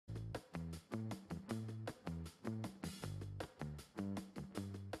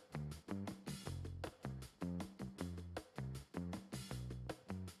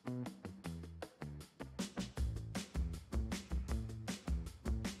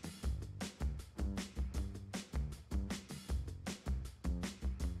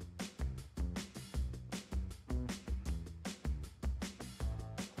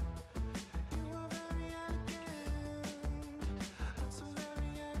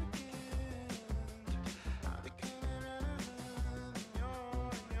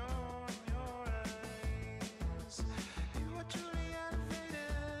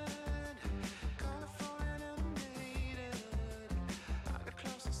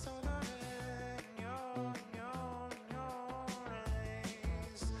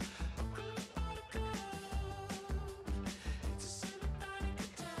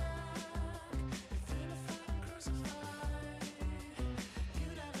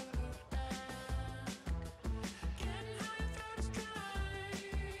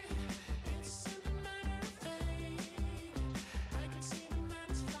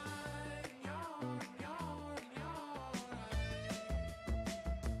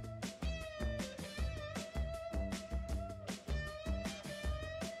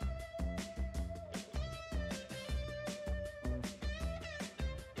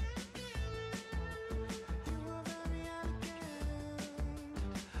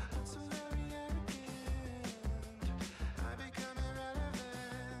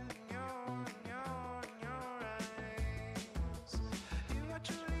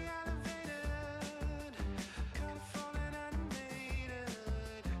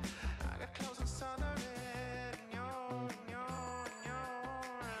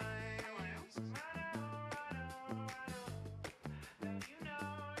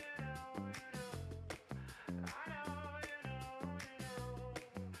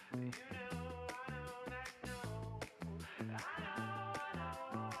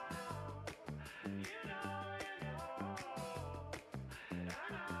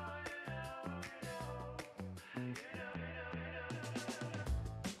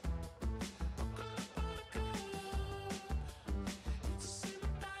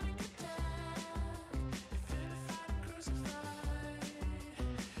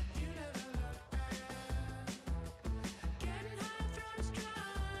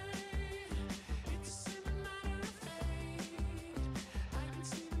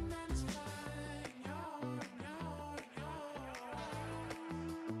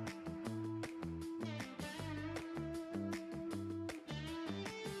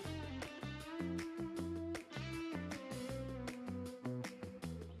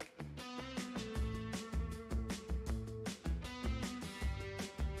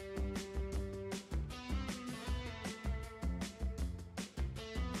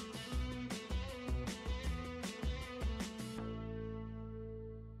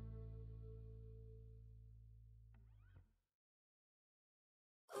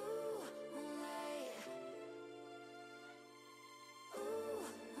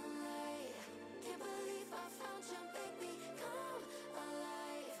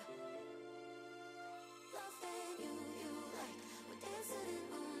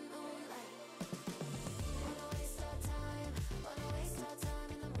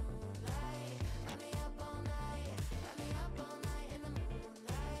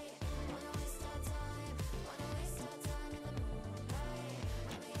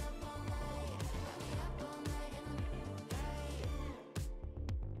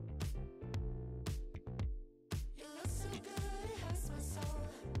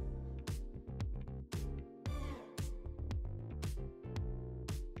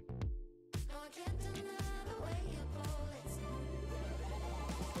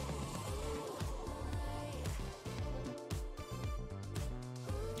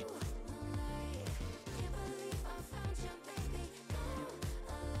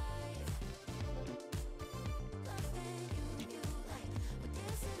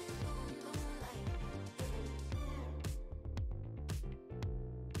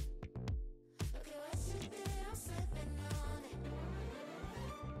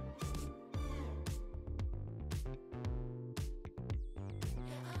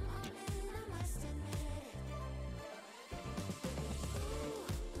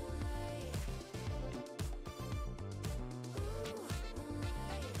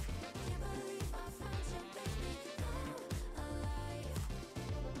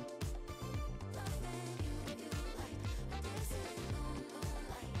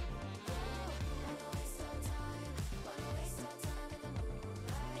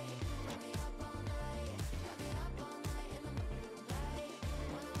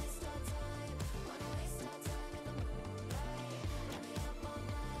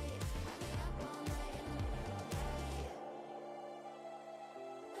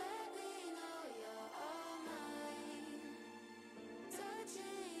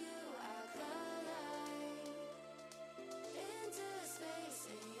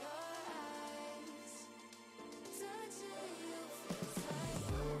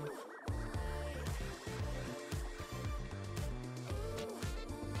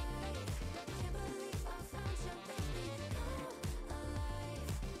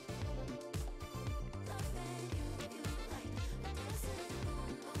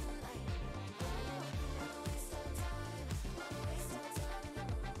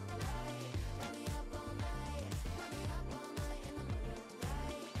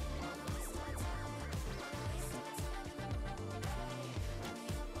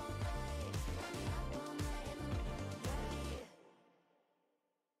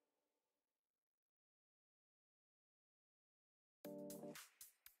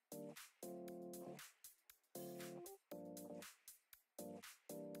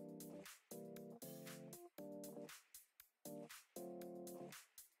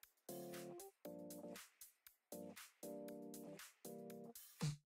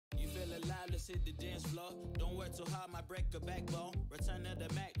Alive, let's hit the dance floor. Don't work too hard, might break a backbone. Return of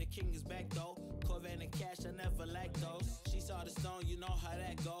the Mac, the king is back though. Corvette and cash, I never lack those. She saw the stone, you know how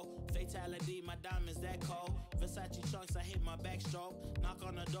that go. Fatality, my diamonds that cold. Versace trunks, I hit my backstroke. Knock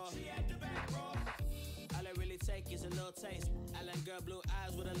on the door, she at the back, bro. All I really take is a little taste. Island girl, blue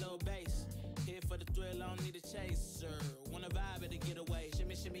eyes with a little bass. Here for the thrill, I don't need a chaser. Wanna vibe at a getaway.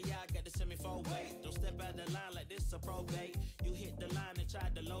 Shimmy, shimmy, yeah, I got the semi-fold weight. Don't step out the line like this a probate. You hit the line and try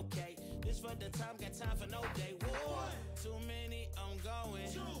to locate. This for the time, got time for no day. Whoa, too many, I'm going.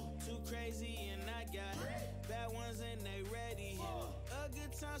 Too crazy and I got bad ones and they ready. A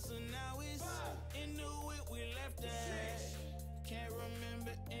good time, so now it's into it, we left that. Can't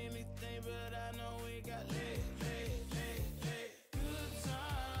remember anything, but I know we got lit. Good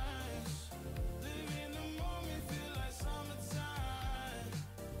times, live in the moment, feel like summertime.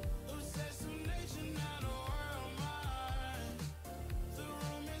 Obsessed with nature, not a world mine. The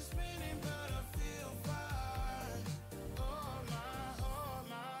room is spinning, but I feel fine. Oh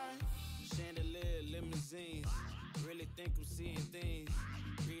my. Chandelier, limousines. Really think I'm seeing things.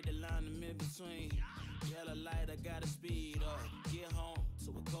 Read the line in between. Yellow light, I gotta speed up. Get home to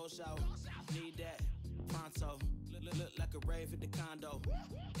a cold shower. Need that pronto. Look like a rave at the condo.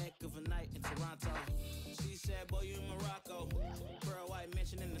 Heck of a night in Toronto. She said, boy, you in Morocco. Pearl white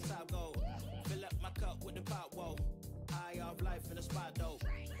mention in the top gold. Fill up my cup with the pop, whoa. High off life in the spot, dope.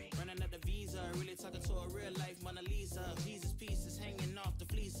 Running up the visa, really talking to a real life Mona Lisa. Jesus pieces hanging off the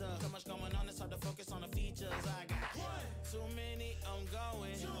fleecer. So much going on, it's hard to focus on the features. I got too many, I'm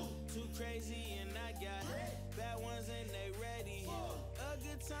going. Too crazy and I got bad ones and they ready. A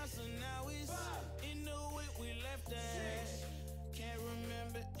good time, so now it's into it, we left that. Can't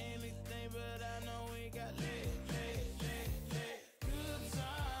remember anything, but I know we got lit. Good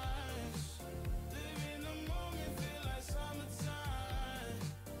times, live in the moment, feel like summertime.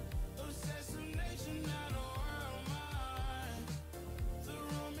 Obsessed with nature, not a world mine. The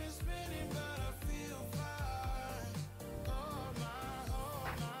room is spinning, but I feel fine. Oh my.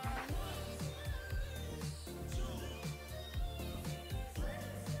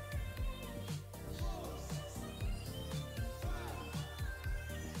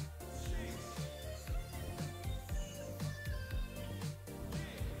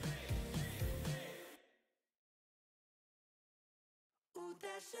 Ooh,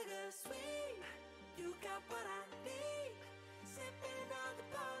 that sugar sweet, you got what I need. Sipping on the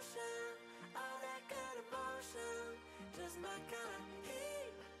potion, all that good emotion, just my kind of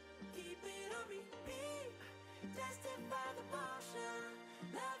heat. Keep it on repeat, tested by the potion,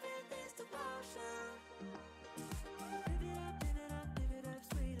 loving this devotion. Live it up, live it up, live it up,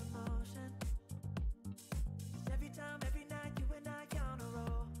 sweet emotion. Every time, every night, you and I on a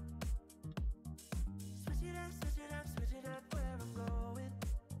roll. Switch it up, switch it up, switch it up where I'm going.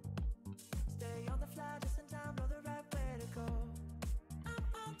 Stay on the fly just in time, know the right way to go. I'm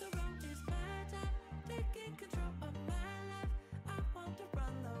on the road, it's my time, taking control of my life. I want to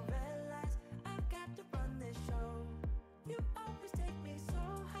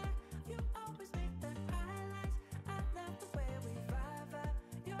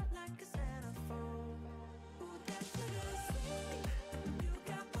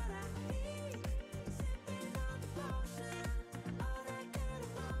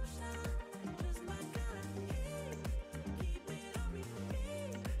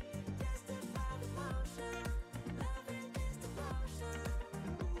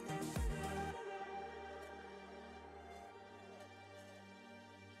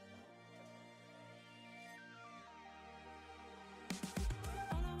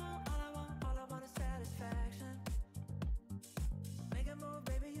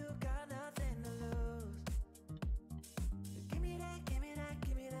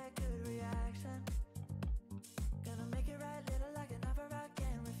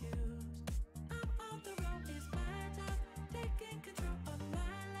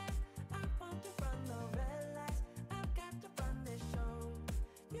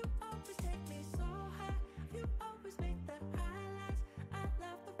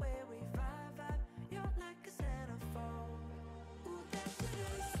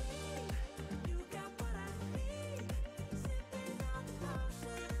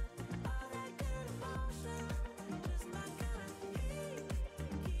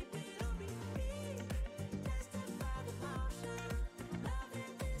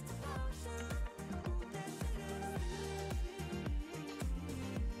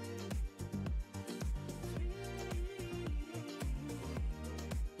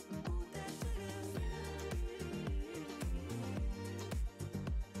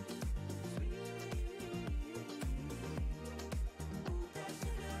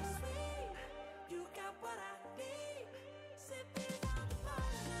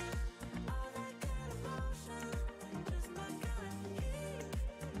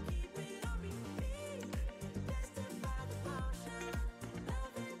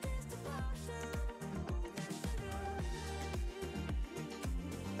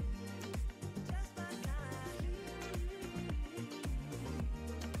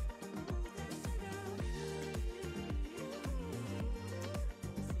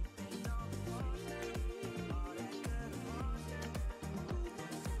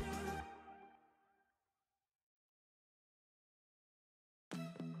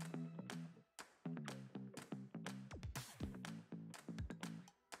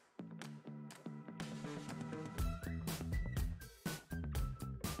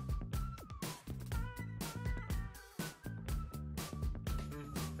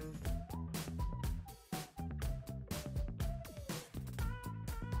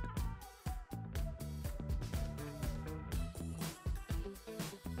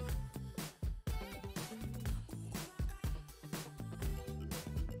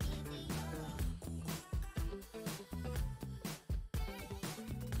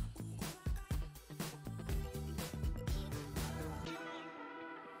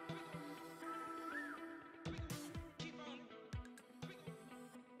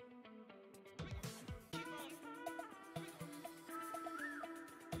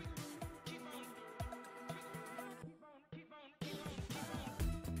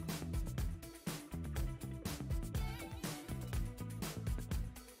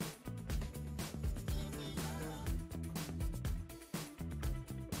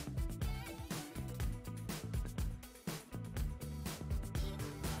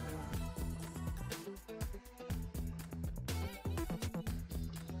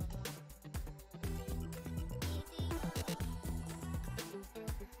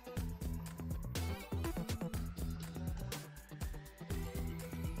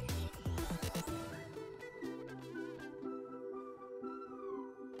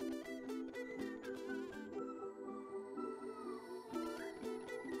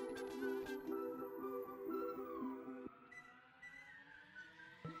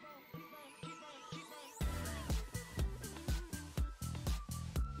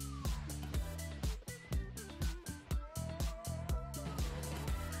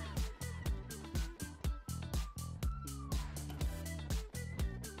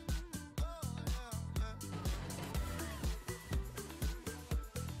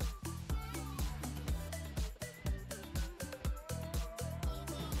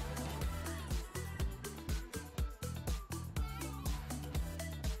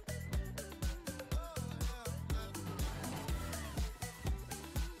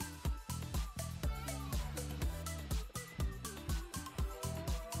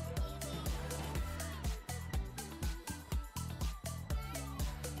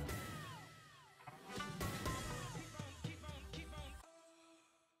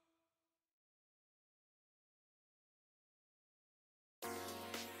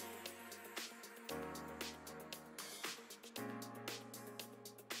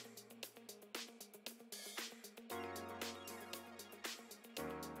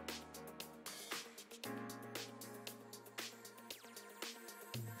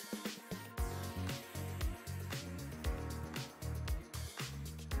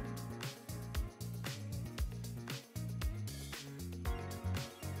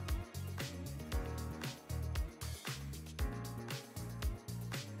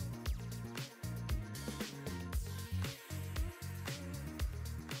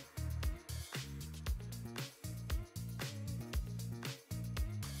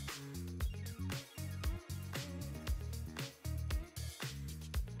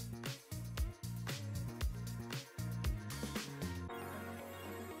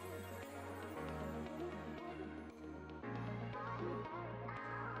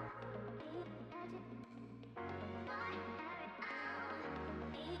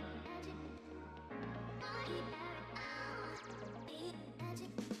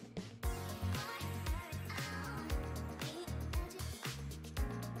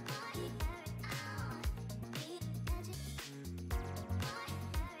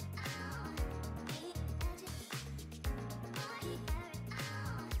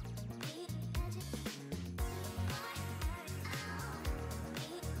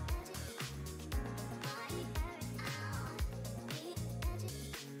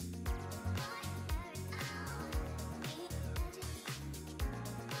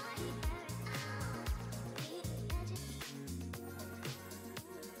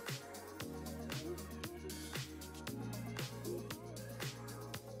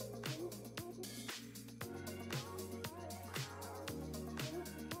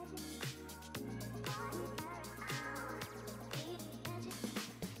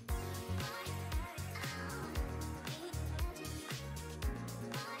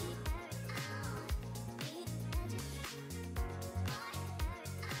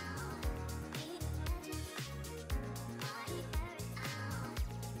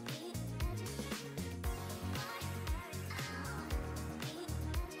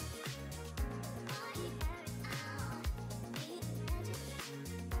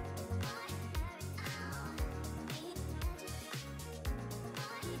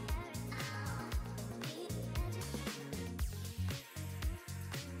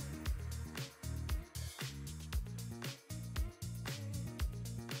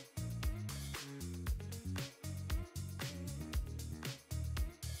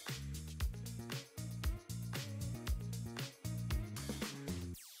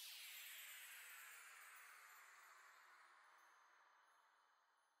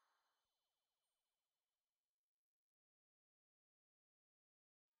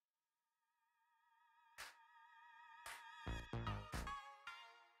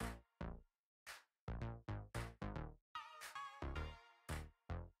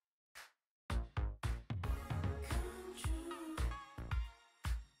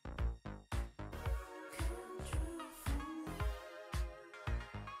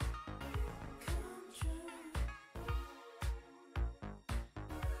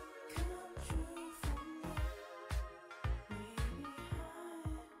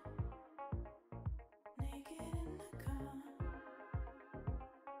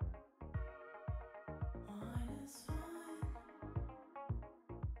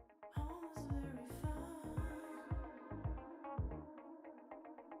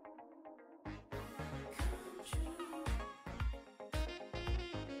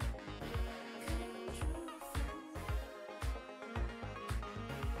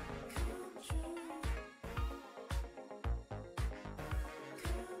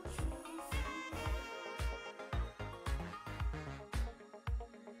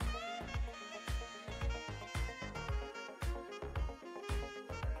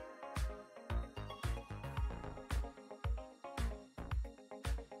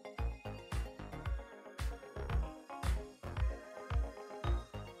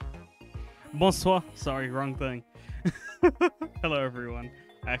Bonsoir. Sorry, wrong thing. Hello, everyone.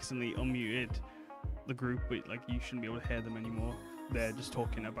 I accidentally unmuted the group, but like you shouldn't be able to hear them anymore. They're just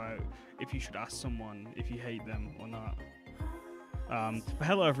talking about if you should ask someone if you hate them or not. But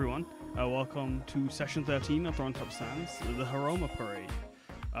hello, everyone. Welcome to session 13 of Atop Sands, the Hiroma Parade.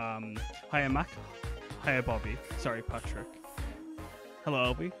 Hiya, Mac. Hiya, Bobby. Sorry, Patrick.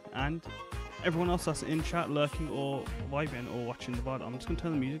 Hello, Albie. And everyone else that's in chat, lurking or vibing or watching the VOD. I'm just going to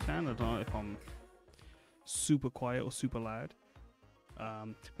turn the music down. I don't know if I'm super quiet or super loud.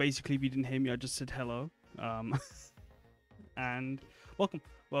 Basically, if you didn't hear me, I just said hello. And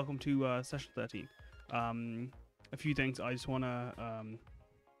welcome to session 13. A few things I just want to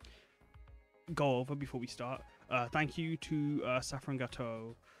go over before we start. Thank you to Saffron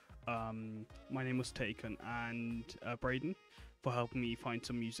Gateau, My Name Was Taken, and Braden for helping me find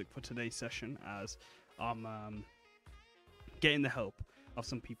some music for today's session, as I'm getting the help of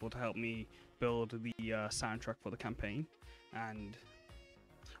some people to help me build the soundtrack for the campaign, and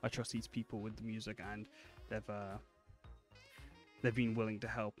I trust these people with the music, and they've been willing to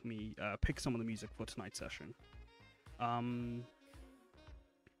help me pick some of the music for tonight's session.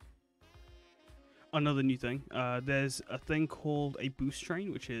 Another new thing, there's a thing called a boost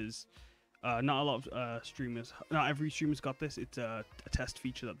train, which is not a lot of streamers, not every streamer's got this. It's a test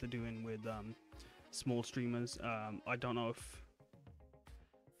feature that they're doing with small streamers. I don't know if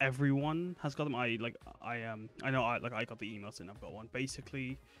everyone has got them. I know I got the emails and I've got one.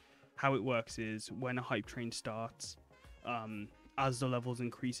 Basically, how it works is when a hype train starts, as the levels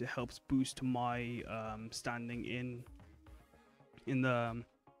increase, it helps boost my standing in the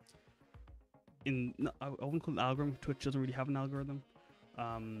I wouldn't call it an algorithm. Twitch doesn't really have an algorithm.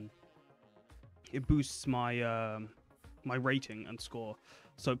 It boosts my my rating and score,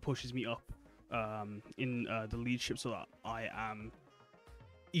 so it pushes me up in the leadership, so that I am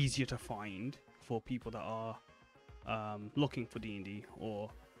easier to find for people that are looking for D&D or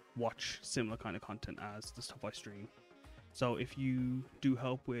watch similar kind of content as the stuff I stream. So if you do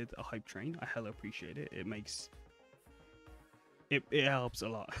help with a hype train, I hella appreciate it. It makes it helps a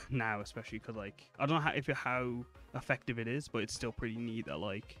lot now, especially because like I don't know how effective it is, but it's still pretty neat that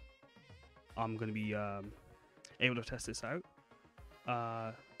like I'm gonna be able to test this out.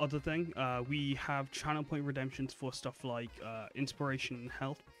 Other thing, we have channel point redemptions for stuff like inspiration and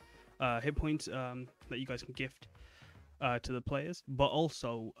health, hit points that you guys can gift to the players, but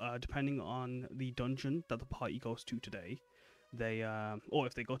also depending on the dungeon that the party goes to today, they or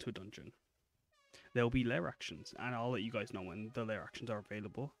if they go to a dungeon, there will be lair actions, and I'll let you guys know when the lair actions are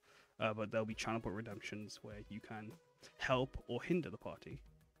available. But there'll be channel point redemptions where you can help or hinder the party.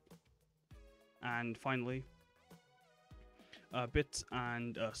 And finally, bits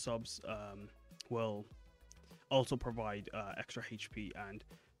and subs will also provide extra HP and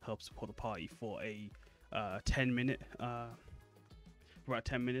help support the party for a 10-minute for about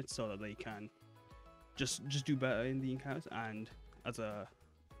 10 minutes, so that they can just do better in the encounters, and as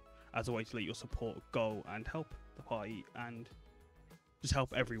a way to let your support go and help the party and just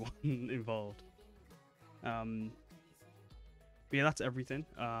help everyone involved. But yeah, that's everything.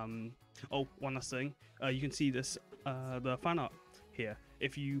 Oh, one last thing. You can see this, the fan art here.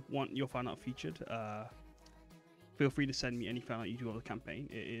 If you want your fan art featured, feel free to send me any fan art you do of the campaign.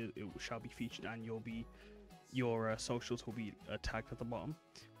 It shall be featured, and your socials will be tagged at the bottom,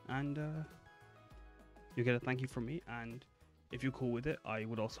 and you'll get a thank you from me. And if you're cool with it, I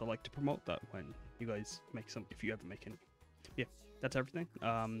would also like to promote that when you guys make some, if you ever make any. Yeah, that's everything.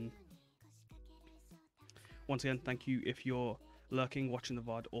 Once again, thank you if you're lurking, watching the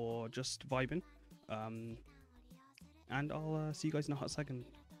VOD, or just vibing. And I'll see you guys in a hot second.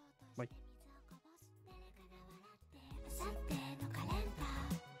 Bye.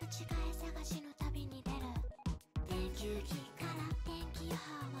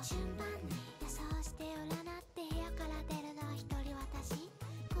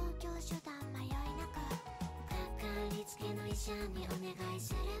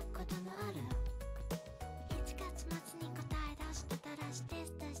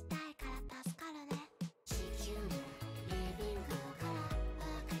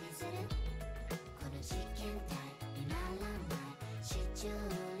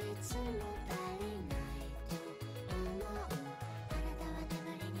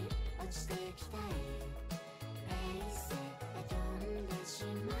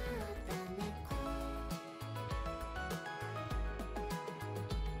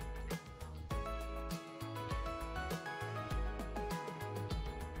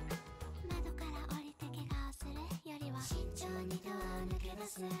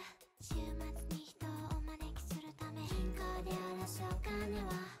週末に人をお招きするため銀行で荒らすお金は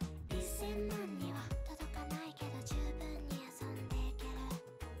1000万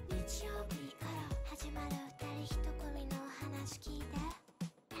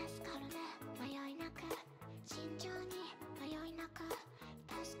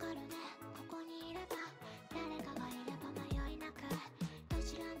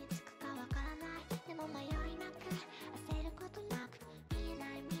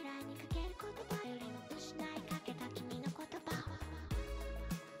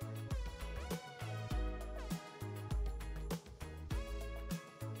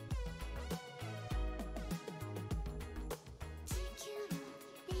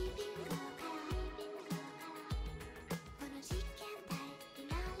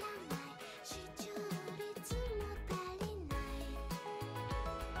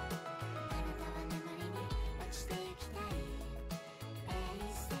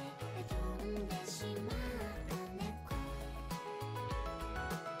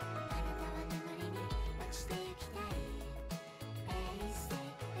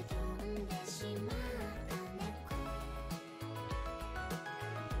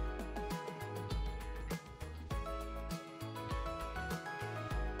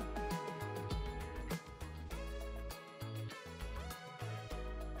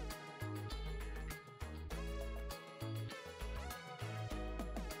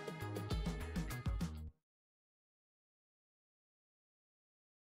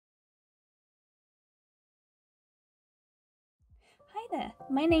Hi there,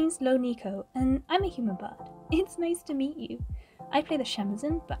 my name's Lo Nico, and I'm a human bard. It's nice to meet you. I play the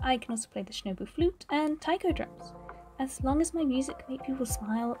shamisen, but I can also play the shinobu flute and taiko drums. As long as my music makes people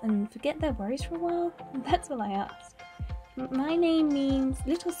smile and forget their worries for a while, that's all I ask. My name means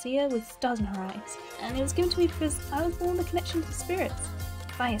Little Seer with stars in her eyes, and it was given to me because I was born with a connection to spirits.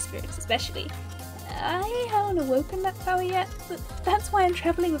 Fire spirits especially. I haven't awoken that power yet, but that's why I'm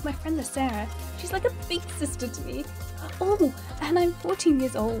travelling with my friend Sarah. She's like a big sister to me. Oh, and I'm 14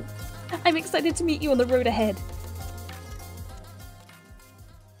 years old. I'm excited to meet you on the road ahead.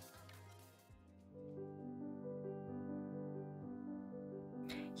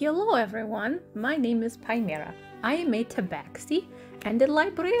 Hello everyone, my name is Paimera. I am a tabaxi and a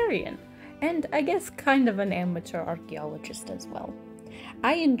librarian, and I guess kind of an amateur archaeologist as well.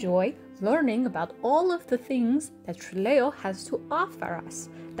 I enjoy learning about all of the things that Trileo has to offer us.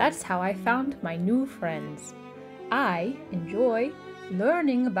 That's how I found my new friends. I enjoy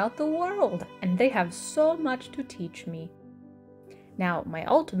learning about the world, and they have so much to teach me. Now, my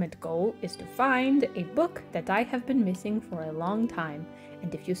ultimate goal is to find a book that I have been missing for a long time,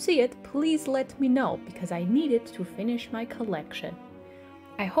 and if you see it, please let me know, because I need it to finish my collection.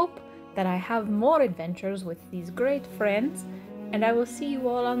 I hope that I have more adventures with these great friends, and I will see you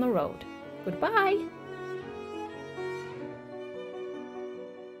all on the road. Goodbye!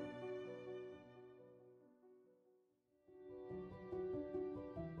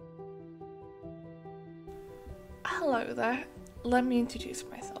 Hello there, let me introduce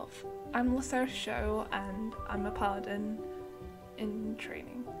myself. I'm Lather Sho and I'm a paladin in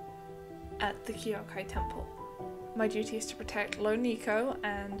training at the Kyokai Temple. My duty is to protect Lo Nico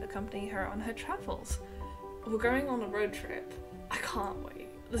and accompany her on her travels. We're going on a road trip. I can't wait.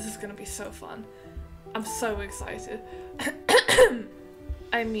 This is gonna be so fun. I'm so excited.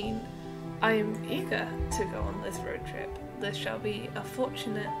 I mean, I'm eager to go on this road trip. This shall be a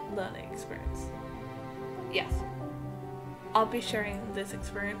fortunate learning experience. Yes. I'll be sharing this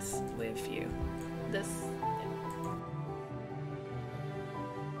experience with you.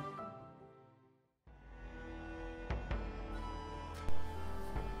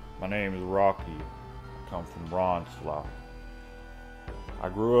 My name is Rocky. I come from Ronslaw. I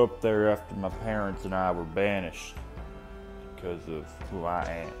grew up there after my parents and I were banished because of who I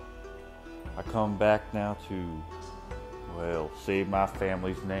am. I come back now to, well, save my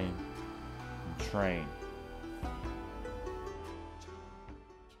family's name and train.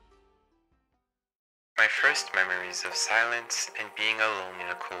 My first memories of silence and being alone in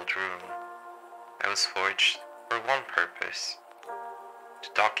a cold room. I was forged for one purpose, to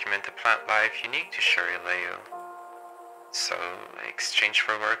document the plant life unique to Sharileo. So, exchange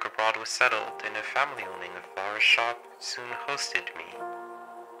for work abroad was settled, and a family owning a flower shop soon hosted me.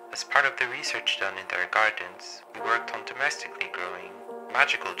 As part of the research done in their gardens, we worked on domestically growing,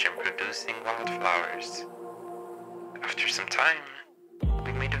 magical gem-producing wildflowers. After some time,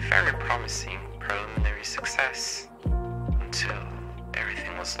 we made a very promising preliminary success, until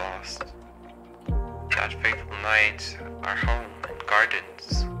everything was lost. That fateful night, our home and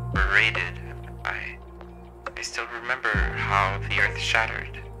gardens were raided. I still remember how the earth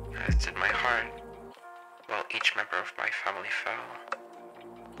shattered, as did my heart, while each member of my family fell.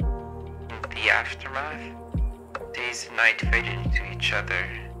 In the aftermath, days and night faded into each other,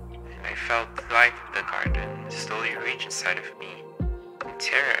 and I felt the life of the garden slowly reach inside of me and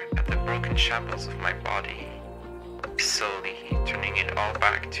tear at the broken shambles of my body, slowly turning it all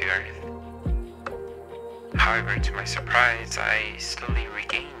back to earth. However, to my surprise, I slowly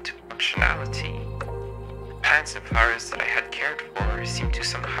regained functionality. The plants and flowers that I had cared for seemed to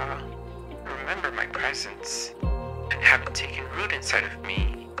somehow remember my presence, and having taken root inside of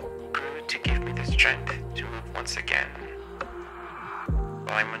me, grew to give me the strength to move once again.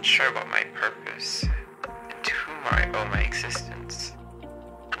 While I'm unsure about my purpose, and to whom I owe my existence,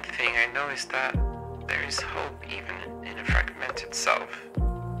 one thing I know is that there is hope even in a fragmented self.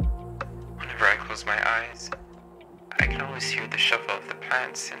 Whenever I close my eyes, I can always hear the shuffle of the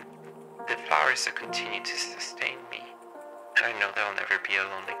plants and the flowers that continue to sustain me, and I know that I'll never be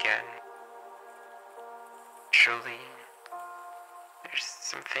alone again. Truly, there's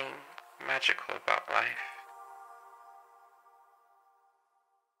something magical about life.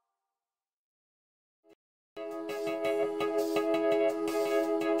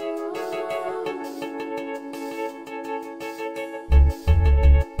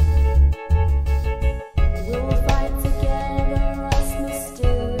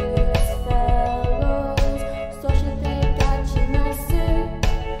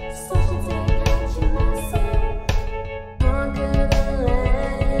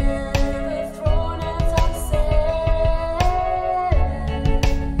 Atop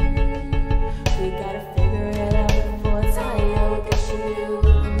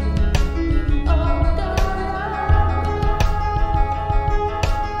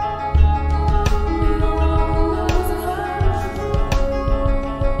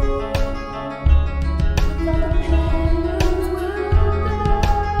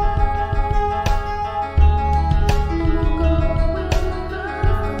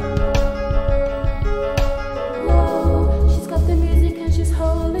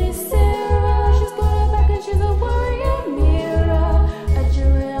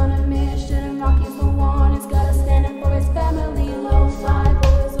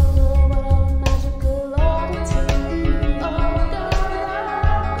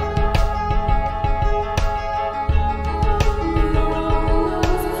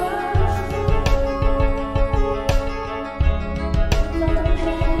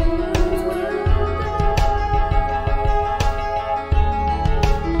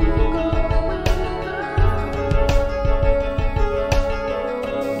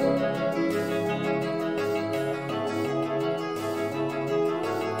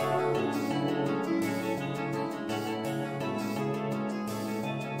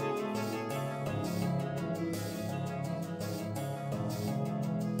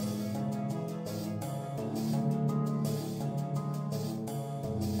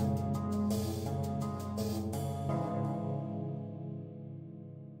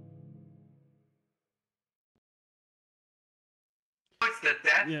the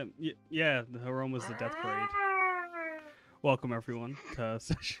death? Yeah, the Hiroma's the death parade. Welcome everyone to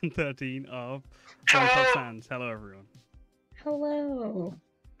session 13 of Atop Sands. Hello everyone. Hello.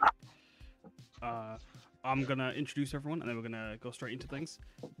 I'm gonna introduce everyone and then we're gonna go straight into things.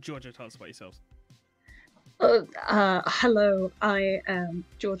 Georgia, tell us about yourselves. Hello, I am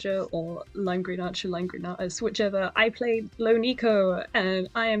Georgia, or Lime Green Archer, Lime Green Artist, whichever. I play Loniko, and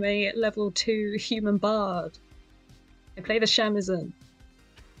I am a level 2 human bard. I play the Shamazan.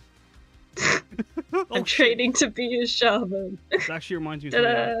 I'm training to be a shaman. It actually reminds me of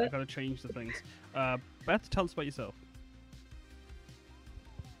something. I gotta change the things. Beth, tell us about yourself.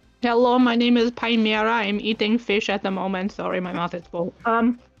 Hello, my name is Chimera. I'm eating fish at the moment. Sorry, my mouth is full.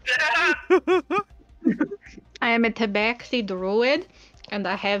 I am a tabaxi druid, and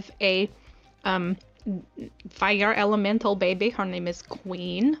I have a fire elemental baby. Her name is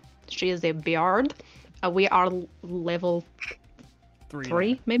Queen. She is a bard. We are level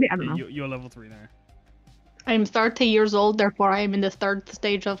 3, maybe? I don't know. You're level 3 now. I'm 30 years old, therefore I am in the 3rd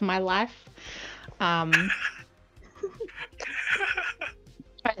stage of my life. I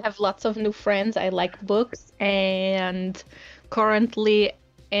have lots of new friends. I like books, and currently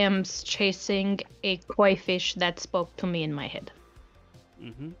am chasing a koi fish that spoke to me in my head.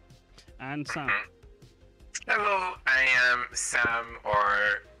 And Sam. Hello, I am Sam,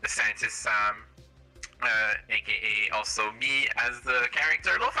 or the Scientist Sam, aka also me as the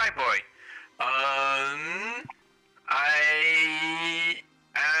character Lo-Fi Boy. I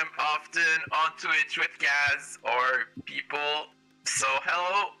am often on Twitch with Gaz or people, so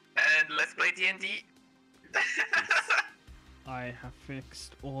hello, and let's play D&D. I have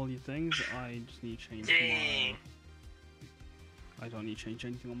fixed all your things. I just need to change Yay. I don't need to change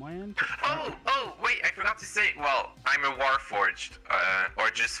anything on my end. Oh, wait, I forgot to say, well, I'm a Warforged, or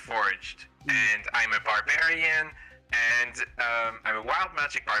just Forged, and I'm a Barbarian, and I'm a Wild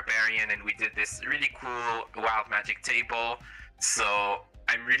Magic Barbarian, and we did this really cool Wild Magic table, so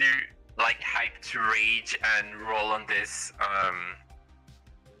I'm really, hyped to rage and roll on this,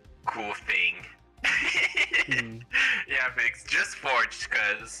 cool thing. Yeah, Vix, just Forged,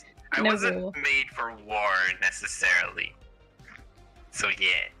 because I wasn't made for war, necessarily. So,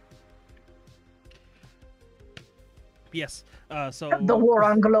 yeah. Yes, so... The war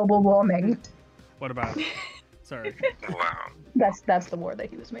on global warming. What about it? Sorry. Wow. That's the war that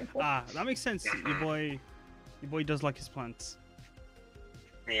he was made for. That makes sense. Your boy does like his plants.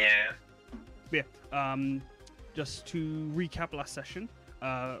 Yeah. Yeah, just to recap last session,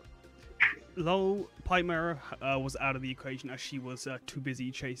 Low Chimera was out of the equation as she was too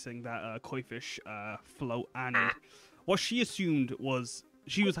busy chasing that koi fish float, and what she assumed was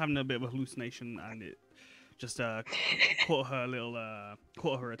she was having a bit of a hallucination, and it just caught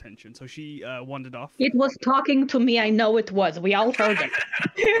her attention. So she wandered off. It was talking to me. I know it was. We all heard it.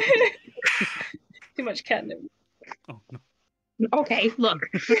 Too much catnip. Oh no. Okay, look.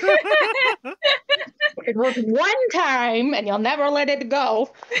 It was one time, and you'll never let it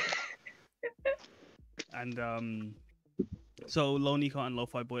go. And so Loniko and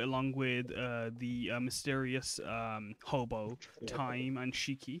Lo-Fi Boy, along with the mysterious hobo Time and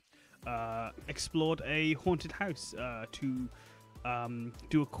Shiki, explored a haunted house to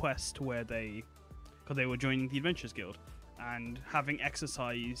do a quest where because they were joining the Adventurers Guild, and having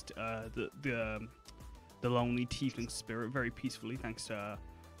exercised the lonely tiefling spirit very peacefully, thanks to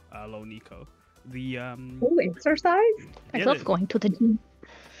Loniko. The exercise? I love going to the gym.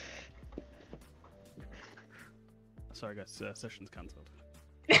 Sorry guys, session's cancelled.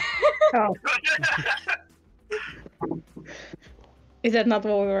 Oh. Is that not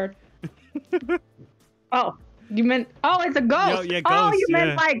what we were? Oh, you meant? Oh, it's a ghost. Yeah, oh, ghost, you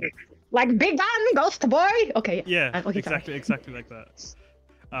meant like Big Gun, Ghost Boy. Okay. Yeah, okay, exactly like that.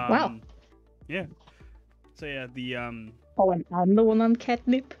 Wow. Yeah. So yeah, the Oh, and I'm the one on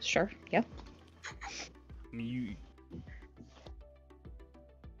catnip. Sure. Yeah. I mean, you.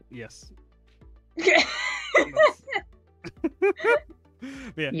 Yes. Yeah.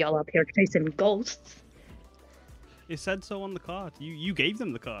 Y'all up here chasing ghosts. It said so on the card. You gave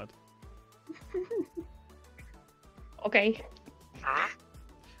them the card. Okay.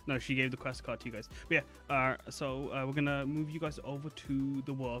 No, she gave the quest card to you guys. But yeah, so we're gonna move you guys over to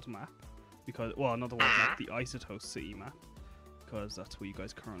the world map, because, well, not the world map, the Isotope City map, because that's where you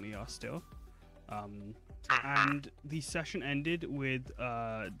guys currently are still. And the session ended with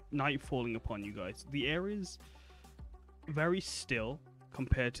night falling upon you guys. The area's very still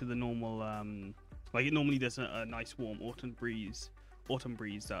compared to the normal, normally there's a nice warm autumn breeze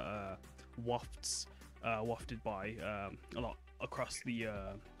that wafted by a lot across the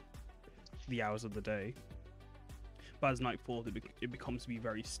hours of the day. but as night falls, it becomes to be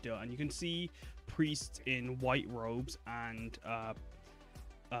very still, and you can see priests in white robes and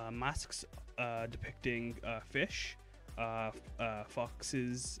masks depicting fish,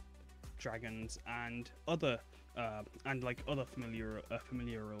 foxes, dragons, and other familiar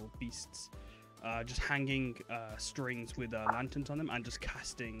beasts, just hanging strings with lanterns on them and just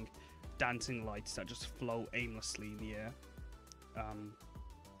casting dancing lights that just float aimlessly in the air.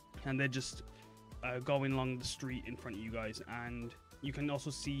 And they're just going along the street in front of you guys, and you can also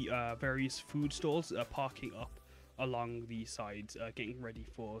see various food stalls parking up along the sides, getting ready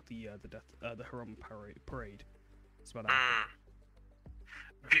for the Hiroma parade. That's about that.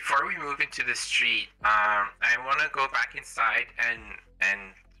 Before we move into the street, I want to go back inside and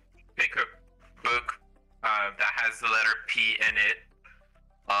pick a book that has the letter P in it,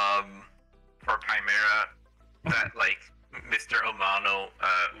 for Chimera, that like Mr. Omano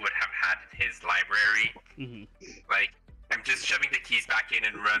would have had in his library. Like, I'm just shoving the keys back in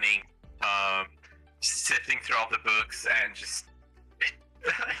and running, sifting through all the books and just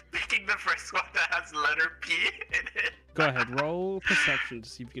picking the first one that has the letter P in it. Go ahead, roll perception to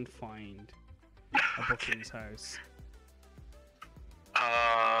see if you can find a book in his house.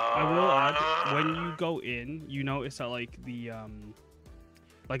 I will add, when you go in, you notice that the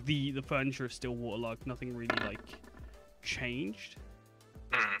furniture is still waterlogged. Nothing really changed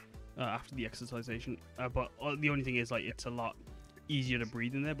after the exercisation. But the only thing is it's a lot easier to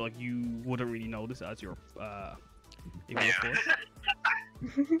breathe in there. But you wouldn't really notice it as you're in your force.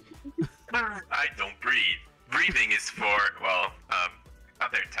 I don't breathe. Breathing is for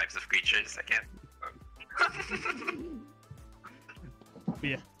other types of creatures, I guess. But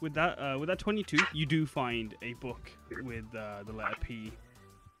yeah, with that 22, you do find a book with the letter P.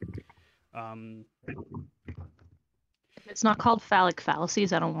 It's not called phallic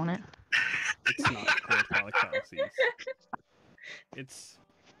fallacies. I don't want it. It's not called phallic fallacies.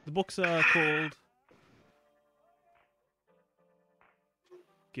 The books are called.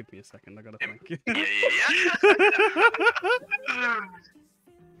 Give me a second. I gotta think.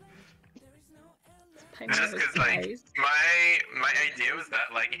 Just because my idea was that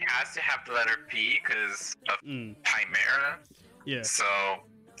it has to have the letter P because of Chimera. Yeah. So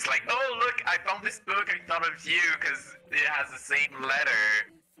it's oh look, I found this book. I thought of you because it has the same letter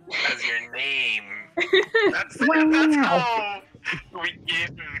as your name. That's how we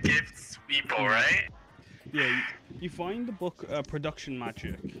give gifts people, right? Yeah. You find the book Production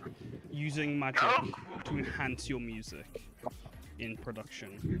Magic, using magic to enhance your music in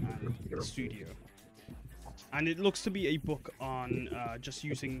production and studio. And it looks to be a book on just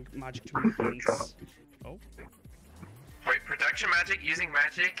using magic to enhance. Oh. Wait, production magic, using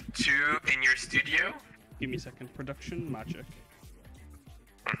magic in your studio? Give me a second. Production magic.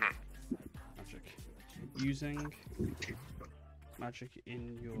 Magic. Using magic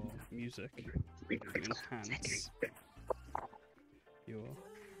in your music to enhance your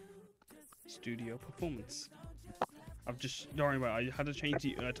studio performance. Don't worry about it. I had to change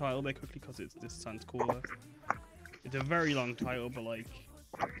the title there quickly because this sounds cooler. It's a very long title, but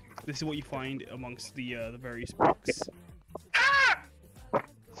this is what you find amongst the various books.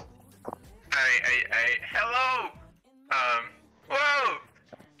 Hello! Whoa!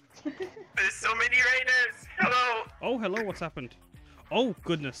 There's so many raiders! Hello! Oh, hello, what's happened? Oh,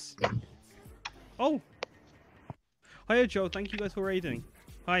 goodness. Oh! Hiya, Joe, thank you guys for raiding.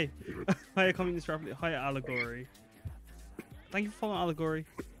 Hi. Hiya, Communist Rapidly. Hiya, Allegory. Thank you for following Allegory.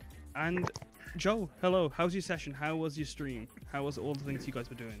 And Joe, hello, how's your session? How was your stream? How was all the things you guys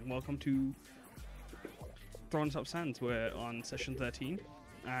were doing? Welcome to Atop Sands. We're on session 13.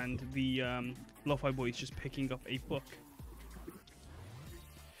 And the Lo-Fi Boy is just picking up a book.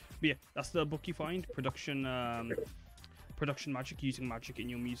 But yeah, that's the book you find. Production Magic, using magic in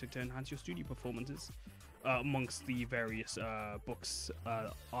your music to enhance your studio performances. Amongst the various books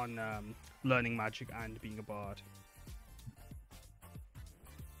on learning magic and being a bard.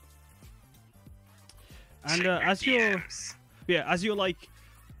 And as you're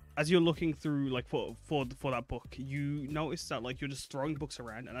looking through for that book, you notice that you're just throwing books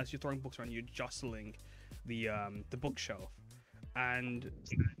around, and as you're throwing books around, you're jostling the bookshelf and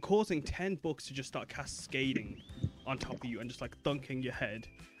causing 10 books to just start cascading on top of you and just thunking your head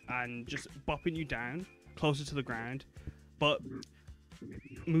and just bopping you down closer to the ground, but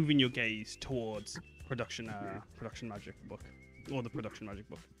moving your gaze towards production magic book, or the production magic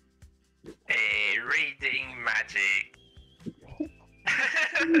book. Hey, reading magic.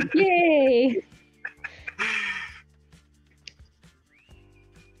 Yay!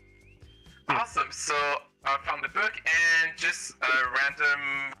 Awesome. So I found the book and just a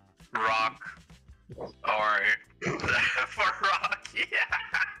random rock Or for Rocky.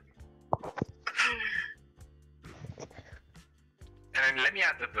 And let me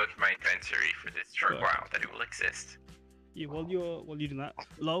add the book to my inventory for this short Sure. while that it will exist. Yeah, while you're doing that,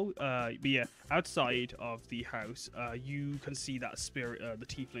 Lo, but yeah, outside of the house, you can see that spirit, the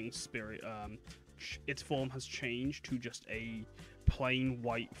tiefling spirit. Its form has changed to just a plain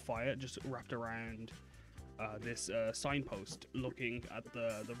white fire, just wrapped around this signpost, looking at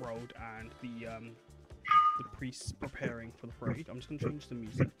the road and the priests preparing for the parade. I'm just gonna change the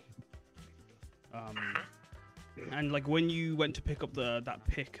music. And like when you went to pick up that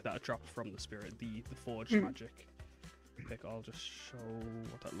pick that dropped from the spirit, the forged magic pick, I'll just show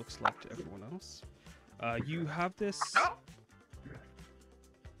what that looks like to everyone else. You have this. Oh,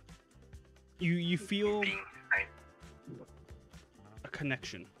 You feel I- a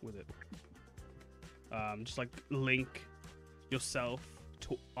connection with it. Just like link yourself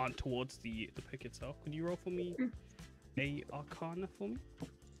on towards the pick itself. Could you roll for me a Arcana for me?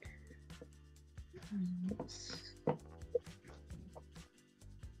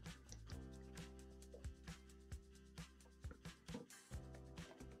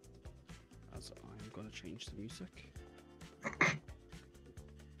 As I'm gonna change the music.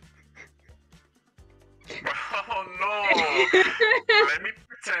 Oh no! Let me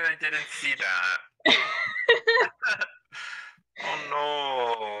pretend I didn't see that.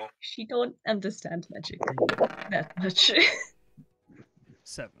 Oh She don't understand magic that much.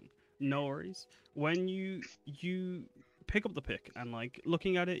 7. No worries. When you pick up the pick and like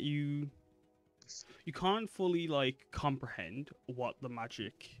looking at it, you can't fully like comprehend what the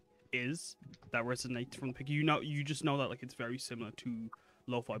magic is that resonates from the pick. You just know that like it's very similar to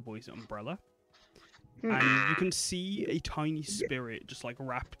Lo-Fi Boy's umbrella. And you can see a tiny spirit just like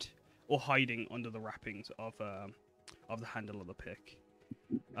wrapped or hiding under the wrappings of the handle of the pick.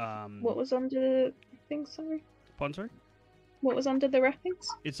 What was under the thing, sorry? Pardon, sorry? What was under the wrappings?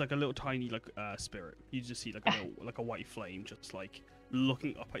 It's like a little tiny like spirit. You just see like a little, like a white flame just like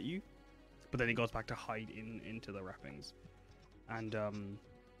looking up at you, but then it goes back to hide into the wrappings. And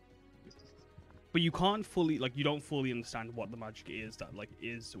but you can't fully like you don't fully understand what the magic is that like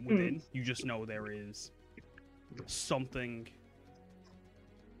is within. You just know there is something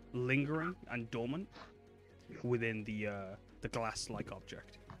lingering and dormant within the glass-like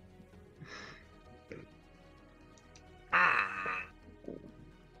object.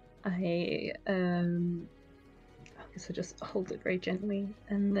 I guess I just hold it very gently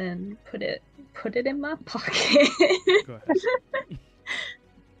and then put it in my pocket. Go ahead.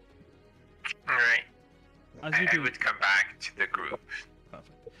 Alright. As you I do, would come back to the group.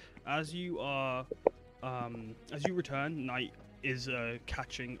 perfect. As you return, night is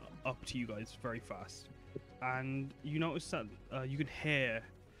catching up to you guys very fast, and you notice that you can hear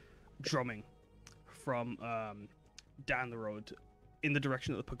drumming from down the road in the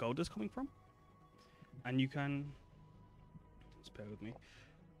direction that the pagoda is coming from, and you can just bear with me.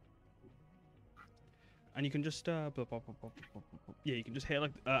 And you can just yeah, you can just hear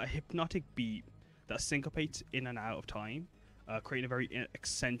like a hypnotic beat that syncopates in and out of time, creating a very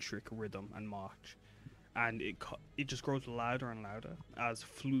eccentric rhythm and march. And it just grows louder and louder as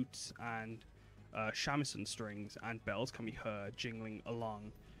flutes and shamisen strings and bells can be heard jingling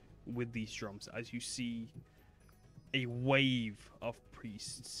along with these drums, as you see a wave of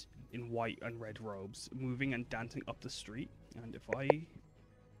priests in white and red robes moving and dancing up the street. And if I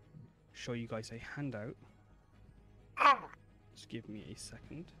show you guys a handout, Oh, just give me a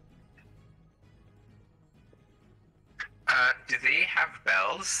second. do they have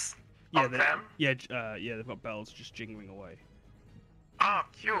bells Yeah, on them? yeah, they've got bells just jingling away. Oh,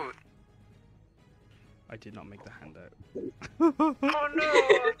 cute. I did not make the handout. Oh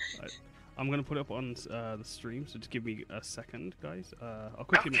no! I'm gonna put it up on the stream, so just give me a second, guys. I'll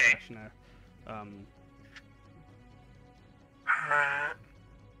quickly make Okay. action now.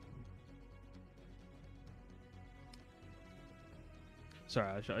 Sorry,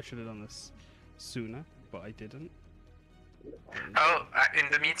 I should have done this sooner, but I didn't. Oh, in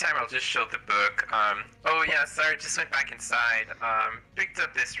the meantime, I'll just show the book. Oh yeah, sorry, just went back inside. Picked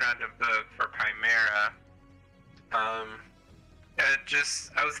up this random book for Chimera. I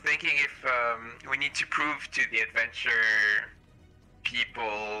was thinking if we need to prove to the adventure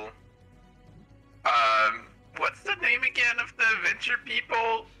people. What's the name again of the adventure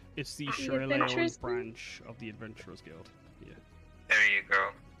people? It's the Adventurers Shirley branch of the Adventurers Guild. Yeah. There you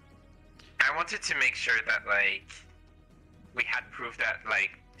go. I wanted to make sure that like we had proof that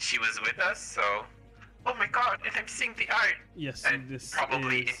like she was with us. So, oh my god, and I'm seeing the art. Yes, And this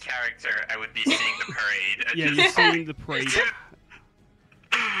probably is. in character, I would be seeing the parade. and Yeah, just you're seeing like- the parade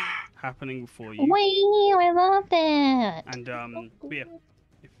happening before you. Wow, I love that. And but yeah,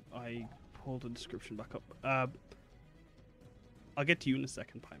 if I pull the description back up, I'll get to you in a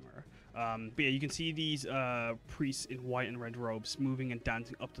second, Pymera. But yeah, you can see these priests in white and red robes moving and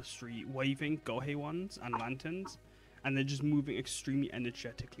dancing up the street, waving gohei wands and lanterns, and they're just moving extremely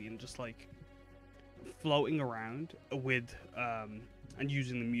energetically and just like floating around with and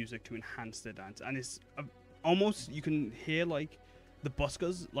using the music to enhance their dance. And it's almost, you can hear like the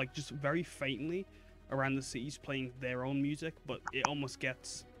buskers like just very faintly around the cities playing their own music, but it almost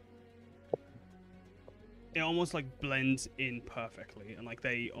like blends in perfectly, and like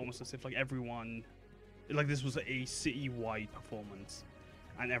they almost, as if like everyone, like this was a city-wide performance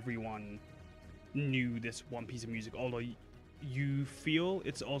and everyone knew this one piece of music, although you feel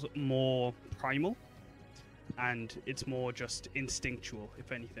it's also more primal and it's more just instinctual,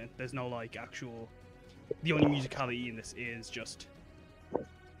 if anything. There's no like actual, the only musicality in this is just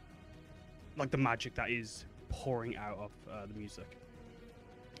like the magic that is pouring out of the music.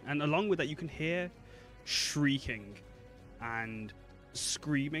 And along with that, you can hear shrieking and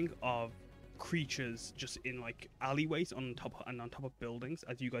screaming of creatures just in like alleyways on top of buildings,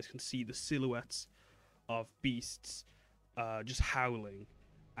 as you guys can see the silhouettes of beasts just howling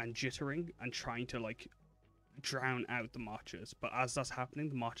and jittering and trying to like drown out the marchers. But as that's happening,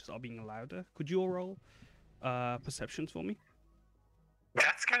 the marchers are being louder. Could you all roll perceptions for me?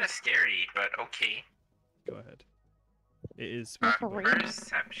 That's kind of scary, but okay. Go ahead. It is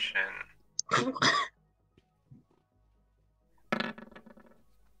perception.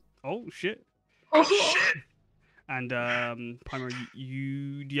 Oh shit. Oh shit. And Pymera, do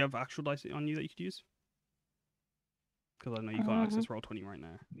you have actual dice on you that you could use? Because I know you can't access Roll20 right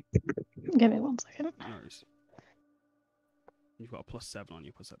now. Give me 1 second. No worries. You've got a +7 on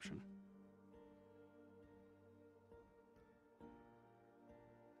your perception.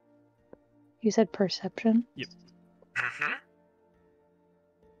 You said perception? Yep. Mm-hmm.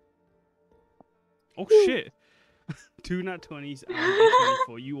 Oh shit! 2 nat 20s and a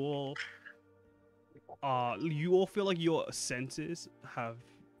 24. You all feel like your senses have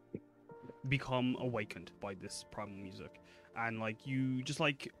become awakened by this primal music, and like you just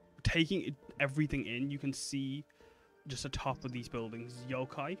like taking everything in. You can see just atop of these buildings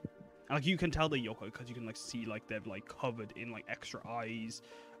yokai, and like you can tell they're yokai because you can like see like they're like covered in like extra eyes,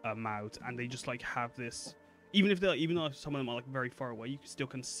 mouths, and they just like have this. Even though some of them are like very far away, you still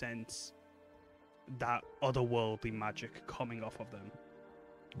can sense that otherworldly magic coming off of them,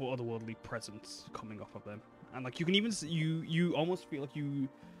 or otherworldly presence coming off of them. And like you can even you almost feel like you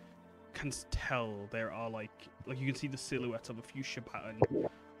can tell there are like you can see the silhouettes of a few Shibatan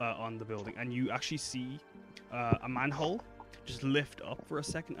on the building, and you actually see a manhole just lift up for a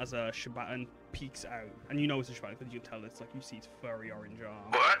second as a Shibatan peeks out, and you know it's a Shibatan because you can tell it's like you see its furry orange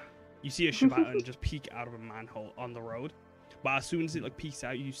arm. What? You see a Shibatan just peek out of a manhole on the road, but as soon as it like peeks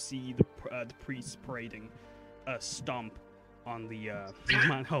out, you see the priests parading a stomp on the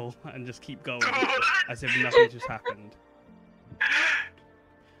manhole and just keep going as if nothing just happened.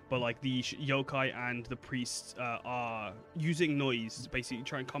 But like the yokai and the priests are using noise to basically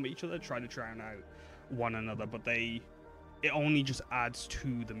try and combat each other, try to drown out one another, but it only just adds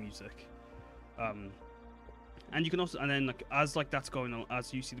to the music. And you can also, and then like as like that's going on,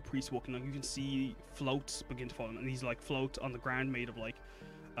 as you see the priests walking, like you can see floats begin to fall, and these like floats on the ground made of like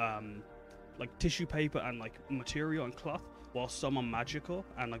tissue paper and like material and cloth, while some are magical,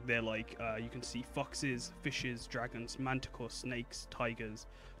 and like they're like you can see foxes, fishes, dragons, manticores, snakes, tigers,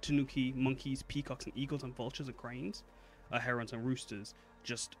 tanuki, monkeys, peacocks and eagles and vultures and cranes, herons and roosters,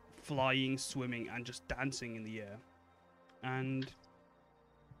 just flying, swimming and just dancing in the air. And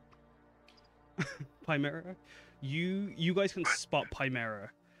Pymera, you guys can spot Pymera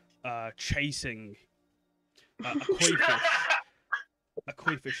chasing a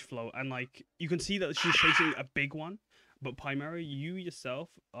koi fish float, and like you can see that she's chasing a big one, but Pymera, you yourself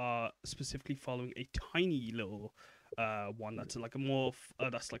are specifically following a tiny little one that's like a more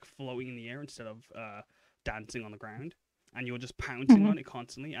that's like floating in the air instead of dancing on the ground, and you're just pouncing on it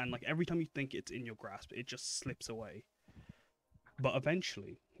constantly, and like every time you think it's in your grasp, it just slips away. But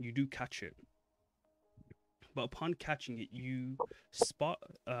eventually you do catch it. But upon catching it, you spot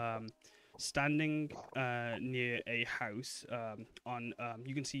standing near a house on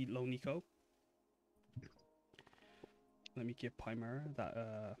you can see Loniko. Let me give Pymera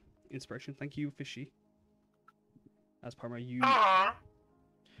that inspiration. Thank you, Fishy. As Pymera, you I'll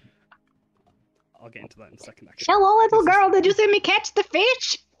get into that in a second, actually. Hello, little girl, did you see me catch the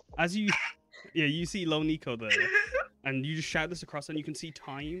fish? As you you see Loniko there, and you just shout this across, and you can see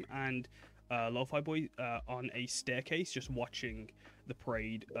Time and Lo-Fi Boy on a staircase, just watching the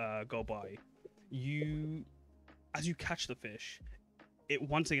parade go by. As you catch the fish, it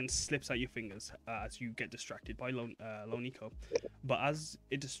once again slips out your fingers as you get distracted by Loniko. But as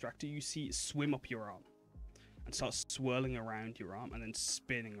it distracts you, see it swim up your arm and start swirling around your arm and then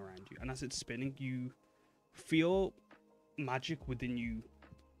spinning around you. And as it's spinning, you feel magic within you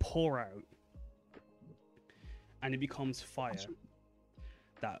pour out, and it becomes fire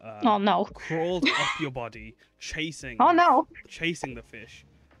that Oh no. crawls up your body, chasing Oh no. chasing the fish.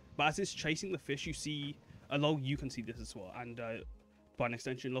 But as it's chasing the fish, you see, although you can see this as well, and by an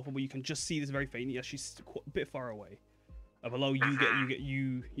extension, Lawful, but you can just see this very faintly as she's a bit far away. Below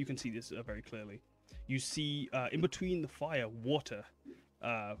you can see this very clearly. You see in between the fire, water,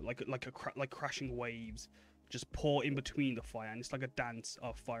 like crashing waves, just pour in between the fire, and it's like a dance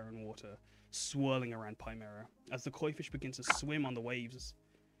of fire and water swirling around Chimera as the koi fish begins to swim on the waves.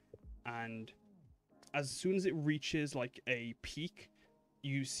 And as soon as it reaches like a peak,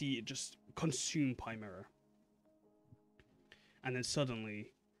 you see it just consume Chimera. And then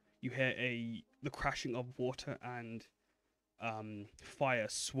suddenly, you hear the crashing of water and fire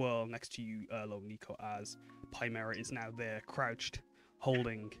swirl next to you, Loniko, as Chimera is now there, crouched,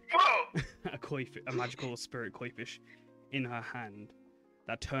 holding a magical spirit koi fish in her hand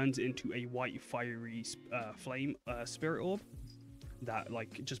that turns into a white fiery flame spirit orb that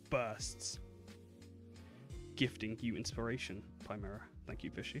like just bursts, gifting you inspiration, Chimera. Thank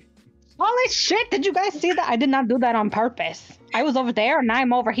you, Fishy. Holy shit, did you guys see that? I did not do that on purpose. I was over there and now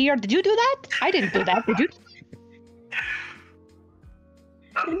I'm over here. Did you do that? I didn't do that, did you?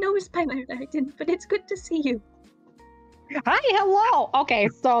 No, it's Pamela, I didn't, but it's good to see you. Hi, hello. Okay,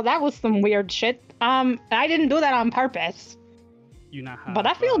 so that was some weird shit. I didn't do that on purpose. You now have, But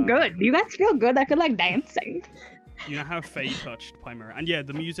I feel good. You guys feel good? I feel like dancing. You now have Faye touched Chimera, and yeah,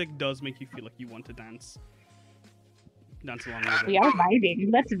 the music does make you feel like you want to dance along with it. We are vibing.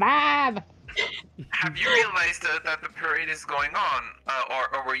 Let's vibe. Have you realized that the parade is going on,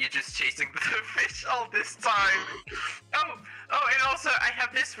 or were you just chasing the fish all this time? Oh, and also I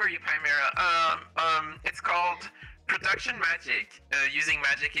have this for you, Chimera. It's called Production Magic. Using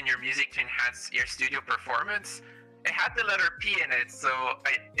magic in your music to enhance your studio performance. It had the letter P in it, so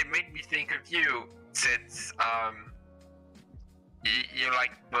it made me think of you, since you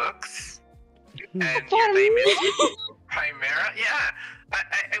like books, and your name is Chimera. Yeah.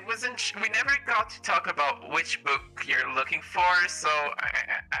 I wasn't. We never got to talk about which book you're looking for, so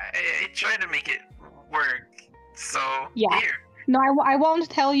I tried to make it work. So Yeah. here. No, I won't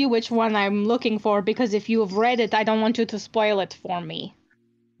tell you which one I'm looking for because if you have read it, I don't want you to spoil it for me.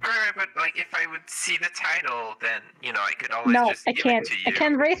 Right, but like if I would see the title, then I could always No, just I give can't. it to you. I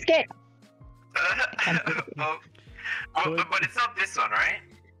can't risk it. But it's not this one, right?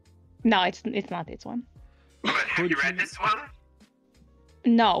 No, it's not this one. But have you read this one?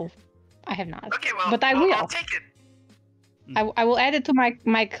 No, I have not. Okay, well, But I will. I'll take it. I will add it to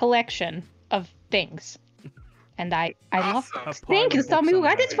my collection of things. And I love Awesome. books. Thank you, Tommy. You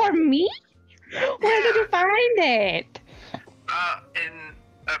got it for me? Where did you find it? In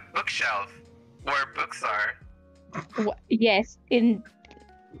a bookshelf where books are. Yes,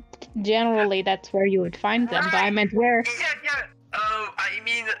 generally that's where you would find them, but I meant where. Yeah.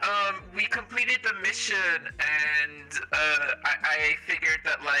 We completed the mission, and I figured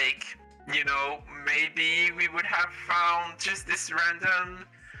that, maybe we would have found just this random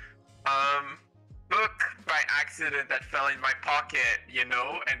book by accident that fell in my pocket, and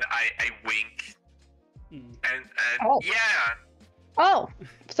I winked. And Oh. yeah. Oh,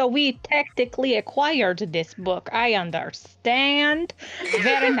 so we technically acquired this book. I understand.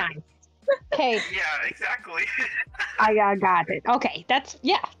 Very nice. Okay, Yeah, exactly. I got it. Okay,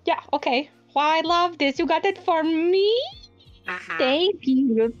 yeah, okay. Well, I love this. You got it for me? Mhm. Thank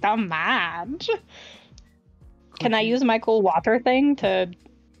you so much. Can I use my cool water thing to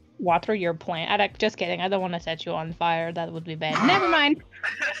water your plant? Just kidding. I don't want to set you on fire. That would be bad. Never mind.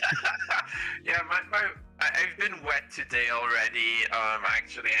 Yeah, I've been wet today already.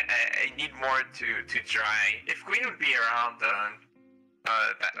 Actually, I need more to dry. If Queen would be around,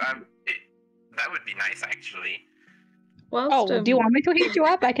 that would be nice, actually. Whilst, Oh, do you want me to heat you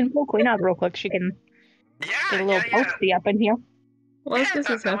up? I can pull Queen out real quick. She can Yeah, get a little yeah. toasty up in here. whilst Yeah, this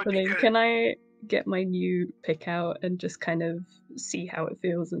is that would be happening, good. can I get my new pick out and just kind of see how it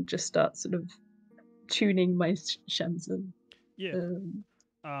feels and just start sort of tuning my shamisen? Yeah.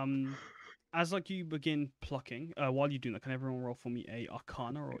 As you begin plucking, while you do that, can everyone roll for me a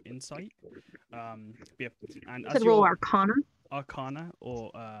Arcana or Insight? Yeah, and as roll you're Arcana. Arcana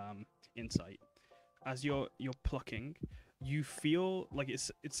or Insight, as you're plucking, you feel like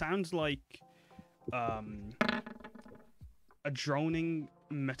it sounds like a droning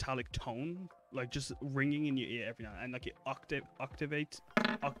metallic tone, like just ringing in your ear every now and then, like it octaves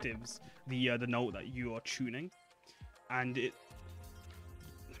the note that you are tuning, and it.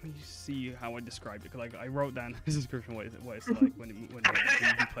 Let me see how I described it, because like I wrote down this description what it's like when you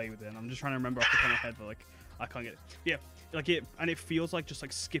play with it, and I'm just trying to remember off the top of my head, but like I can't get it. Yeah, like it, and it feels like just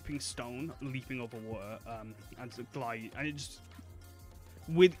like skipping stone, leaping over water, and to glide, and it just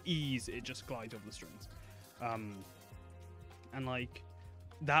with ease it just glides over the strings, and like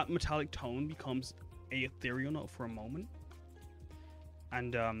that metallic tone becomes a ethereal note for a moment,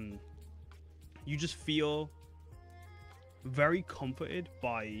 and you just feel very comforted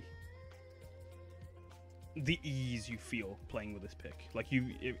by the ease you feel playing with this pick. Like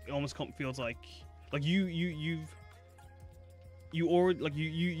it almost feels like you're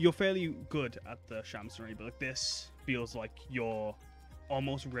fairly good at the shamsonry, but like this feels like you're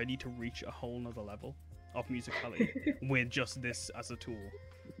almost ready to reach a whole nother level of musicality with just this as a tool.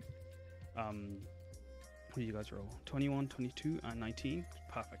 What do you guys roll? 21, 22, and 19.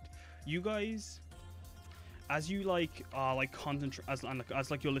 Perfect. You guys, as you like are like concentrate, as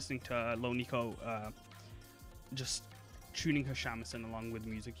like you're listening to Loniko just tuning her shamisen along with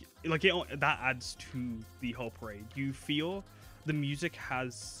music, like that adds to the whole parade. You feel the music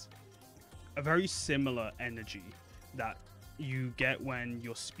has a very similar energy that you get when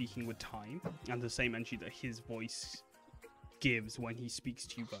you're speaking with time, and the same energy that his voice gives when he speaks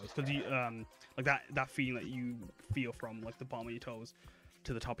to you guys, because you like that feeling that you feel from like the bottom of your toes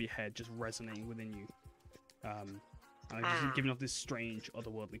to the top of your head just resonating within you, and like, just giving off this strange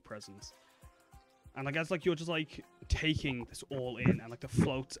otherworldly presence. And I guess like you're just like taking this all in, and like the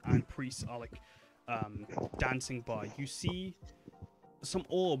floats and priests are like dancing by. You see some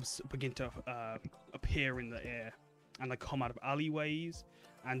orbs begin to appear in the air and like come out of alleyways,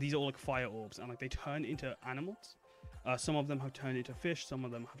 and these are all like fire orbs, and like they turn into animals. Some of them have turned into fish, some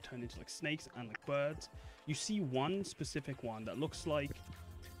of them have turned into like snakes and like birds. You see one specific one that looks like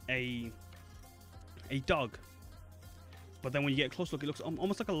a dog, but then when you get a close look, it looks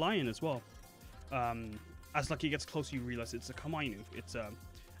almost like a lion as well. As like he gets closer, you realize it's a Kamainu. It's a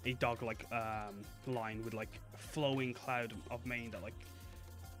dog like lion with like a flowing cloud of mane that like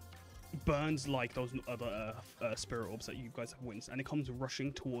burns like those other spirit orbs that you guys have witnessed, and it comes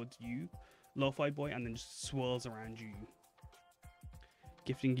rushing towards you, Lo-Fi Boy, and then just swirls around you,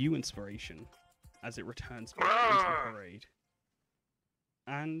 gifting you inspiration as it returns back into the parade.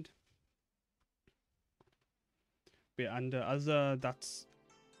 And yeah, and as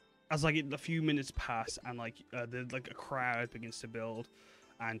like a few minutes pass, and like there's like a crowd begins to build,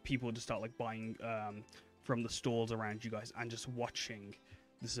 and people just start like buying from the stalls around you guys, and just watching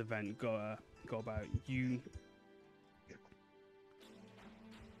this event go about. You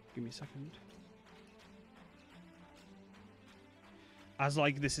give me a second. As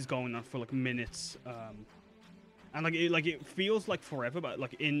like this is going on for like minutes, and like it feels like forever, but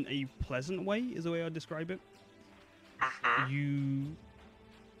like in a pleasant way is the way I describe it.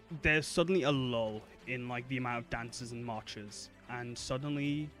 There's suddenly a lull in like the amount of dancers and marchers, and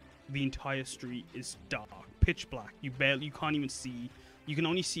suddenly the entire street is dark, pitch black. You can't even see. You can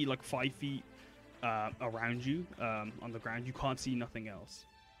only see like 5 feet around you on the ground. You can't see nothing else.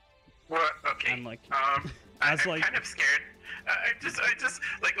 What? Okay. And like, I'm kind of scared. I just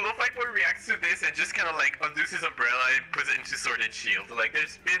like Lo-Fi Boy reacts to this and just kind of like undoes his umbrella and puts it into Sword and Shield. Like,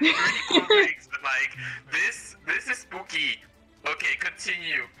 there's been really cool things, but like this is spooky. Okay,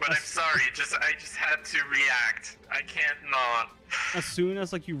 continue. But I'm sorry. I just had to react. I can't not. As soon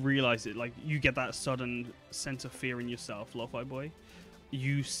as like you realize it, like you get that sudden sense of fear in yourself, Lo-Fi Boy.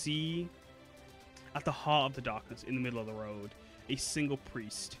 You see, at the heart of the darkness, in the middle of the road, a single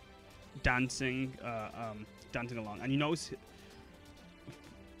priest dancing along, and you notice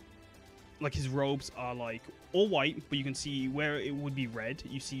like his robes are like all white, but you can see where it would be red.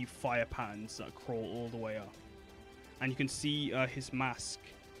 You see fire patterns that crawl all the way up, and you can see his mask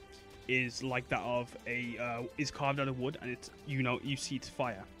is like that of is carved out of wood, and it's you see it's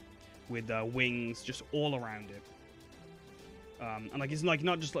fire with wings just all around it. And like it's like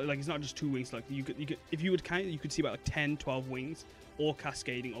not just like it's not just 2 wings. Like you could if you would count, you could see about like 10, 12 wings all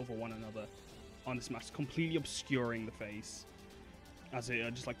cascading over one another on this mask, completely obscuring the face as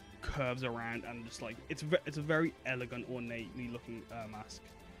it just like curves around, and just like it's a very elegant, ornately looking mask.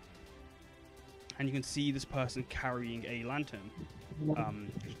 And you can see this person carrying a lantern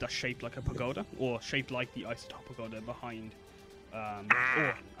that's shaped like a pagoda, or shaped like the Atop pagoda behind,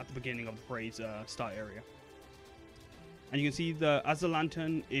 or at the beginning of the parade's start area. And you can see as the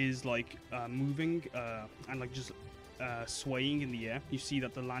lantern is like moving and like just swaying in the air. You see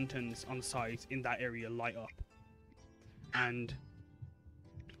that the lanterns on the sides in that area light up, and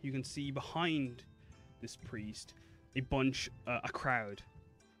you can see behind this priest a crowd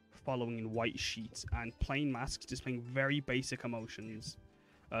following in white sheets and plain masks displaying very basic emotions.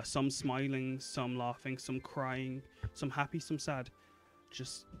 Some smiling, some laughing, some crying, some happy, some sad,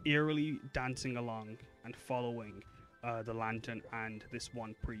 just eerily dancing along and following the lantern and this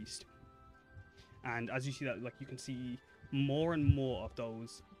one priest. And as you see that, like, you can see more and more of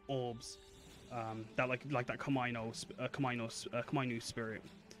those orbs that like that Kamainu spirit,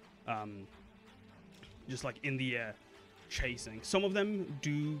 just like in the air, chasing. Some of them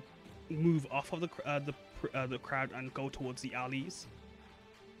do move off of the crowd and go towards the alleys.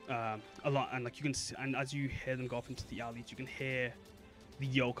 A lot, and like you can see, and as you hear them go off into the alleys, you can hear the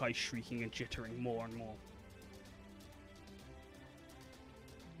yokai shrieking and jittering more and more.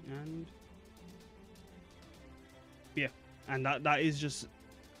 And yeah, and that is just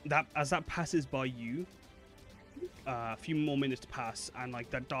that. As that passes by you, a few more minutes pass, and like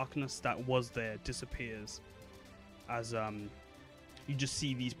that darkness that was there disappears. As you just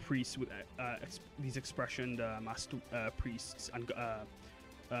see these priests with these expressioned masked priests and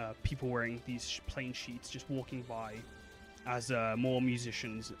people wearing these plain sheets just walking by, as more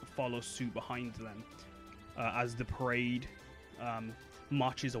musicians follow suit behind them, as the parade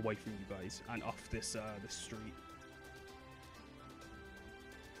marches away from you guys and off this street.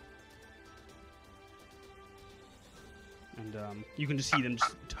 And you can just see them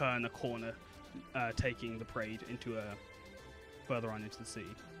just turn a corner, taking the parade into further on into the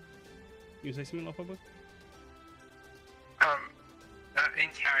city. You say something, Lofabo? In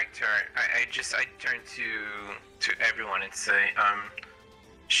character, I turn to everyone and say,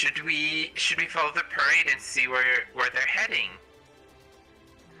 should we follow the parade and see where they're heading?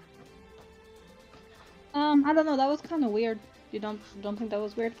 I don't know. That was kind of weird. You don't think that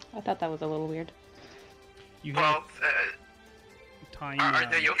was weird? I thought that was a little weird. Time. Are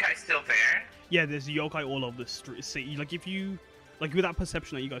the yokai still there? Yeah, there's yokai all over the city. Like if you, like with that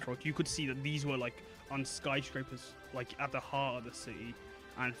perception that you guys rolled, you could see that these were like on skyscrapers, like at the heart of the city,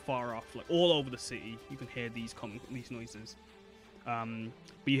 and far off, like all over the city. You can hear these noises. But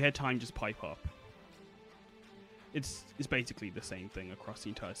you hear time just pipe up. It's basically the same thing across the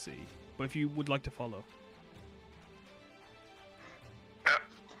entire city. But if you would like to follow,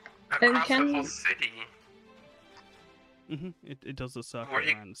 across the whole city. It does the circle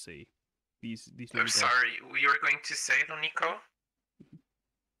around the sea. These. I'm sorry, you were going to say, Loniko?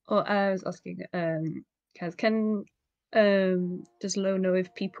 Oh, I was asking, Kaz, does Lo know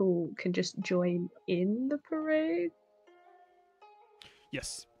if people can just join in the parade?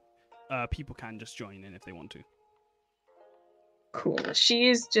 Yes, people can just join in if they want to. Cool. She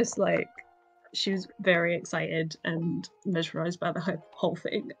is just like, she was very excited and mesmerized by the whole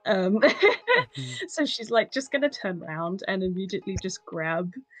thing. So she's like just gonna turn around and immediately just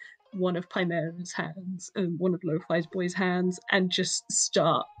grab one of Chimera's hands and one of Lo-Fi's boys' hands and just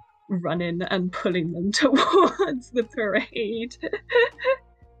start running and pulling them towards the parade.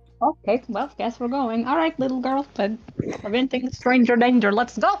 Okay, well, guess we're going. All right, little girl, preventing stranger danger.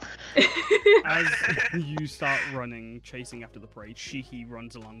 Let's go. As you start running, chasing after the parade, Shihi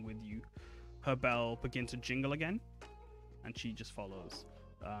runs along with you. Her bell begins to jingle again, and she just follows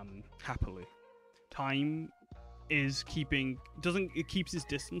happily. Time is it keeps his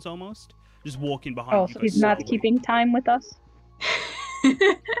distance almost, just walking behind you. Oh, so he's not keeping time with us?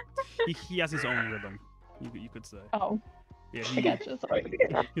 He has his own rhythm, you could say. Oh. Yeah, I gotcha. Sorry.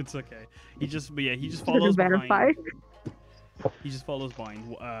 It's okay. He just follows behind. He just follows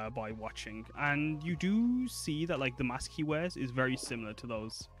by watching, and you do see that like the mask he wears is very similar to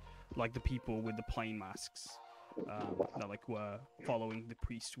those, like the people with the plain masks, that like were following the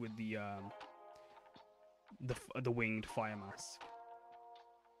priest with the winged fire mask.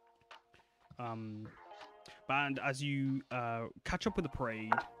 And as you catch up with the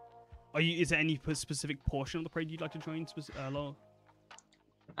parade. Is there any specific portion of the parade you'd like to join, Lo?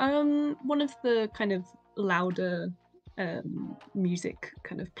 One of the kind of louder music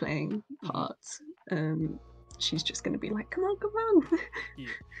kind of playing parts. She's just gonna be like, come on. Yeah.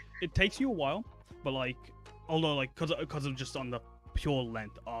 It takes you a while, but like, although like, because of just on the pure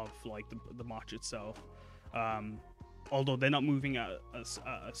length of like the march itself, although they're not moving at a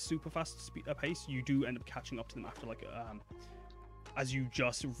super fast pace, you do end up catching up to them after like as you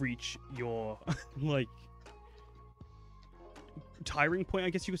just reach your like tiring point, I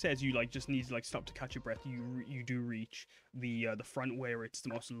guess you could say, as you like just need to like stop to catch your breath. You do reach the front where it's the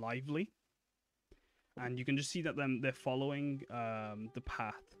most lively, and you can just see that they're following the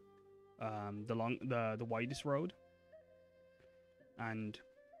path, the widest road, And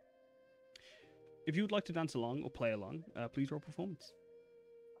if you would like to dance along or play along, please roll performance.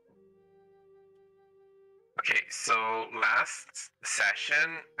 Okay, so last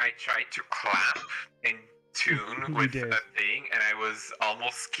session I tried to clap in tune You with did. a thing, and I was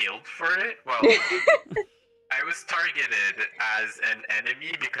almost killed for it. Well, I was targeted as an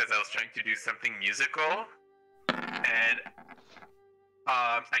enemy because I was trying to do something musical, and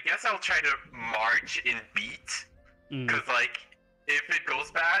I guess I'll try to march in beat, because like if it goes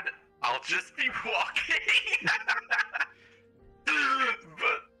bad, I'll just be walking.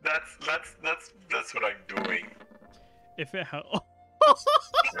 But that's what I'm doing. If it helps.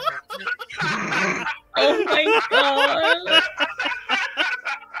 Oh my god!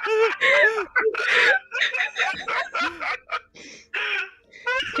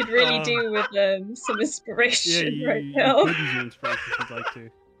 Could really do with some inspiration right you now. could use your inspiration if you'd like to.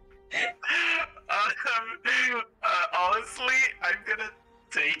 Honestly, I'm gonna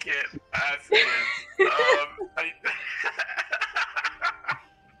take it as is.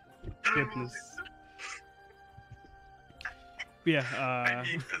 Goodness. But yeah, I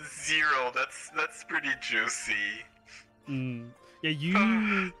need a 0. That's pretty juicy. Yeah,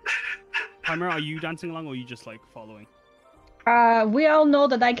 you. Chimera, are you dancing along or are you just like following? We all know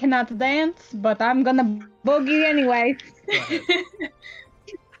that I cannot dance, but I'm gonna boogie anyway. Go ahead.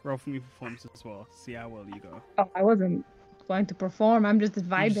 Roll for me performance as well. See how well you go. Oh, I wasn't going to perform. I'm just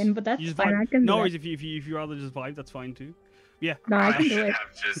vibing, but that's fine. I can no do worries. it. If you rather just vibe, that's fine too. Yeah. No, I can do should it.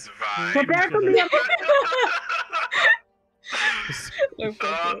 have just vibed. Prepare to be a No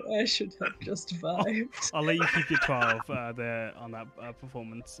problem. I should have just vibed. I'll let you keep your 12 there on that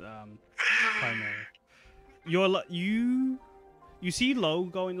performance. Chimera. You see Lo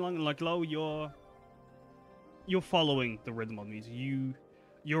going along, and like Lo, you're following the rhythm of the music.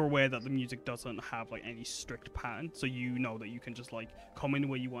 You're aware that the music doesn't have like any strict pattern, so you know that you can just like come in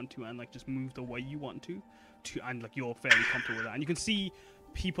where you want to and like just move the way you want to and like you're fairly comfortable with that. And you can see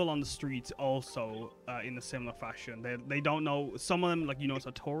people on the streets also in a similar fashion. They don't know, some of them like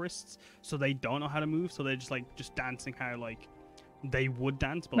are tourists, so they don't know how to move, so they're just dancing how like they would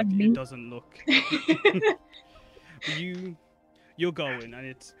dance, but like it doesn't look. You're going,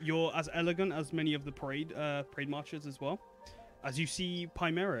 and you're as elegant as many of the parade marchers as well. As you see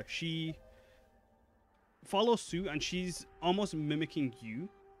Chimera, she follows suit, and she's almost mimicking you,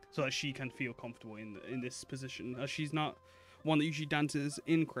 so that she can feel comfortable in this position. As she's not one that usually dances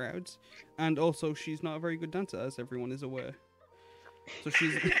in crowds, and also she's not a very good dancer, as everyone is aware. So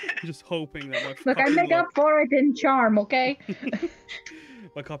she's just hoping that Look, I make up for it in charm, okay?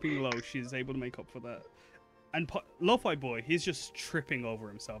 By copying Lo, she's able to make up for that. And Lo-Fi Boy, he's just tripping over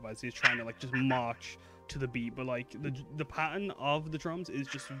himself as he's trying to like just march to the beat, but like the pattern of the drums is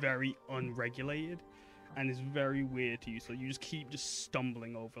just very unregulated and is very weird to you. So you just keep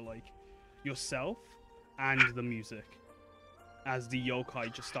stumbling over like yourself and the music as the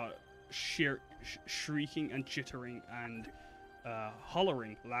yokai just start shrieking and chittering and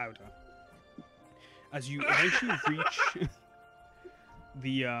hollering louder. As you eventually reach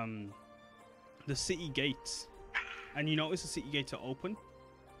the city gates, and you notice the city gates are open,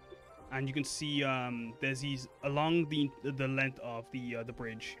 and you can see there's these along the length of the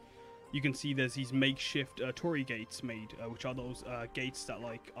bridge. You can see there's these makeshift torii gates made, which are those gates that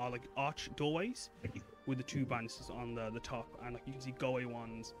are like arch doorways with the two banisters on the top, and like you can see goe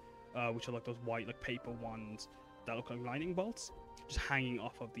ones, which are like those white like paper ones that look like lightning bolts, just hanging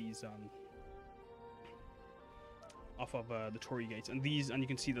off of these the torii gates, and you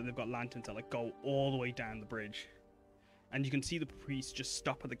can see that they've got lanterns that like go all the way down the bridge, and you can see the priests just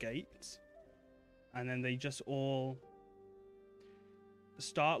stop at the gates, and then they just all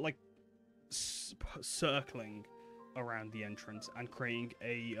start like circling around the entrance and creating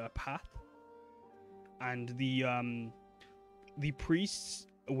a path, and the priests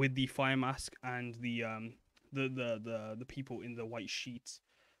with the fire mask and the people in the white sheets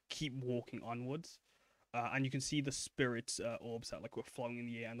keep walking onwards. And you can see the spirits orbs that like were flowing in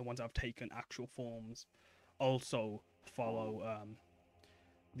the air, and the ones that have taken actual forms also follow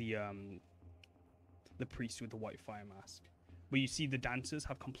the priest with the white fire mask. But you see the dancers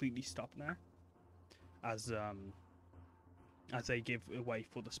have completely stopped now, as they give way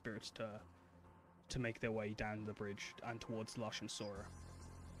for the spirits to make their way down the bridge and towards Lush and Sora.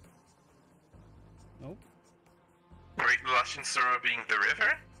 Oh. Wait, Lush and Sora being the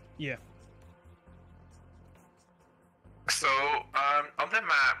river? Yeah. So, on the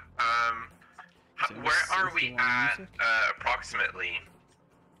map, where are we at, approximately?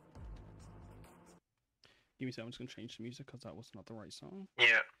 Give me a second, I'm just going to change the music because that was not the right song.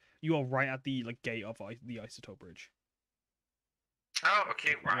 Yeah. You are right at the gate of the Isotope Bridge. Oh,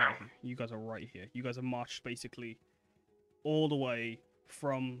 okay, wow. Right here. You guys are right here. You guys have marched basically all the way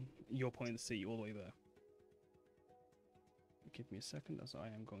from your point of the sea all the way there. Give me a second as I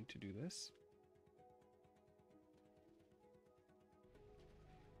am going to do this.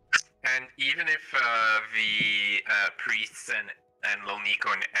 And even if the priests and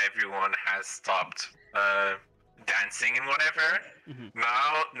Lonico and everyone has stopped dancing and whatever,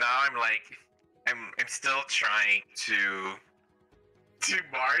 now I'm like, I'm still trying to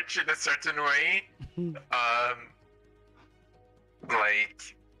march in a certain way.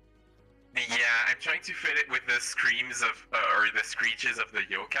 Like, yeah, I'm trying to fit it with the screams of or the screeches of the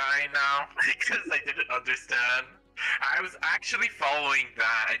yokai now because I didn't understand. I was actually following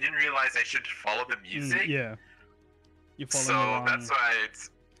that. I didn't realize I should follow the music. Yeah. You're following So the wrong, that's why it's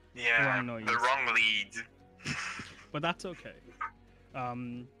wrong the noise. wrong lead. But that's okay.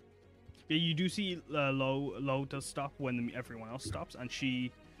 Yeah, you do see Lo does stop when everyone else stops, and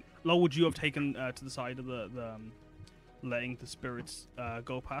Lo, would you have taken to the side of the letting the spirits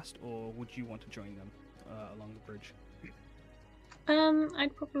go past, or would you want to join them along the bridge?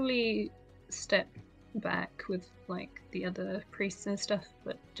 I'd probably step back with like the other priests and stuff,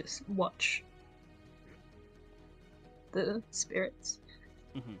 but just watch the spirits.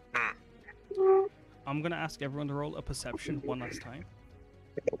 I'm gonna ask everyone to roll a perception one last time.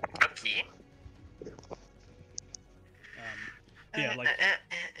 Okay. Yeah, like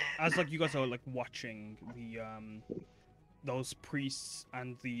as like you guys are like watching the those priests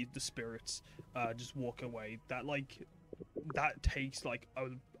and the spirits just walk away. That takes like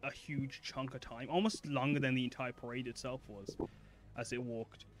a huge chunk of time, almost longer than the entire parade itself was, as it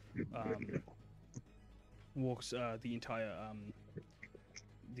walks the entire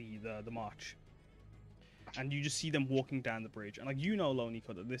the march, and you just see them walking down the bridge, and like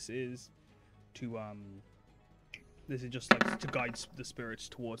Lonico, that this is just like to guide the spirits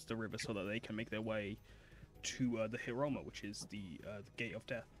towards the river so that they can make their way to the Hiroma, which is the gate of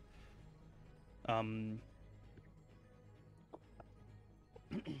death.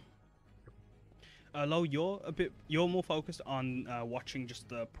 Lo, you're more focused on watching just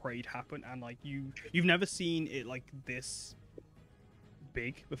the parade happen, and like you've never seen it like this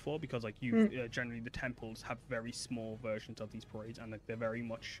big before, because like generally the temples have very small versions of these parades, and like they're very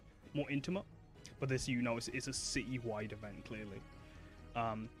much more intimate. But this, is a city-wide event, clearly.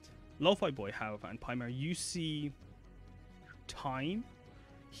 Lo-Fi Boy, however, and Pymera, you see Time.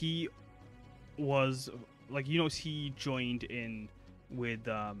 He was like, he joined in with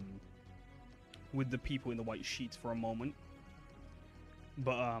the people in the white sheets for a moment,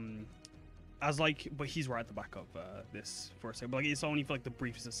 but but he's right at the back of this for a second. But like, it's only for like the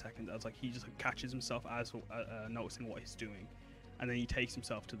briefest of seconds, as like he just like, catches himself as noticing what he's doing, and then he takes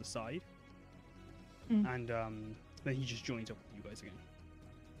himself to the side, and then he just joins up with you guys again.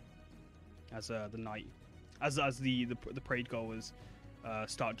 As the night, as the parade goers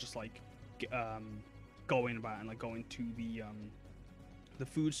start just like going about and like going to the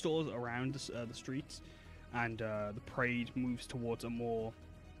food stores around the streets, and the parade moves towards a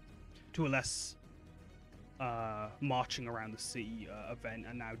less marching around the city event,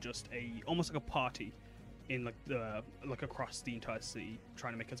 and now just almost like a party in like across the entire city,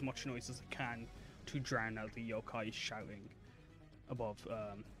 trying to make as much noise as it can to drown out the yokai shouting above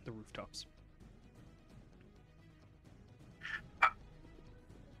the rooftops.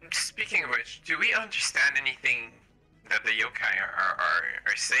 Speaking of which, do we understand anything that the yokai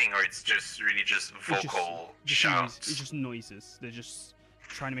are saying, or it's just really just vocal shouts? It's just noises. They're just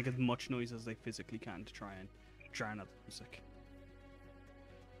trying to make as much noise as they physically can to try and drown out the music.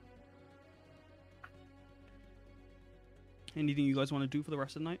 Anything you guys want to do for the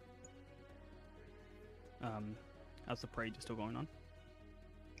rest of the night? As the parade is still going on?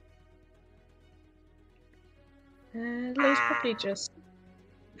 Lo's probably just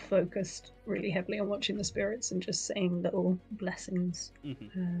focused really heavily on watching the spirits and just saying little blessings.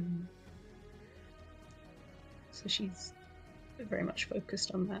 So she's very much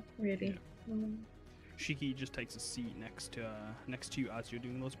focused on that, really. Yeah. Shiki just takes a seat next to you as you're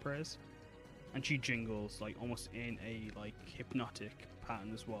doing those prayers, and she jingles like almost in a like hypnotic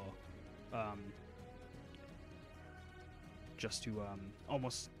pattern as well, just to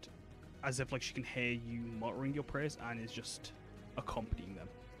almost as if like she can hear you muttering your prayers and is accompanying them.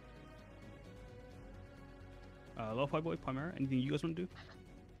 Lo-Fi Boy, Pymera, anything you guys want to do?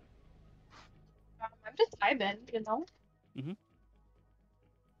 I'm just vibing, you know?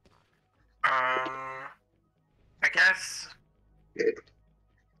 I guess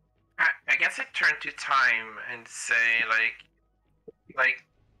I'd turn to Time and say,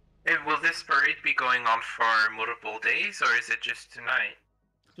 will this parade be going on for multiple days, or is it just tonight?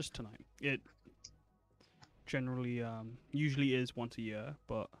 Just tonight. It generally, usually is once a year,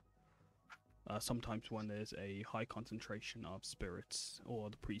 but sometimes when there's a high concentration of spirits, or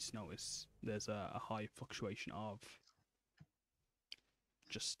the priests notice there's a high fluctuation of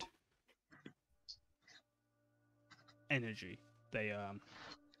just energy, they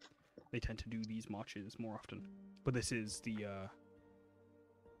tend to do these marches more often. But this is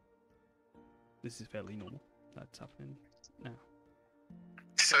fairly normal. That's happening now.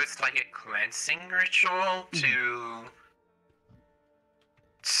 So it's like a cleansing ritual to,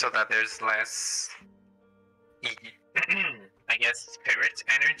 so that there's less, I guess, spirit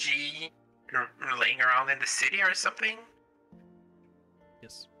energy laying around in the city or something?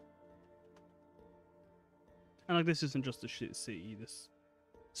 Yes. And like, this isn't just a shit city. This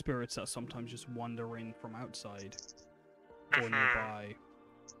spirits that sometimes just wander in from outside or nearby.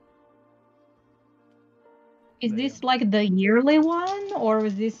 Is this like the yearly one, or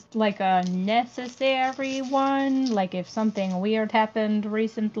is this like a necessary one? Like if something weird happened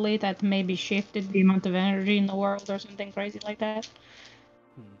recently that maybe shifted the amount of energy in the world or something crazy like that?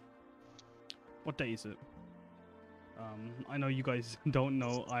 What day is it? I know you guys don't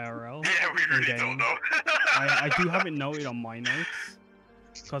know IRL. Yeah, we really don't know. I do have it noted on my notes,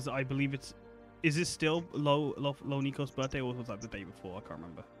 because I believe it's... Is it still Lo Nico's birthday, or was that the day before? I can't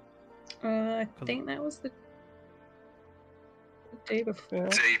remember. I think that was the day before.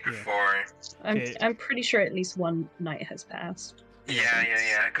 Day before. I'm pretty sure at least one night has passed.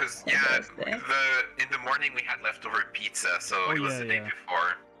 Yeah. Because in the morning we had leftover pizza, so it was the day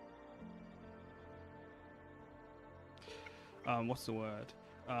before. What's the word?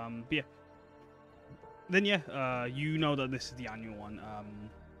 But yeah. Then you know that this is the annual one.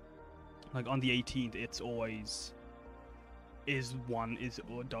 Like on the 18th, it's always is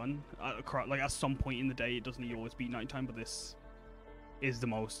done. Like at some point in the day, it doesn't always be nighttime, but this is the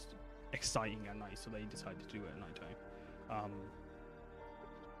most exciting at night, so they decided to do it at nighttime.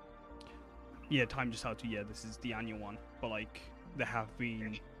 Time just out to this is the annual one, but like there have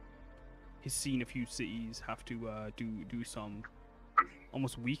been. He's seen a few cities have to do some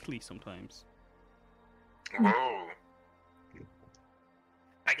almost weekly sometimes. Whoa.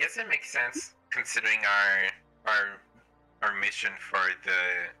 I guess it makes sense considering our mission for the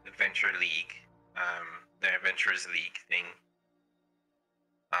Adventure League, the Adventurers League thing.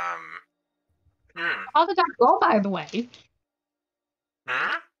 How did that go, by the way?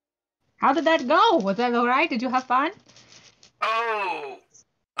 How did that go? Was that alright? Did you have fun? Oh,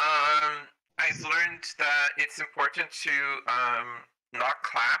 I've learned that it's important to not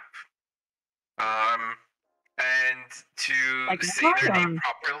clap, and to say their name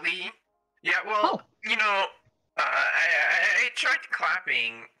properly. Yeah, well, you know, I tried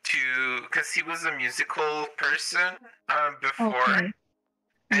clapping because he was a musical person before. Okay.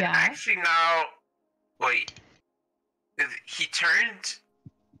 And actually now, wait, he turned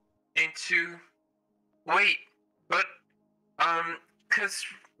into, because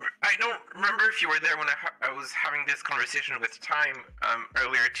I don't remember if you were there when I was having this conversation with Time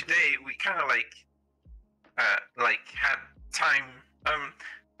earlier today. We kind of had time.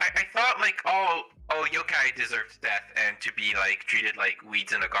 I thought like all yokai deserved death and to be like treated like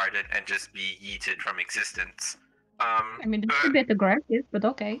weeds in a garden and just be yeeted from existence. I mean, it's a bit aggressive, but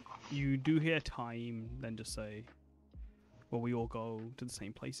okay. You do hear Time then just say, well, we all go to the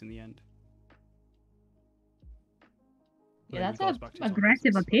same place in the end. Yeah, that's an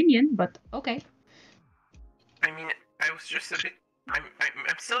aggressive opinion, but okay. I mean, I was just a bit... I'm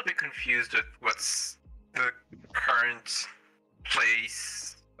still a bit confused with what's the current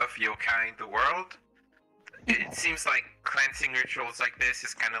place of yokai in the world. It seems like cleansing rituals like this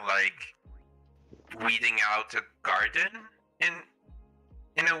is kind of like weeding out a garden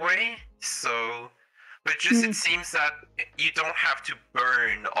in a way. So, but just it seems that you don't have to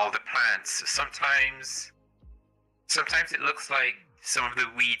burn all the plants. Sometimes it looks like some of the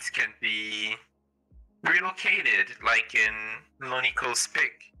weeds can be relocated, like in Loniko's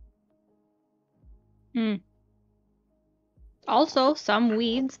pick. Also, some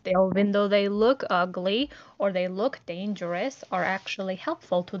weeds, even though they look ugly or they look dangerous, are actually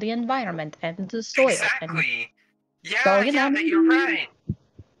helpful to the environment and the soil. Exactly. You're right.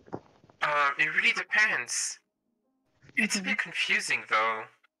 It really depends. It's a bit confusing though.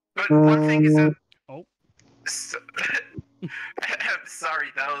 But one thing is that... I'm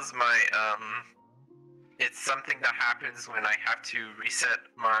sorry, that was my, it's something that happens when I have to reset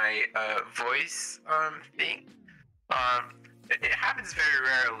my, voice, thing. It happens very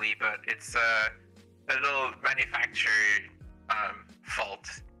rarely, but it's, a little manufactured, fault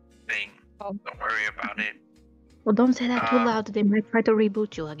thing. Oh. Don't worry about it. Well, don't say that too loud. They might try to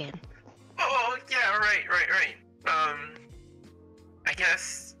reboot you again. Oh, yeah, right. I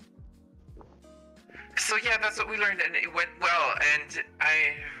guess. So yeah, that's what we learned, and it went well. And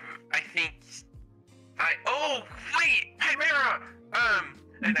I think oh wait, Chimera.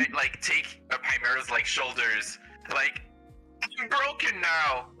 And I like take Chimera's like shoulders, like I'm broken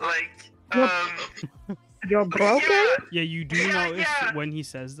now, like You're broken? Yeah, you do notice when he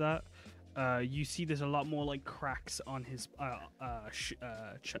says that. You see there's a lot more like cracks on his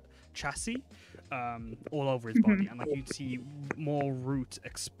chassis, all over his body, and like you see more roots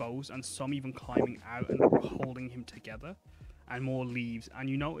exposed, and some even climbing out and holding him together, and more leaves. And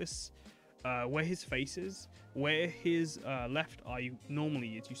you notice where his face is, where his left eye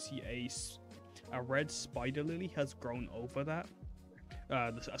normally is, you see a red spider lily has grown over that.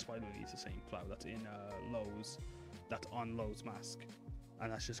 A spider lily is the same flower that's in Lowe's, that's on Lowe's mask.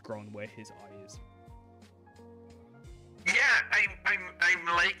 And that's just grown where his eye is. Yeah, I'm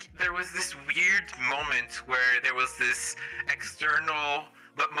like, there was this weird moment where there was this external,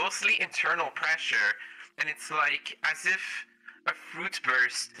 but mostly internal pressure, and it's like as if a fruit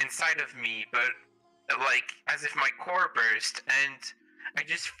burst inside of me, but like as if my core burst, and I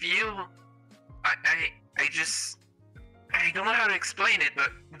just feel, I don't know how to explain it,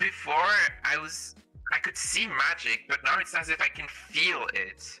 but before I could see magic, but now it's as if I can feel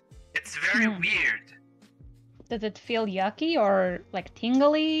it. It's very weird. Does it feel yucky or like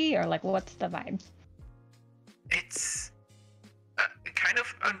tingly or like what's the vibe? It's kind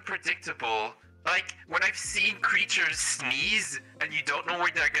of unpredictable. Like when I've seen creatures sneeze and you don't know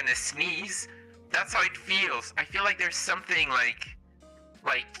where they're gonna sneeze, that's how it feels. I feel like there's something like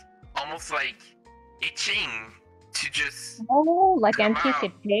almost like itching to just like come out.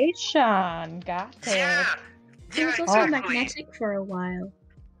 anticipation. Got it. Yeah, It was also magnetic for a while.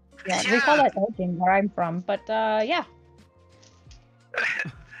 Yeah, we call that edging where I'm from, but yeah.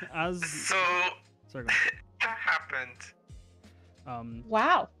 So Sorry, that happened.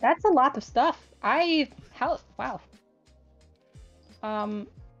 Wow, that's a lot of stuff. Wow.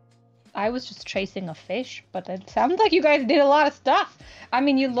 I was just chasing a fish, but it sounds like you guys did a lot of stuff. I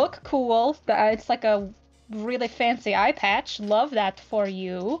mean, you look cool. It's like a really fancy eye patch. Love that for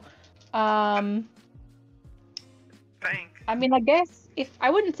you. Thanks. I mean, I guess if I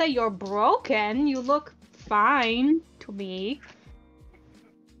wouldn't say you're broken, you look fine to me.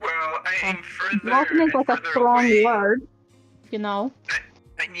 Well, I am further. Broken is like a strong word, you know.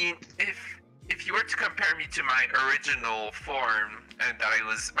 I mean, if you were to compare me to my original form and that I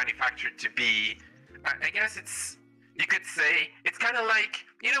was manufactured to be, I guess you could say it's kind of like,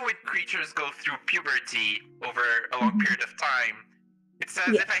 you know, when creatures go through puberty over a long period of time. It's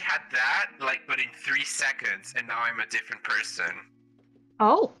as if I had that, like, but in 3 seconds, and now I'm a different person.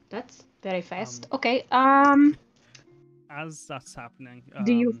 Oh, that's very fast. Okay. As that's happening,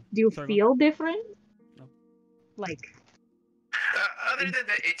 Do you feel different? No. Like. Other than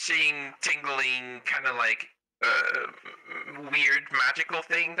the itching, tingling, kind of like weird magical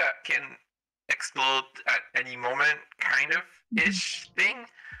thing that can explode at any moment, kind of ish thing.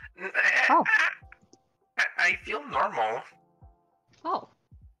 I feel normal. Oh.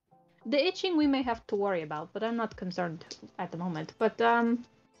 The itching we may have to worry about, but I'm not concerned at the moment. But,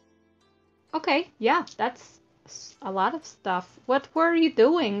 okay, yeah, that's a lot of stuff. What were you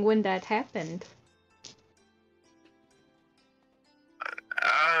doing when that happened?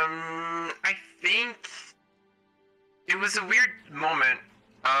 I think it was a weird moment.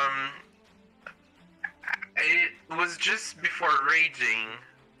 It was just before raging,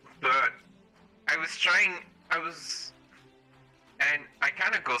 but and I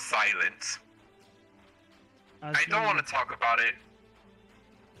kind of go silent. I don't want to talk about it.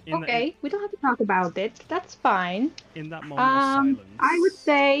 Okay, we don't have to talk about it. That's fine. In that moment of silence, I would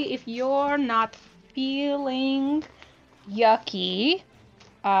say if you're not feeling yucky,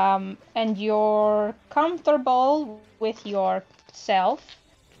 and you're comfortable with yourself,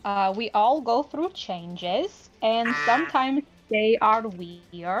 we all go through changes, and sometimes they are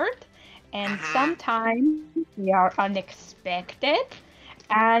weird, and sometimes they are unexpected,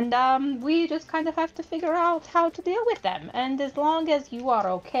 and we just kind of have to figure out how to deal with them. And as long as you are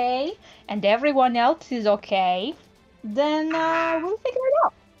okay, and everyone else is okay, then we'll figure it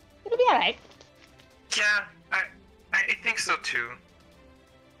out. It'll be alright. Yeah, I think so too.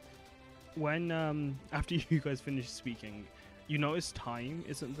 when after you guys finish speaking, you notice time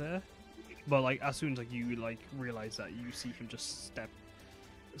isn't there, but like as soon as like you like realize that, you see him just step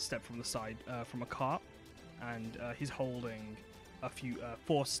from the side from a cart, and he's holding a few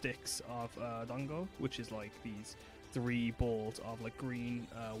 4 sticks of dango, which is like these 3 balls of like green,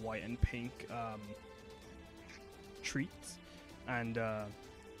 white, and pink treats, and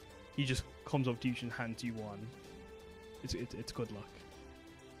he just comes up to you and hands you one. It's good luck.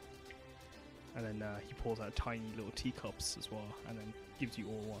 And then he pulls out tiny little teacups as well, and then gives you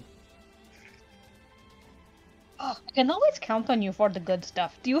all one. Oh, I can always count on you for the good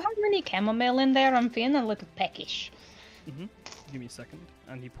stuff. Do you have any chamomile in there? I'm feeling a little peckish. Mm-hmm. Give me a second.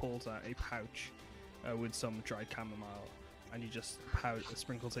 And he pulls out a pouch with some dried chamomile, and he just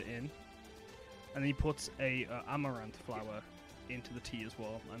sprinkles it in. And then he puts a amaranth flower into the tea as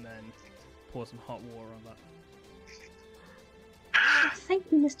well, and then pours some hot water on that. Oh,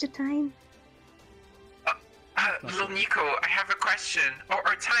 thank you, Mr. Time. Little Nico, I have a question.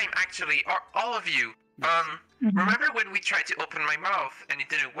 Or Time, actually, or all of you. Remember when we tried to open my mouth and it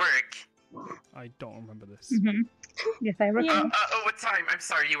didn't work? I don't remember this. Yes, I recall. What Time? I'm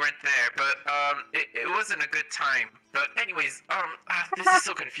sorry you weren't there, but it wasn't a good time. But anyways, this is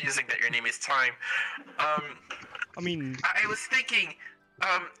so confusing that your name is Time. I mean, I was thinking,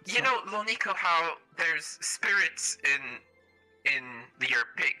 you know, Little Nico, how there's spirits in your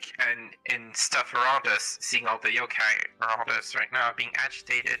pick and in stuff around us, seeing all the yokai around us right now being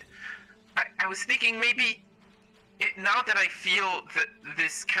agitated. I was thinking maybe, now that I feel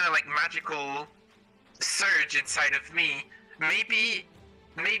this kind of like magical surge inside of me, maybe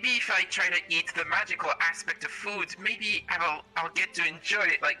if I try to eat the magical aspect of food, maybe I'll get to enjoy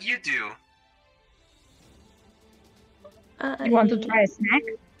it like you do. You want to try a snack?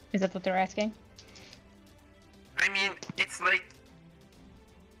 Is that what they're asking? I mean, it's like,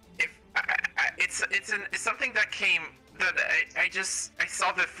 if it's something that came that I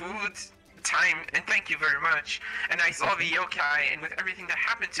saw the food Time, and thank you very much, and I saw the yokai, and with everything that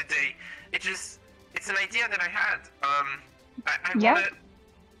happened today, it's an idea that I had. I Yeah. wanna.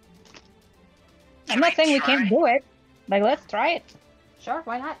 I'm not saying we can't do it. Like, let's try it. Sure,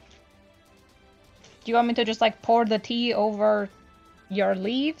 why not? Do you want me to just like pour the tea over your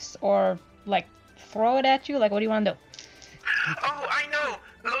leaves, or like throw it at you? Like, what do you want to do? Oh, I know,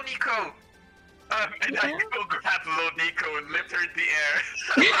 Loniko. And I go grab Loniko and lift her in the air.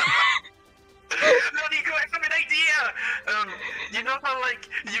 Loniko, I have an idea. You know how like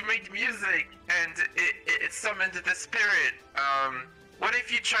you make music and it summoned the spirit. What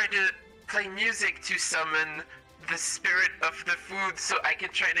if you try to play music to summon the spirit of the food, so I can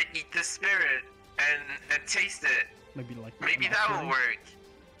try to eat the spirit and taste it? Maybe that will work.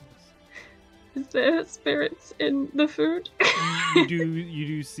 Is there spirits in the food? you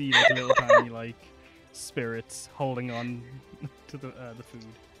do see like little tiny like spirits holding on to the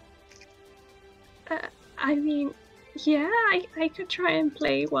food. I mean, yeah, I could try and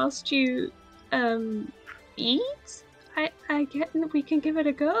play whilst you eat. I get we can give it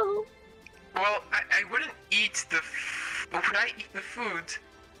a go. Well, I wouldn't eat would I eat the food?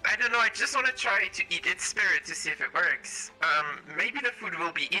 I don't know, I just want to try to eat its spirit to see if it works. Maybe the food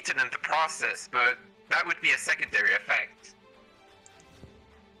will be eaten in the process, but that would be a secondary effect.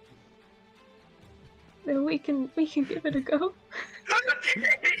 Then we can give it a go.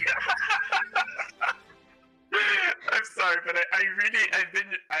 I'm sorry, but I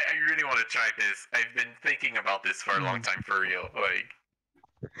really want to try this. I've been thinking about this for a long time, for real. Like,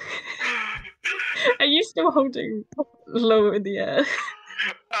 Are you still holding low in the air?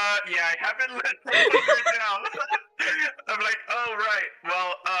 yeah, I haven't let her down. I'm like, oh right,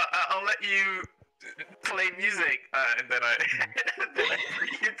 well, I'll let you play music, and then I bring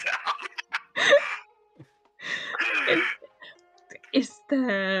you down. Is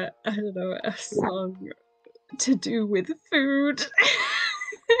there, I don't know, a song to do with food?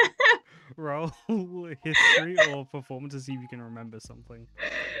 Roll history or performance to see if you can remember something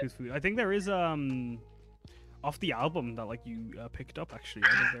with food. I think there is off the album that like you picked up actually.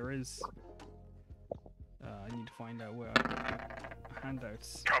 I think there is. I need to find out where I put the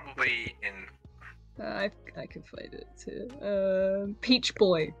handouts. Probably in. I can find it too. Peach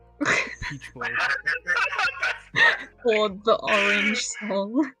Boy. Peach Boy. Or the Orange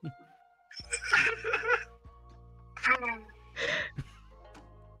Song.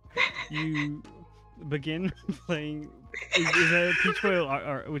 You begin playing. Is there a Peach Boy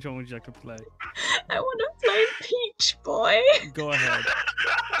or which one would you like to play? I want to play Peach Boy. Go ahead.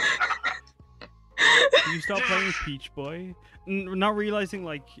 You start playing with Peach Boy, not realizing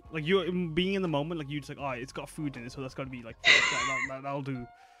like you being in the moment, like you just like, oh, it's got food in it, so that's got to be like that'll do.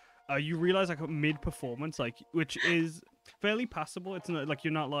 You realize like mid performance, like which is fairly passable. It's not like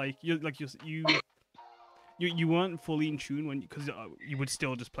you weren't fully in tune when because you were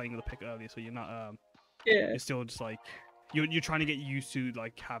still just playing with the pick earlier, so you're not Yeah. you're still just like you're trying to get used to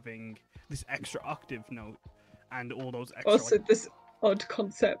like having this extra octave note, and all those extra. Also, like, this odd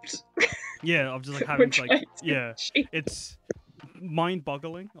concept. yeah, of just like having We're to, like, trying to yeah, achieve. it's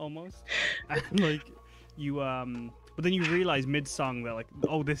mind-boggling almost, and like you but then you realize mid-song that like,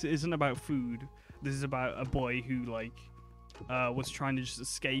 oh, this isn't about food. This is about a boy who like was trying to just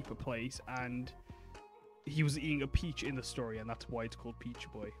escape a place, and he was eating a peach in the story, and that's why it's called Peach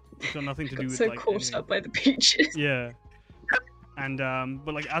Boy. It's got nothing to do Got with so like caught anything. up by the peaches. Yeah. And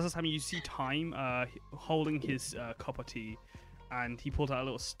but like as this time you see Time holding his cup of tea, and he pulls out a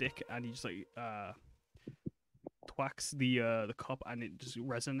little stick and he just like twacks the cup, and it just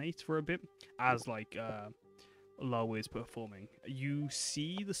resonates for a bit as like Lo is performing. You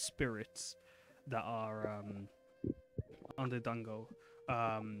see the spirits that are on the dango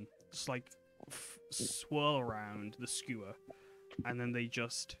just like swirl around the skewer, and then they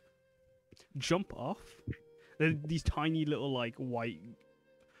just jump off. They're these tiny little like white.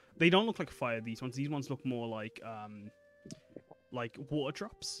 They don't look like fire. These ones look more like water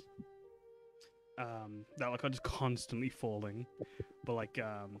drops. That like are just constantly falling, but like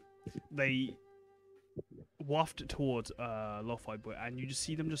they waft towards Lo-Fi Boy, and you just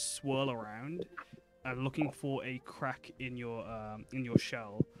see them just swirl around and looking for a crack in your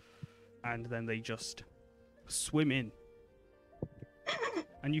shell, and then they just swim in,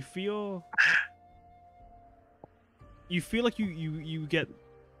 and you feel like you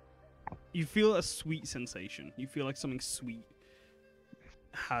feel a sweet sensation. You feel like something sweet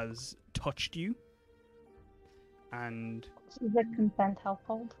has touched you, and Is it consent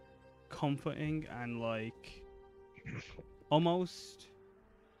household? comforting and like almost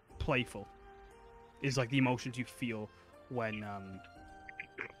playful is like the emotions you feel when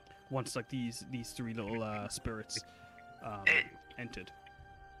once like these three little spirits entered.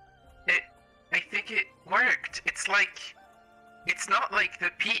 I think it worked. It's like, it's not like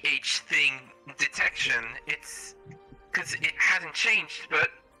the pH thing detection. It's because it hasn't changed, but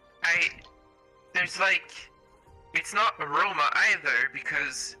there's like, it's not aroma either,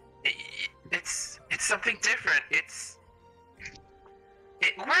 because it's something different. It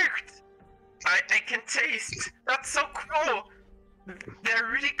worked. I can taste. That's so cool. They're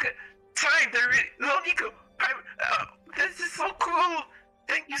really good. Time. They're really. Lonico, this is so cool.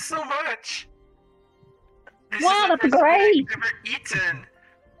 Thank you so much. This Wow, is the that's first food great. I've ever eaten,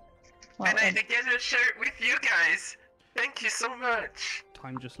 Well, and I get to share it with you guys. Thank you so much.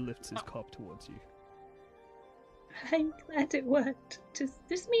 Time just lifts his cup towards you. I'm glad it worked. Does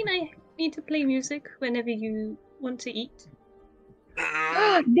this mean I need to play music whenever you want to eat?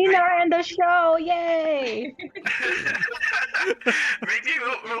 dinner and the show, yay! Maybe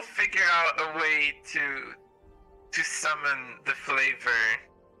we'll figure out a way to summon the flavor.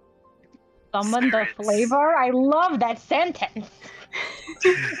 Summon the Spirits. flavor? I love that sentence.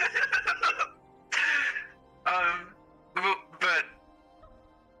 But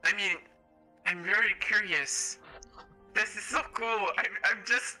I mean, I'm very curious. This is so cool.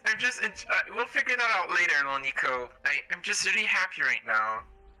 We'll figure that out later, Lonico. I'm just really happy right now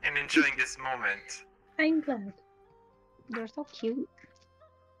and enjoying this moment. I'm glad. You're so cute.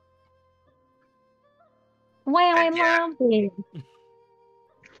 Wow, I And yeah. love it.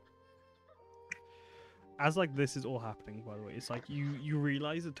 As like this is all happening, by the way, it's like you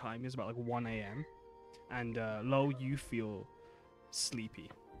realize the time is about like 1 a.m. and Lo, you feel sleepy,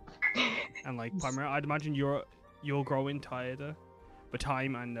 and like Primera, I'd imagine you're growing tireder, but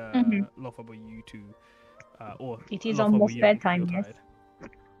Time and Lo-Fi, you two, or It is Lo-Fi, almost you bedtime, feel yes. tired.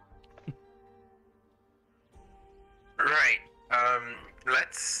 Right.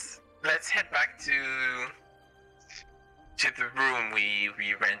 Let's head back to the room we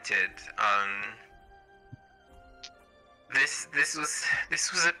rented. This was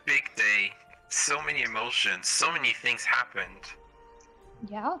a big day. So many emotions, so many things happened.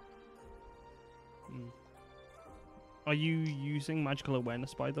 Yeah. Are you using magical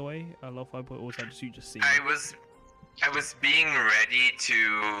awareness, by the way, Lo-Fi, or was that just you just seeing? I was being ready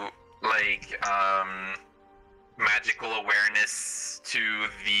to like magical awareness to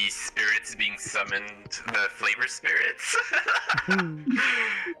the spirits being summoned, the flavor spirits. I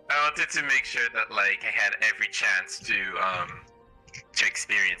wanted to make sure that like I had every chance to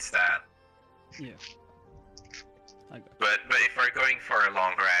experience that. Yeah. I got But if we're going for a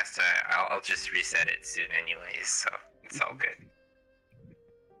long rest, I'll just reset it soon anyways, so it's all good.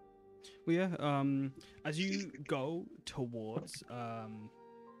 Well, yeah. As you go towards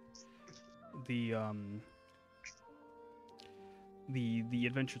the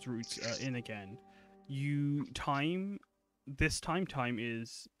adventurous routes in again, Time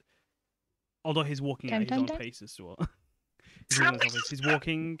is, although he's walking at his own pace as well. He's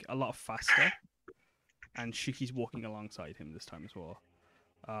walking a lot faster. and Shiki's walking alongside him this time as well.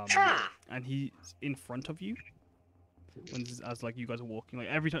 Hmm. And he's in front of you. As like you guys are walking, like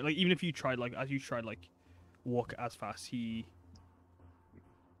every time, like even if you tried, like as you tried, like walk as fast, he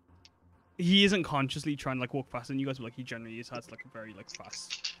isn't consciously trying to like walk fast, and you guys are like he generally has like a very like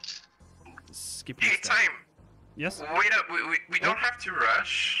fast skipping Hey, step. time. Yes. Wait up. We don't have to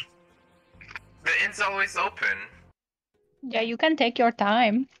rush. The inn's always open. Yeah, you can take your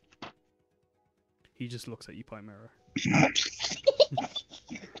time. He just looks at you, Chimera.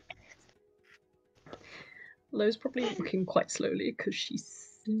 Lo's probably walking quite slowly because she's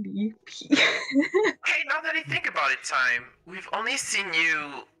sleepy. Hey, now that I think about it, time, we've only seen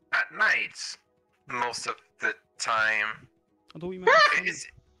you at night most of the time. I thought we met. Is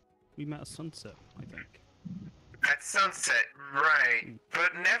We met at sunset, I think. at sunset, right?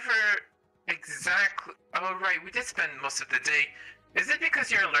 But never exactly. Oh, right. We did spend most of the day. Is it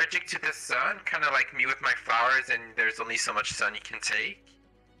because you're allergic to the sun, kind of like me with my flowers, and there's only so much sun you can take?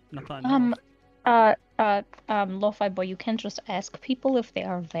 Not that I know of. Lo-Fi Boy, you can't just ask people if they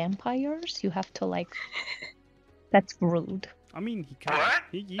are vampires. You have to, like... That's rude. I mean, he can. What?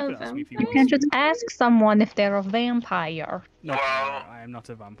 He A could ask me if he You wants. can't just ask someone if they're a vampire. No, Well- I am not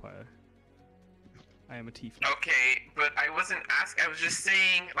a vampire. I am a tiefling. Okay, but I wasn't asking. I was just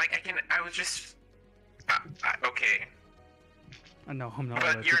saying, like, I was just. Okay. No, I'm not.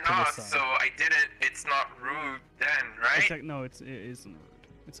 But allergic you're to the not, sun. so I didn't. It's not rude then, right? It's like, no, it isn't rude.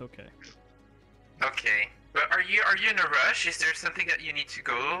 It's okay. Okay. But are you in a rush? Is there something that you need to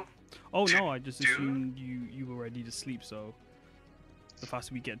go? Oh To no, I just do? assumed you were ready to sleep. So the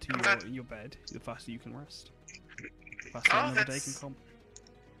faster we get to That- your bed, the faster you can rest. The faster Oh, another day can that's- come.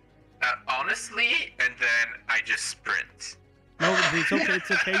 Honestly, and then I just sprint. No, it's okay.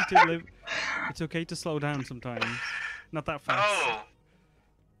 It's okay to live. It's okay to slow down sometimes. Not that fast.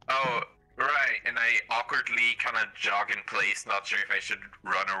 Oh, right. And I awkwardly kind of jog in place, not sure if I should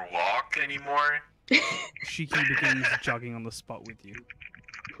run or walk anymore. Shiki begins jogging on the spot with you.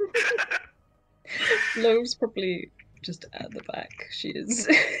 Lo's probably just at the back. She is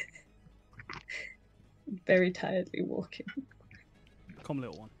very tiredly walking. Come,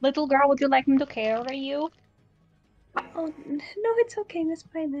 little one. Little girl, would you like me to carry you? Oh, no, it's okay, Miss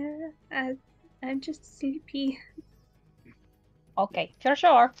Primera. I'm just sleepy. Okay, for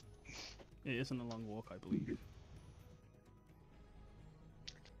sure. It isn't a long walk, I believe.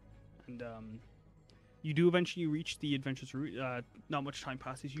 And you do eventually reach the adventurous route. Not much time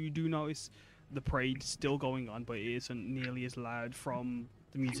passes. You do notice the parade still going on, but it isn't nearly as loud from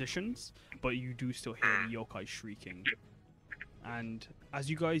the musicians. But you do still hear the yokai shrieking. And as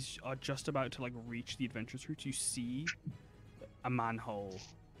you guys are just about to like reach the adventurous route, you see a manhole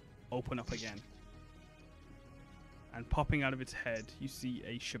open up again. And popping out of its head, you see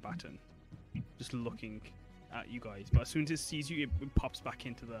a Shabatan just looking at you guys. But as soon as it sees you, it pops back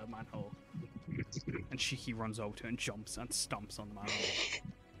into the manhole. And Shiki runs over to it and jumps and stomps on the manhole.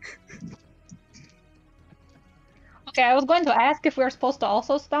 Okay, I was going to ask if we were supposed to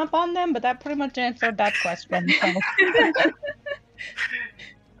also stomp on them, but that pretty much answered that question. So.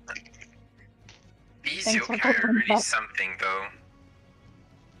 These Thanks for yokai are covering really that. something, though.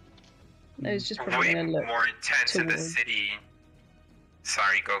 Lo's just probably Way gonna look. more intense in the towards- city.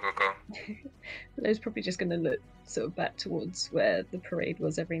 Sorry, go. Lo's probably just gonna look sort of back towards where the parade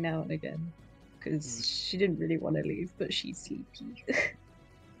was every now and again. Because she didn't really want to leave, but she's sleepy.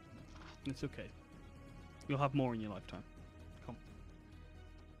 It's okay. You'll have more in your lifetime. Come.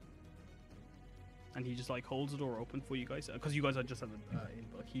 And he just like holds the door open for you guys. Because you guys are just at the in,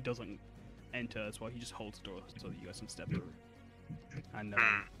 but he doesn't enter as well. He just holds the door so that you guys can step through. And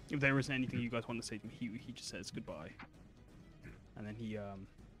if there isn't anything you guys want to say to him, he just says goodbye. And then he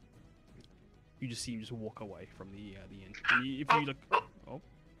you just see him just walk away from the inn. And if you look,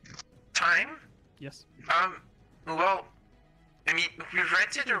 Time? yes. Well, I mean, we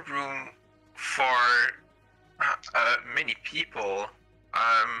rented a room for many people.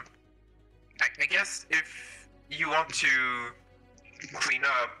 I guess if you want to clean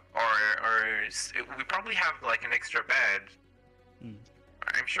up, we probably have like an extra bed. Mm.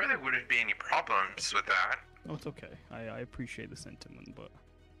 I'm sure there wouldn't be any problems with that. Oh, it's okay. I appreciate the sentiment, but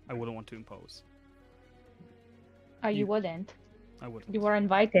I wouldn't want to impose. You wouldn't. I wouldn't. You were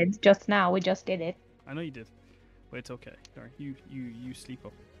invited just now. We just did it. I know you did, but it's okay. Darn, you sleep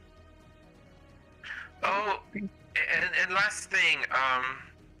up. Oh, and last thing,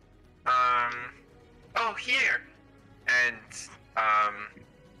 oh, here, and,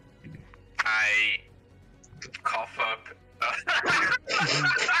 I cough up,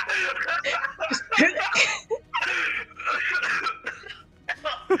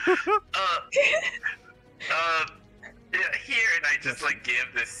 Yeah, here, and I just like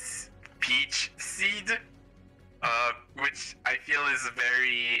give this peach seed, which I feel is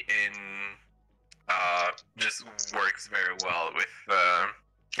very just works very well with,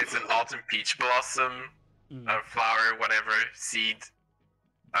 it's an autumn peach blossom, flower, whatever, seed.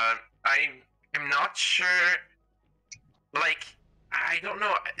 I am not sure, like, I don't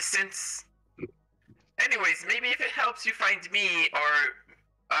know, since, anyways, maybe if it helps you find me, or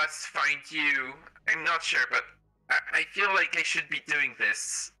us find you, I'm not sure, but I feel like I should be doing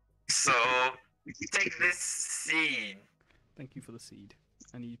this, so take this seed. Thank you for the seed.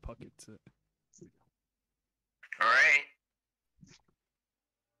 And he pockets it. Alright.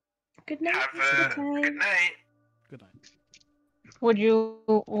 Good night, Have Mr. a Time. good night. Good night. Would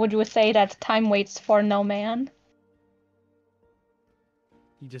you say that time waits for no man?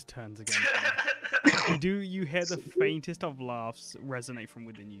 He just turns again. You hear the faintest of laughs resonate from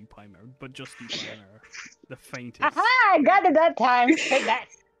within you, Pymer, but just you, Pymer. The faintest. Aha! I got it that time. Take that.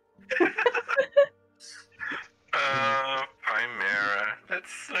 Chimera.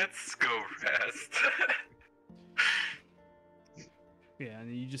 Let's go rest. Yeah,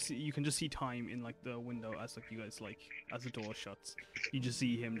 and you can just see Time in like the window as like you guys as the door shuts. You just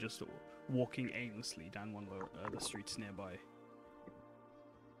see him just walking aimlessly down one of the streets nearby.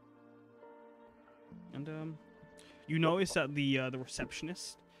 And you notice that the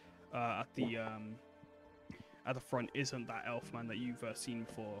receptionist at the front isn't that elf man that you've seen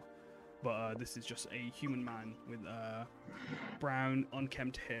before, but this is just a human man with brown,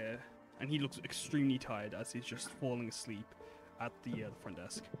 unkempt hair, and he looks extremely tired as he's just falling asleep at the front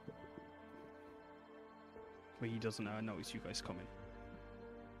desk, where he doesn't notice you guys coming.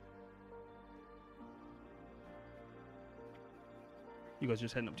 You guys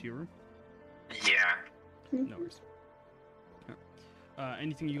just heading up to your room? Yeah. No worries.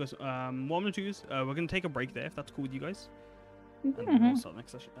 Anything you guys what I'm gonna do is we're gonna take a break there if that's cool with you guys, and then we'll start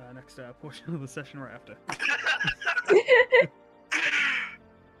next session, next portion of the session right after.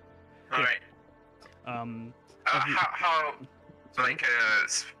 All right. How like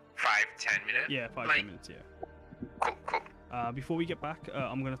 5-10 minutes? Yeah, 5-10 like, minutes. Yeah. Cool. Before we get back,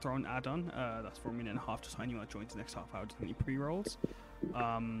 I'm gonna throw an add-on. That's for a minute and a half. Just so anyone that joins the next half hour does any pre-rolls.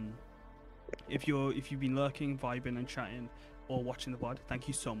 If you've been lurking, vibing, and chatting, or watching the VOD, thank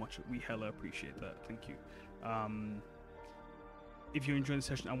you so much. We hella appreciate that. Thank you. If you're enjoying the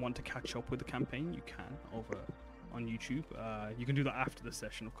session and want to catch up with the campaign, you can over on YouTube. You can do that after the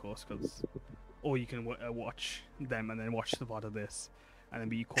session, of course, or you can watch them and then watch the VOD of this, and then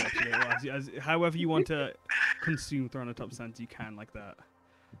be caught up to it. As however you want to consume Throne Atop Sands, you can like that.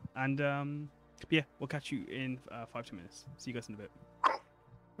 And yeah, we'll catch you in 5-10 minutes. See you guys in a bit. Cool.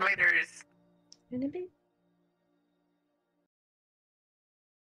 Laters. In a bit.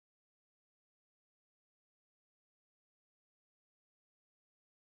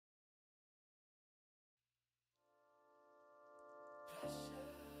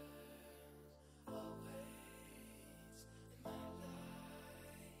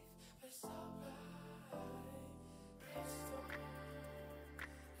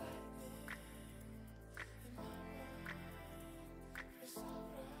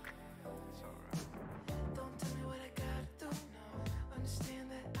 Don't tell me what I gotta do. Understand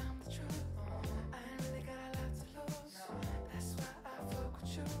that I'm the truth. I ain't really got a lot to lose. That's why I fuck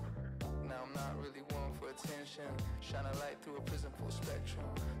with you. Now I'm not really one for attention. Shine a light through a prism full spectrum.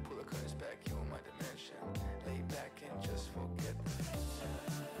 Pull the curtains back, you in my dimension. Lay back and just forget the future.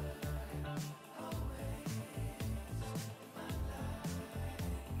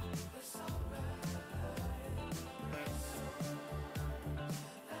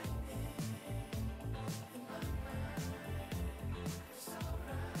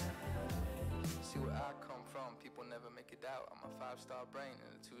 See where I come from, people never make it out. I'm a 5-star brain in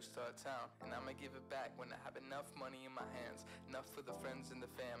a 2-star town, and I'ma give it back when I have enough money in my hands, enough for the friends and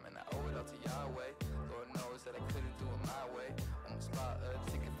the fam, and I owe it all to Yahweh. Lord knows that I couldn't do it my way. Almost bought a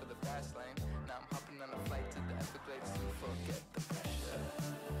ticket for the fast lane. Now I'm hopping on a flight to the Everglades to forget the pressure.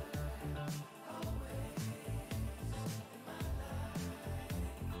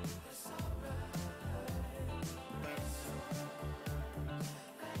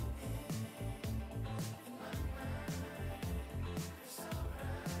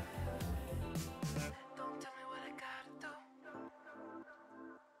 Don't tell me what I gotta do.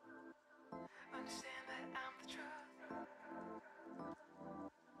 Understand that I'm the truth.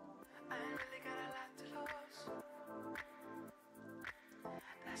 I ain't really got a lot to lose.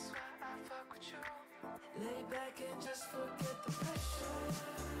 That's why I fuck with you. Lay back and just forget the pressure.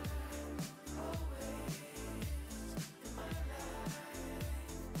 Always in my life,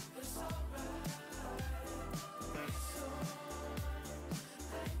 it's alright.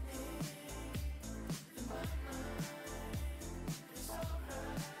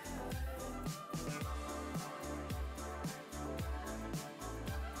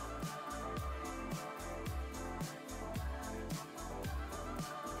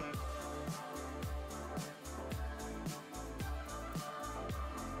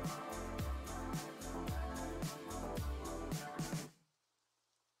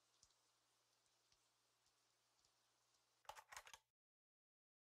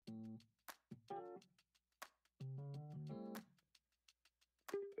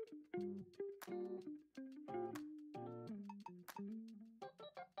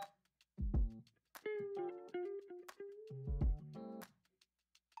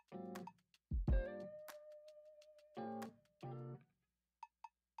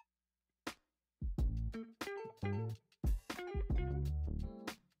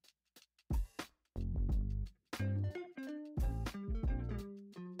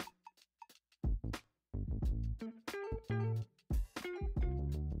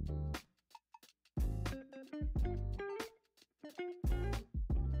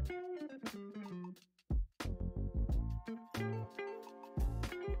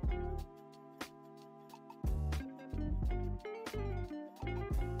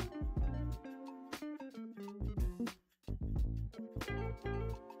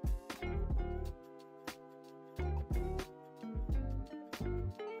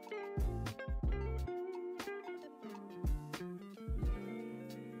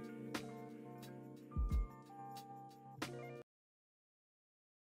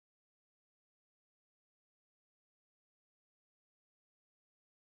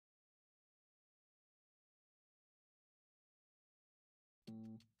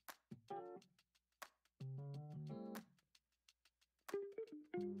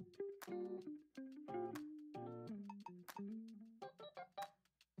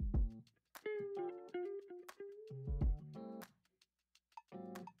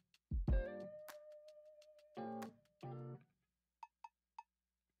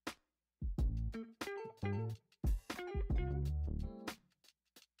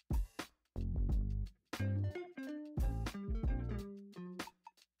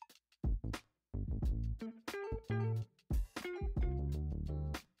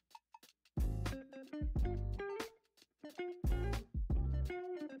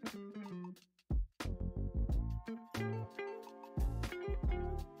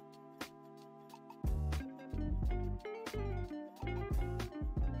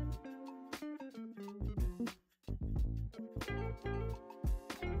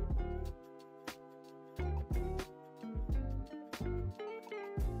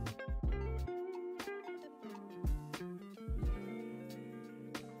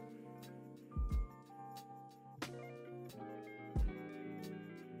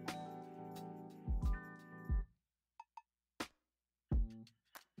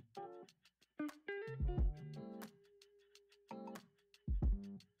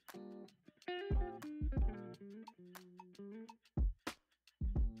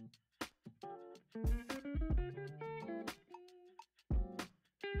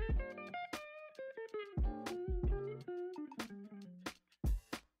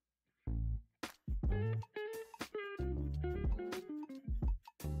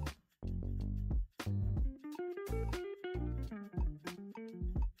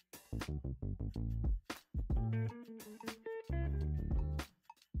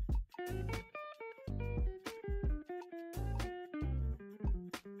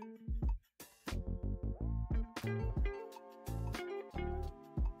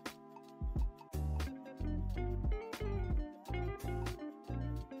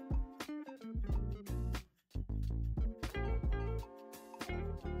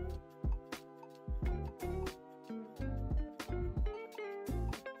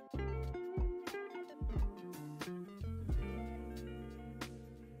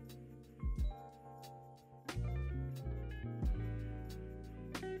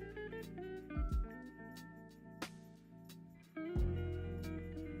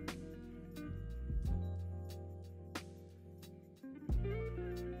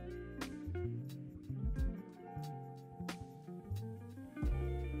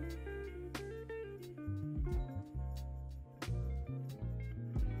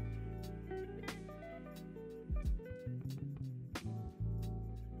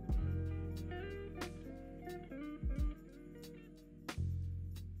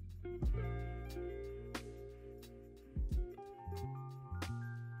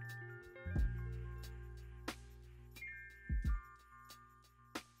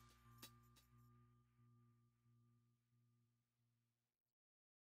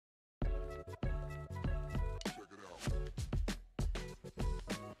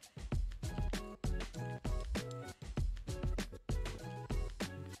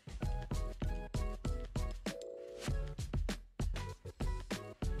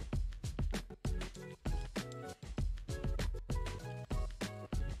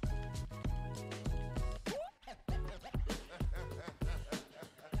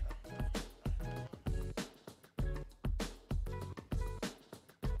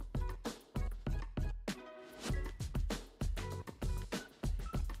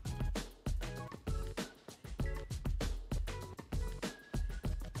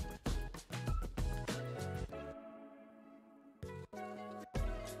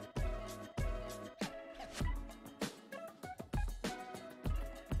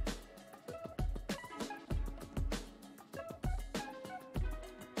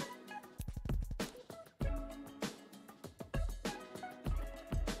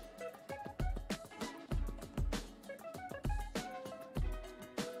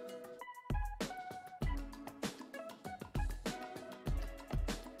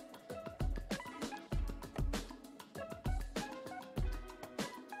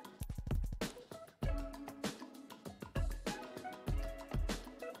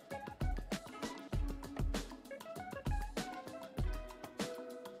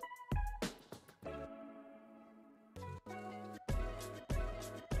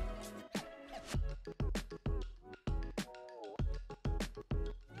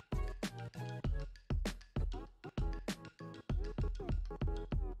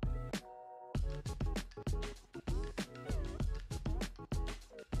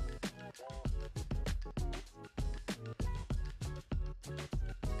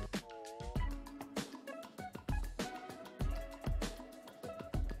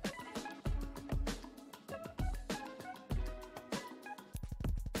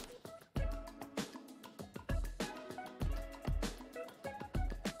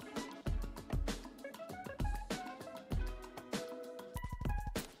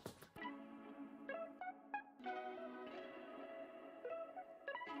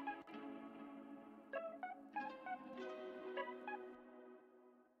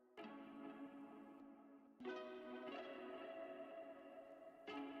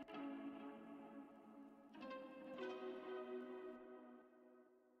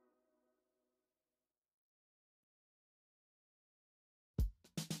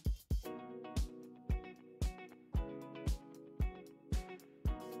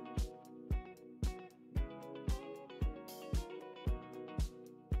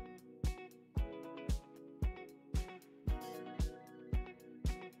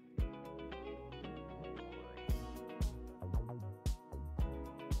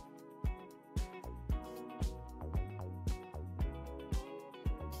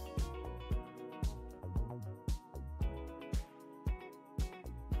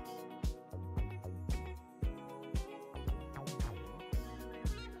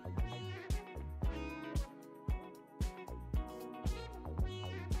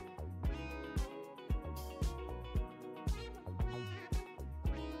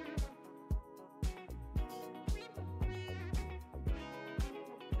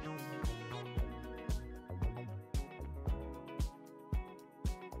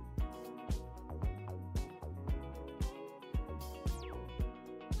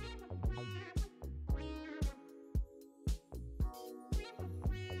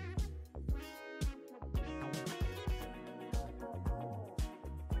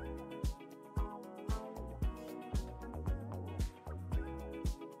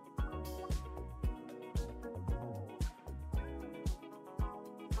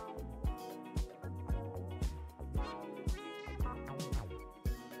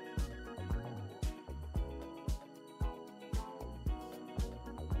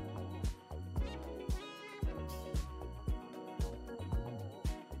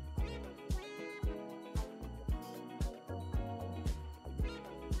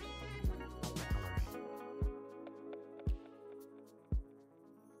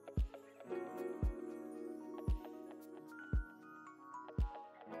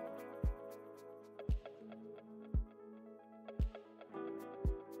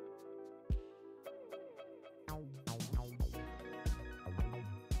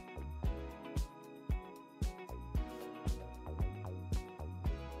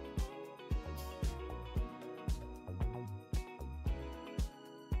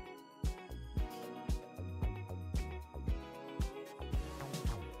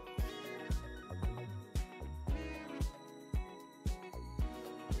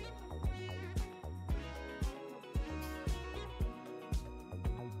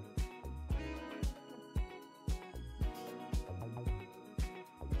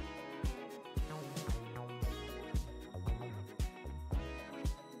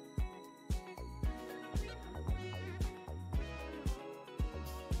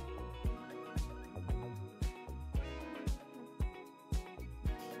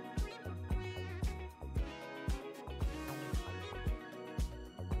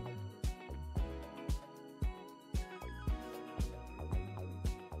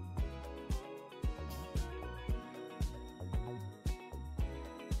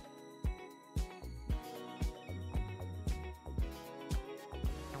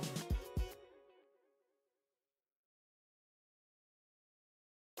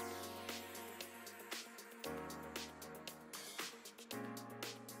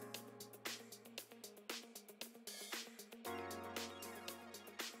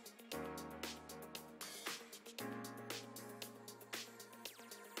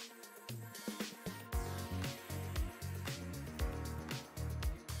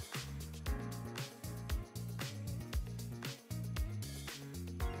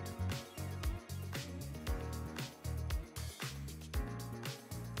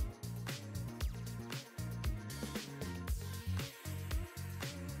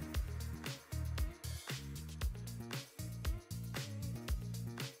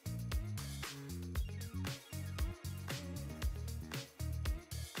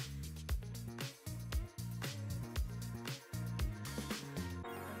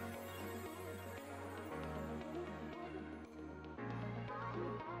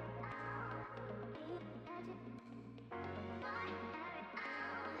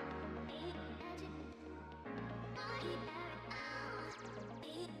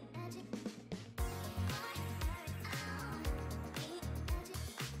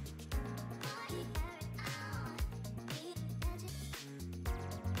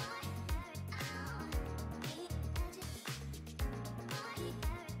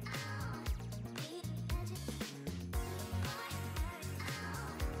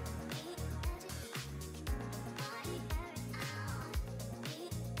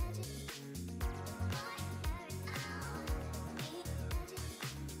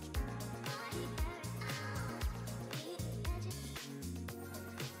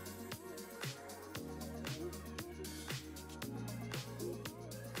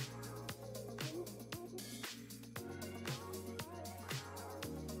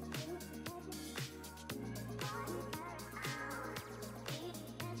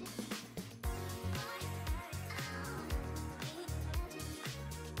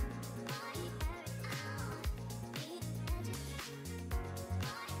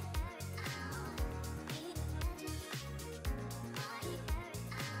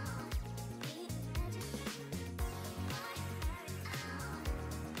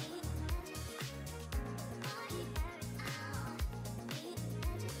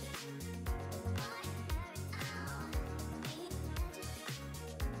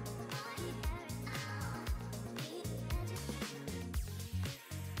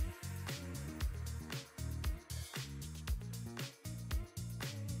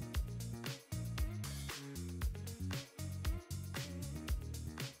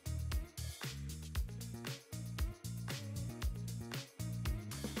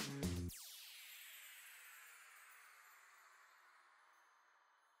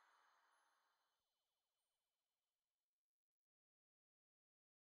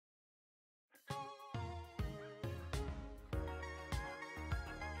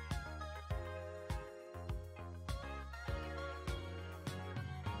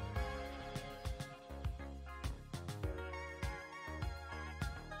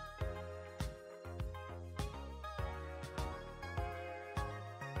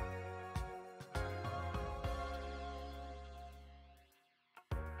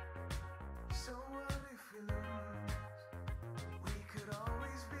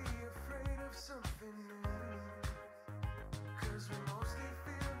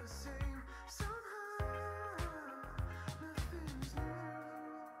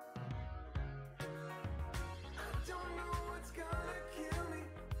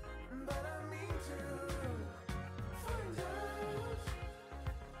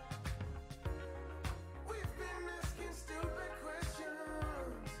 We've been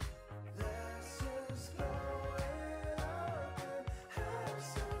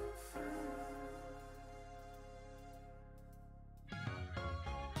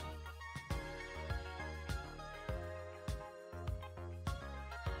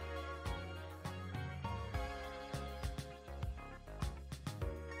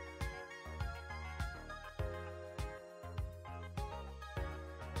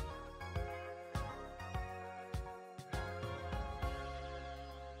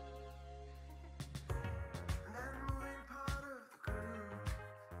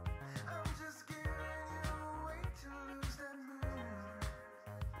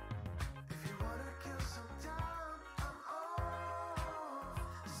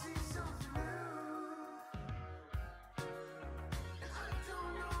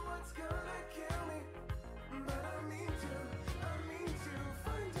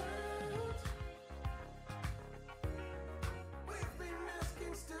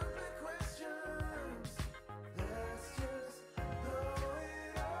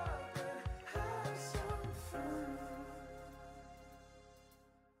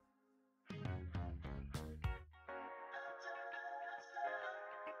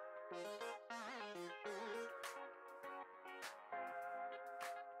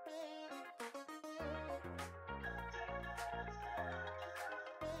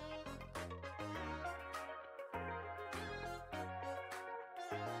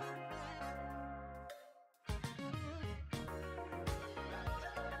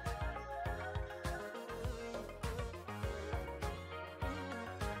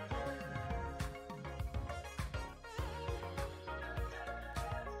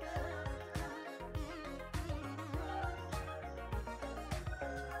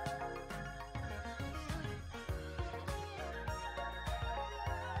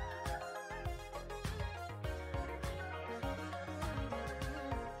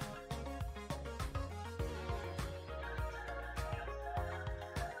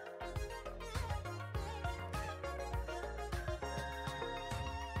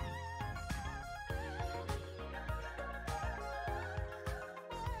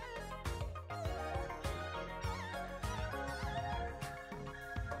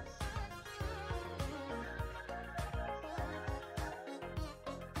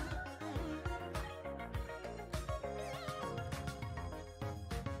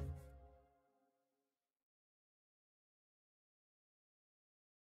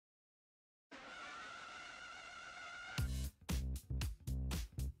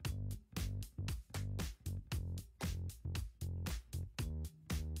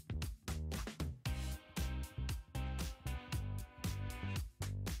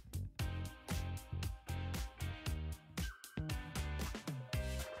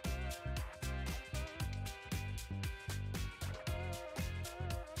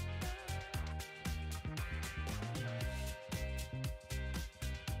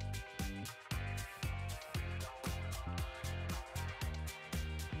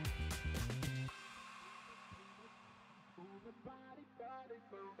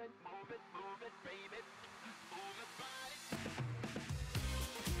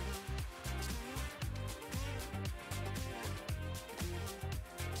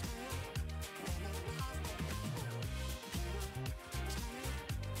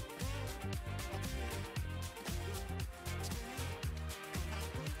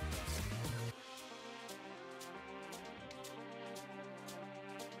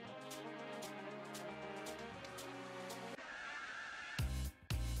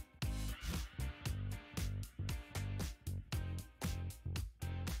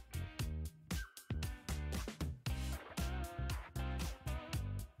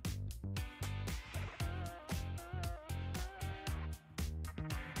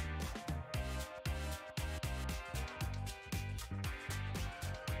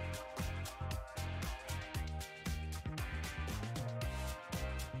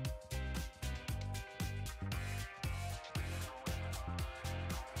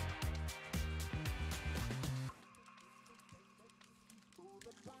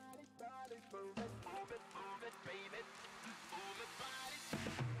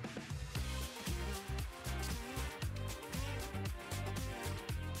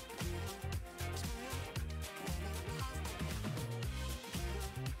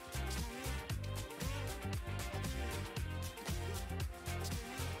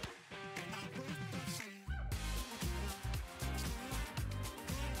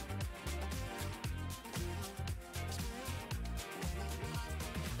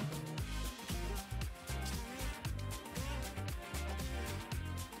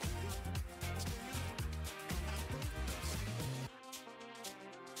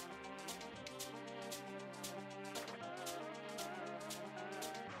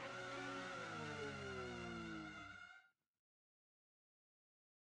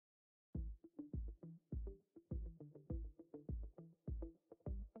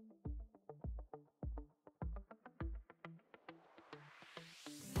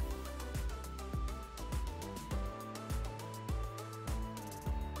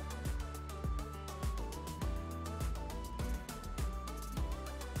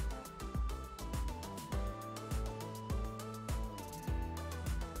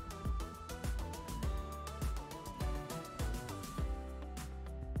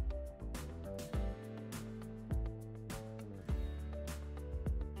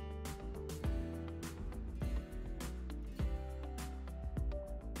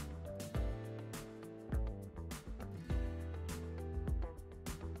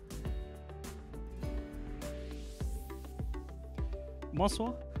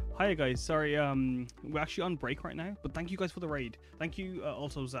bonsoir. Hiya guys, sorry, we're actually on break right now, but thank you guys for the raid. Thank you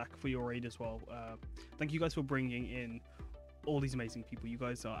also Zach for your raid as well. Thank you guys for bringing in all these amazing people. You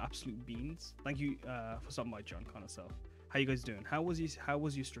guys are absolute beans. Thank you for stopping by, John kind of self. How you guys doing? How was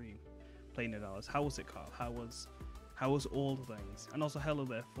your stream? Playing it, Alice. How was it, Carl? How was all the things? And also hello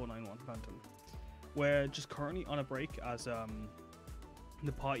there, 491 Phantom. We're just currently on a break as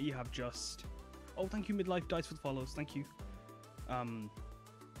the party have just. Oh, thank you, Midlife Dice for the follows. Thank you.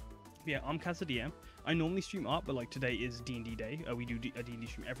 Yeah, I'm Kaz the DM. I normally stream art, but like today is D&D day. We do a D&D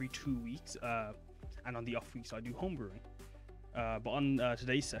stream every 2 weeks, and on the off weeks I do homebrewing. But on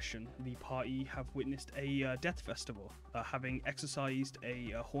today's session, the party have witnessed a death festival. Having exercised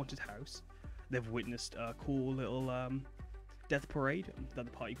a haunted house, they've witnessed a cool little death parade that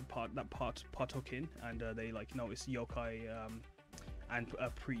the party could partook in, and they like noticed yokai and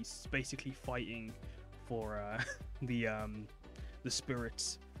priests basically fighting for the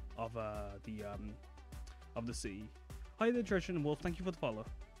spirits of the sea. Hi there, Dredgen and Wolf. Thank you for the follow.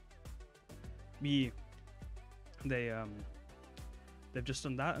 Yeah, they've just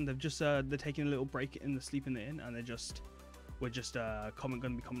done that, and they're taking a little break in the sleep in the inn, and we're just going to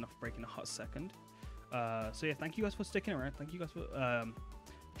be coming off break in a hot second. So yeah, thank you guys for sticking around. Thank you guys for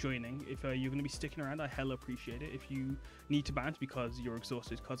joining. If you're going to be sticking around, I hella appreciate it. If you need to bounce because you're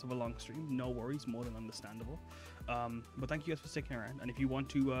exhausted because of a long stream, no worries, more than understandable. But thank you guys for sticking around, and if you want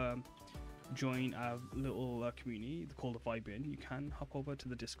to join our little community called the Vibe In, you can hop over to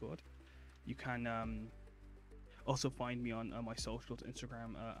the Discord. You can also find me on my socials,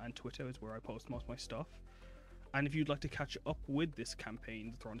 Instagram and Twitter is where I post most of my stuff. And if you'd like to catch up with this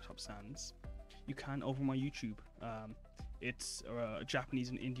campaign, the Throne Atop Sands, you can over my YouTube. It's a Japanese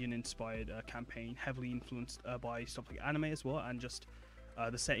and Indian inspired campaign, heavily influenced by stuff like anime as well, and just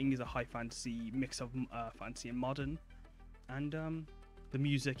the setting is a high fantasy mix of fantasy and modern, and the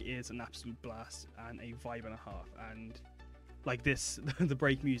music is an absolute blast and a vibe and a half. And like this, the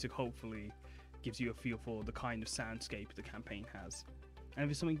break music hopefully gives you a feel for the kind of soundscape the campaign has. And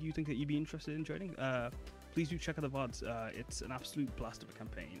if it's something you think that you'd be interested in joining, please do check out the Vods. It's an absolute blast of a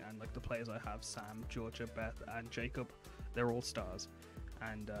campaign, and like the players I have, Sam, Georgia, Beth, and Jacob, they're all stars,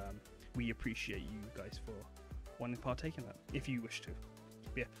 and we appreciate you guys for wanting to partake in that, if you wish to.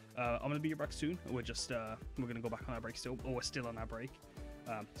 But yeah, I'm gonna be back soon. We're gonna go back on our break still, or we're still on our break.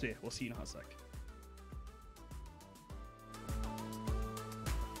 So yeah, we'll see you in a hot sec.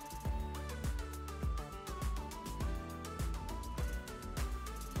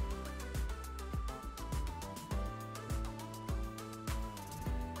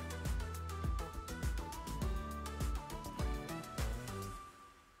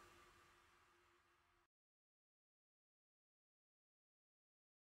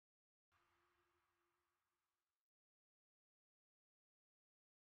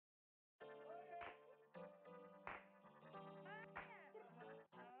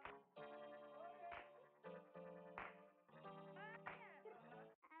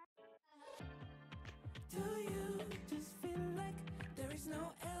 Do you just feel like there is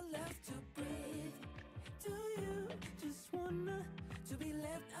no air left to breathe? Do you just wanna to be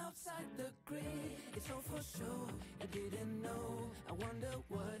left outside the grid? It's all for sure, I didn't know. I wonder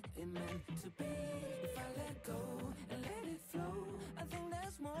what it meant to be. If I let go and let it flow, I think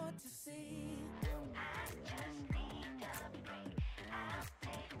there's more to see. I just need a break. I'll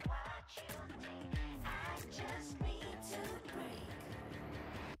take what you need. I just need to break.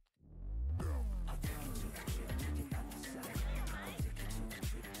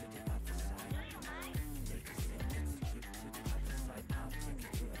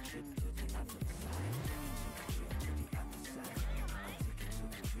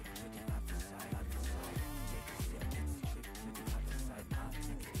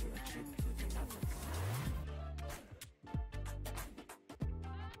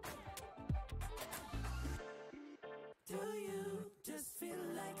 Do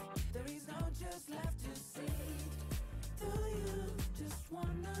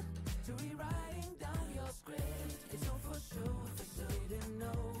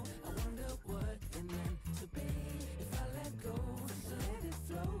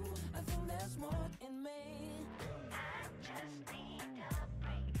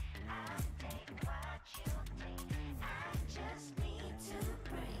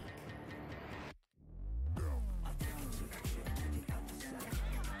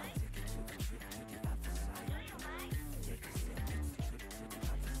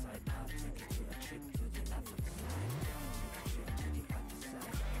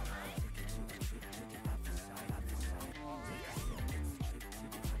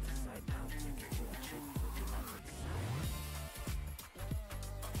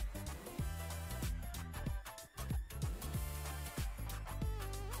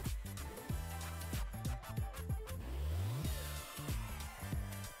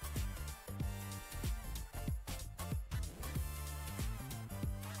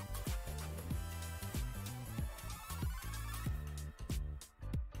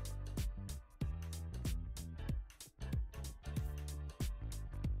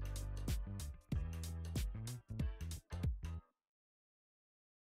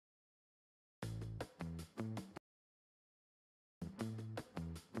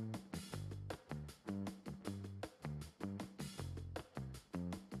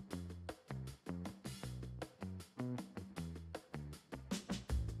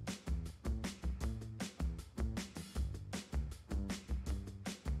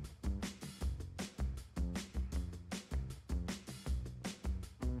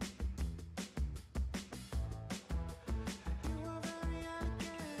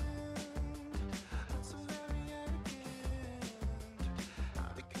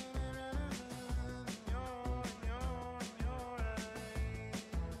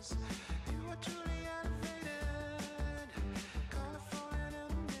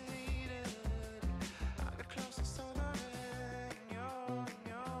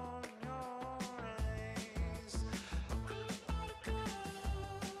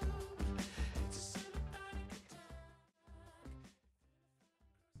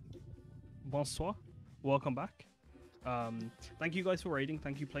bonsoir. Welcome back. Thank you guys for raiding.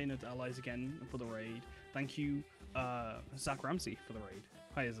 Thank you, Playing It Allies again for the raid. Thank you, Zach Ramsey for the raid.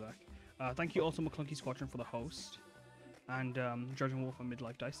 Hi, Zach. Thank you also, McClunky Squadron for the host. And Judging Wolf and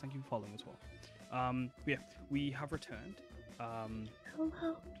Midlife Dice, thank you for following as well. Yeah, we have returned.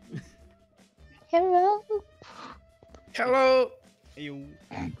 Hello. Hello. Hello. Ayo.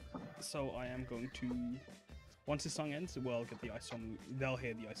 So I am going to, once this song ends, we'll get the ice storm. They'll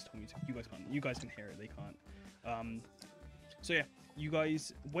hear the ice storm music. You guys can't. You guys can hear it. They can't. So yeah, you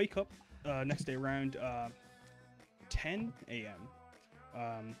guys wake up next day around 10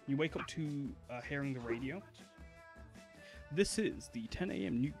 a.m. You wake up to hearing the radio. This is the 10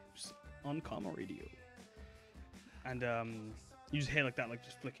 a.m. news on Karma Radio. And you just hear like that, like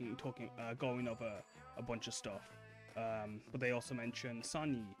just flicking, talking, going over a bunch of stuff. But they also mention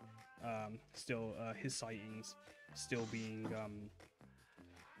Sunny, still his sightings still being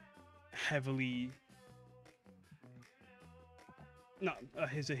heavily,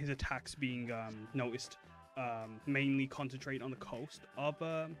 his attacks being noticed, mainly concentrate on the coast of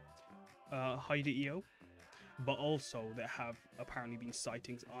Haida-Io. But also there have apparently been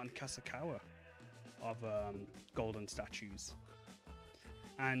sightings on Kasakawa of golden statues.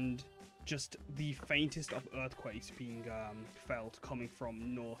 And just the faintest of earthquakes being felt coming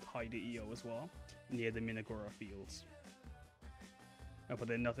from North Haida-Io as well, near the Minagora fields. But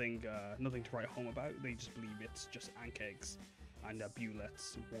they're nothing to write home about. They just believe it's just Ankegs and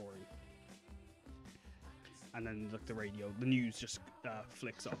Bulets warring. And then like the radio, the news just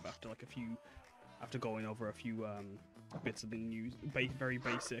flicks off after like after going over a few bits of the news, very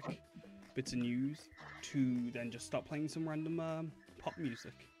basic bits of news, to then just stop playing some random pop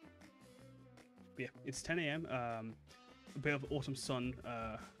music. But yeah, it's 10 a.m. A bit of autumn sun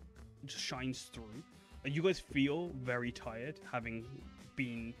just shines through. You guys feel very tired, having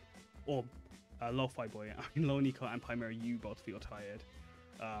been, or Lo-Fi Boy, I mean Loniko and Chimera, you both feel tired.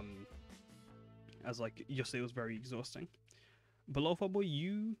 As like yesterday was very exhausting. But Lo-Fi Boy,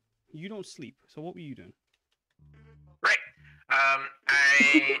 you don't sleep. So what were you doing? Right.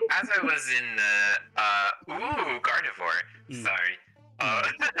 As I was in Gardevoir. Sorry.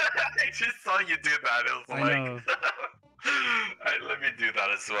 I just saw you do that. It was I know. Alright, let me do that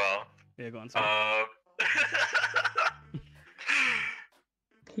as well. Yeah, go on. Sorry.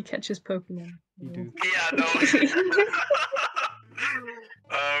 He catches Pokemon. You do. Yeah, no.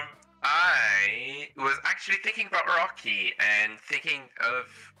 I was actually thinking about Rocky and thinking of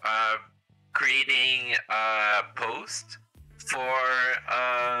creating a post for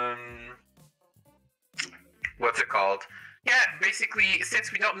what's it called? Yeah, basically,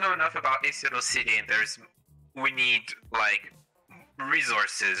 since we don't know enough about Isiro City, and we need like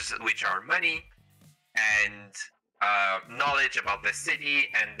resources, which are money and knowledge about the city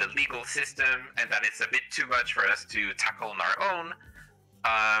and the legal system, and that it's a bit too much for us to tackle on our own.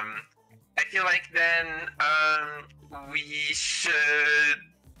 I feel like then we should.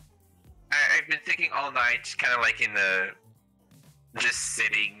 I've been thinking all night, kind of like in the just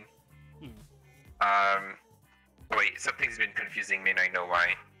sitting. Wait, something's been confusing me, and I know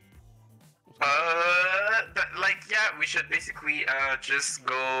why. We should basically just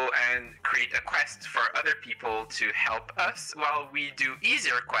go and create a quest for other people to help us while we do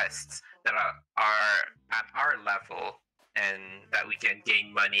easier quests that are at our level, and that we can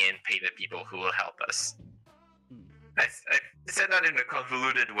gain money and pay the people who will help us. I said that in a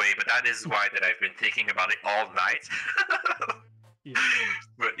convoluted way, but that is why that I've been thinking about it all night. Yeah.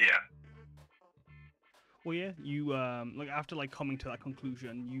 But yeah. Well, yeah, you like after like coming to that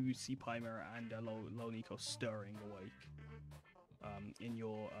conclusion, you see Chimera and Loniko stirring awake in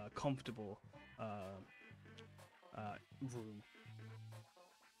your comfortable room.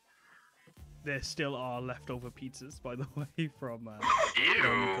 There still are leftover pizzas, by the way, from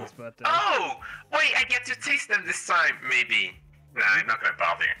Loniko's birthday. Oh, wait, I get to taste them this time, maybe. Nah, I'm not gonna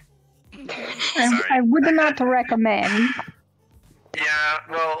bother. Sorry. I would not recommend. Yeah,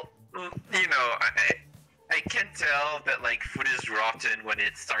 well, you know, I can tell that like food is rotten when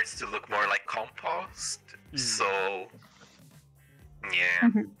it starts to look more like compost. So yeah.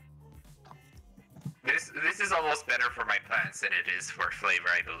 This is almost better for my plants than it is for flavor,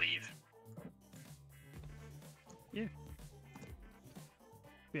 I believe. Yeah.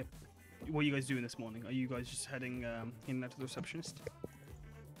 Yeah. What are you guys doing this morning? Are you guys just heading in out to the receptionist?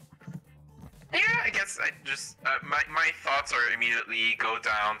 Yeah, I guess I just my thoughts are immediately go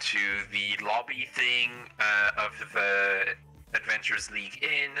down to the lobby thing of the Adventures League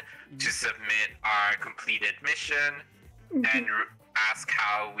Inn to submit our completed mission and ask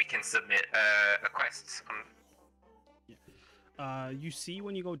how we can submit a quest. You see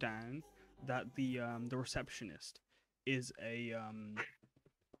when you go down, that the receptionist is a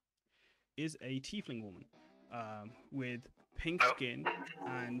tiefling woman, with pink skin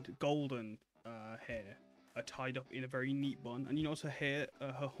and golden hair, tied up in a very neat bun. And you notice her hair,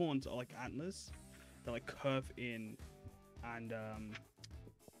 her horns are like antlers. They like curve in and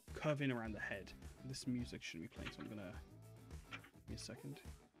curve in around the head. This music shouldn't be playing, so I'm gonna give me a second.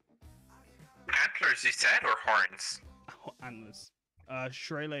 Antlers, you said, or horns? Antlers.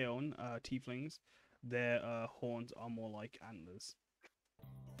 Shrey Leon, tieflings, their horns are more like antlers.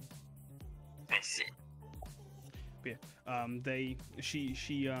 I see. But yeah, she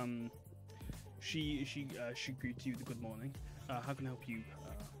greets you with a good morning. How can I help you?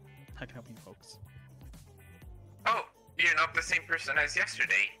 How can I help you, folks? Oh, you're not the same person as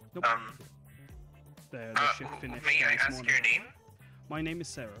yesterday. Nope. The shift finished. May I this ask morning. your name? My name is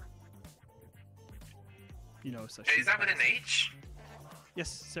Sarah. You know, so Is that with an H? Yes,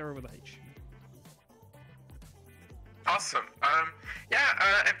 Sarah with a H. Awesome. Yeah,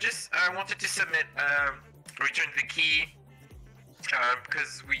 I just wanted to submit, return the key,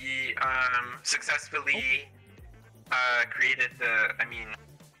 because we, successfully, created the,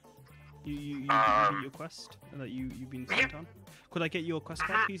 You did your quest that you've been sent on? Could I get your quest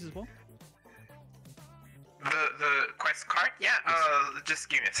card, please, as well? The quest card? Yeah, just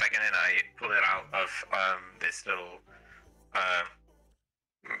give me a second and I pull it out of, this little,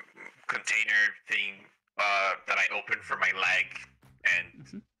 container thing, that I opened for my leg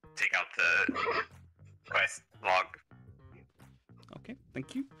and take out the quest log. Okay,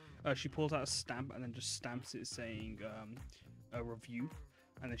 thank you. She pulls out a stamp and then just stamps it saying a review,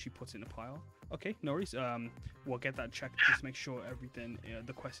 and then she puts it in a pile. Okay, no worries. We'll get that checked just to make sure everything,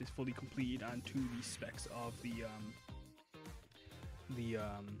 the quest is fully completed and to the specs of the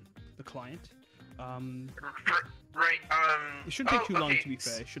client. Right. It shouldn't take too long, to be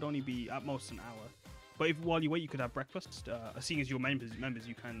fair. It should only be at most an hour. But if while you wait, you could have breakfast. Seeing as you're members,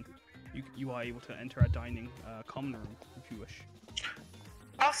 you are able to enter a dining common room if you wish.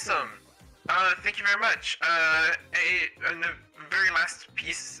 Awesome. Thank you very much. And the very last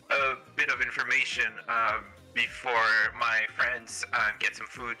piece, bit of information, before my friends get some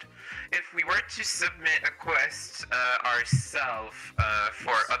food. If we were to submit a quest ourselves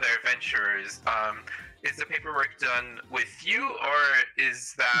for other adventurers, is the paperwork done with you, or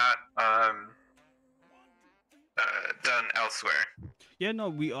is that done elsewhere? Yeah,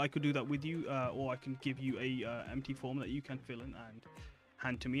 no, I could do that with you, or I can give you a empty form that you can fill in and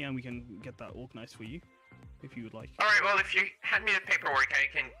hand to me, and we can get that organized for you, if you would like. All right. Well, if you hand me the paperwork, I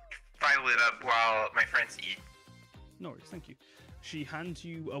can file it up while my friends eat. No worries, thank you. She hands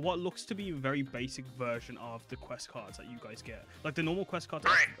you what looks to be a very basic version of the quest cards that you guys get. Like the normal quest cards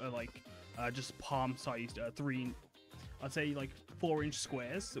are like just palm-sized, I'd say like 4-inch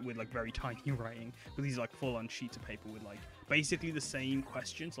squares with like very tiny writing. But these are like full-on sheets of paper with like basically the same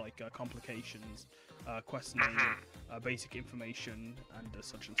questions, like complications, quest name, basic information, and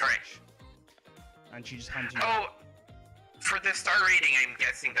such and such. And she just hands you. Oh, for the star rating, I'm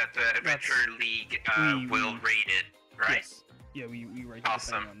guessing that the Adventure League will rate it, right? Yes. Yeah, we rate it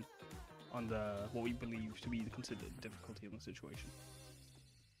depending on the what we believe to be the considered difficulty of the situation.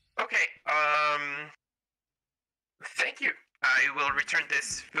 Okay. Thank you. I will return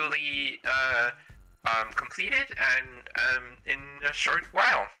this fully completed and in a short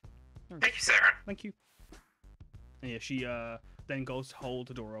while. Thank you, Sarah. Thank you. And yeah, she then goes to hold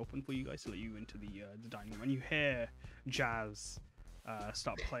the door open for you guys to let you into the dining room, and you hear jazz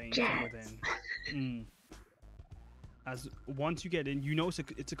start playing from within. As once you get in, you notice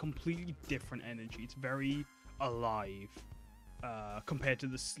it's a completely different energy. It's very alive compared to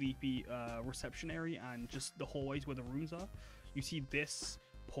the sleepy reception area and just the hallways where the rooms are. You see this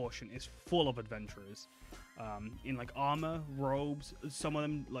portion is full of adventurers in like armor, robes. Some of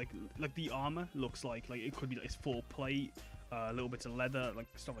them like the armor looks like it could be like it's full plate, little bits of leather, like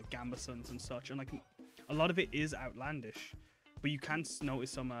stuff like gambesons and such, and like a lot of it is outlandish. But you can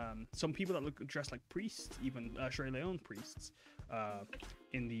notice some people that look dressed like priests, even Shrey Leon priests, at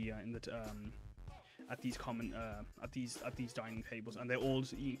these dining tables, and they're all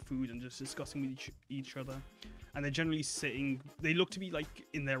just eating food and just discussing with each other, and they're generally sitting. They look to be like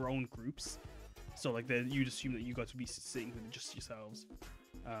in their own groups, so like you'd assume that you guys would be sitting with just yourselves.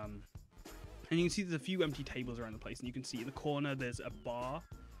 And you can see there's a few empty tables around the place, and you can see in the corner there's a bar.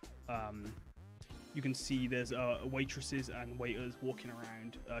 You can see there's waitresses and waiters walking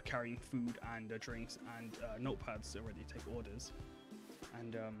around carrying food and drinks and notepads ready to take orders.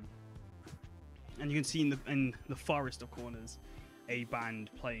 And you can see in the farthest of corners a band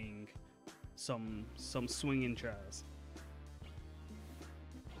playing some swinging jazz.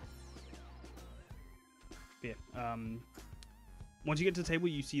 Yeah. Once you get to the table,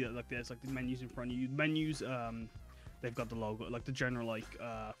 you see that like there's like the menus in front of you. Menus, they've got the logo, like the general like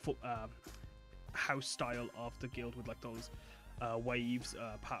house style of the guild with like those waves,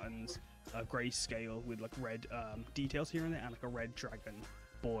 patterns, grayscale with like red details here and there, and like a red dragon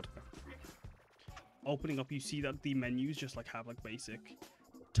border. Opening up, you see that the menus just like have like basic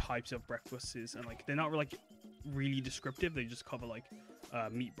types of breakfasts, and like they're not like really descriptive. They just cover like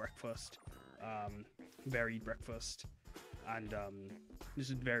meat breakfast, varied breakfast, and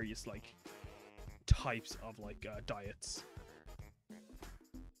just various like types of like diets.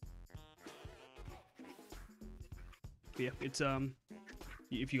 But yeah, it's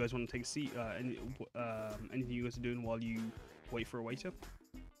if you guys want to take a seat, anything you guys are doing while you wait for a waiter?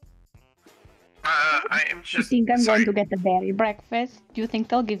 I am I just. think I'm sorry. going to get the berry breakfast. Do you think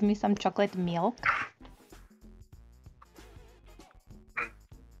they'll give me some chocolate milk?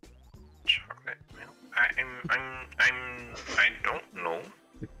 Chocolate milk. I don't know.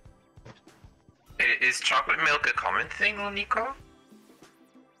 Is chocolate milk a common thing, Nico?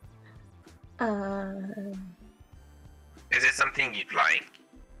 Is it something you'd like?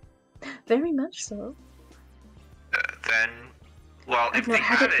 Very much so. Then, well, I've if not they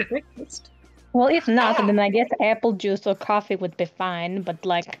had had it for it, breakfast. Well, if not, Oh. then I guess apple juice or coffee would be fine. But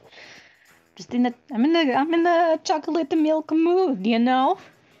like, I'm in the chocolate milk mood, you know.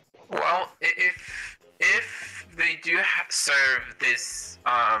 well, if they do serve this,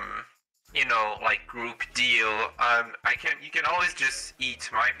 like group deal, you can always just eat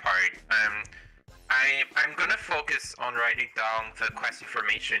my part. I'm gonna focus on writing down the quest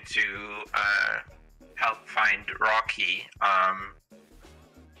information to help find Rocky.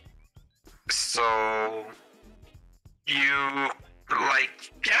 So you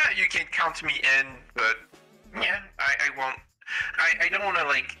you can count me in, but yeah, I won't. I don't want to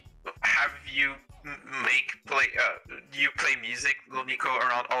like have you play music, Nico,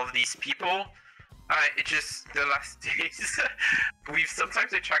 around all of these people. It just the last days we've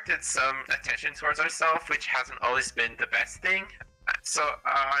sometimes attracted some attention towards ourselves, which hasn't always been the best thing. So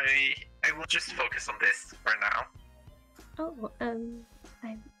I will just focus on this for now. Oh,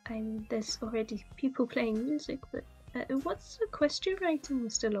 there's already people playing music, but what's the quest you're writing,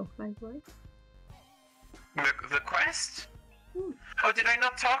 Mr. Low-Fi Boy? The quest? Hmm. Oh, did I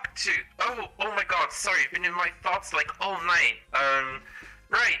not talk to? Oh my God! Sorry, I've been in my thoughts like all night.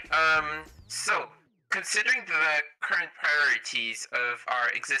 So considering the current priorities of our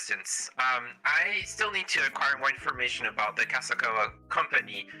existence, I still need to acquire more information about the Kasakawa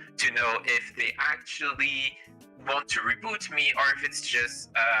company to know if they actually want to reboot me or if it's just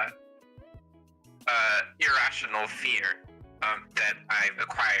irrational fear that I've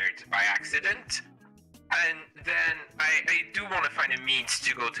acquired by accident. And then I do want to find a means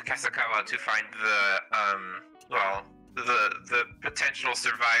to go to Kasakawa to find the potential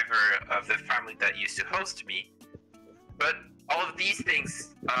survivor of the family that used to host me. But all of these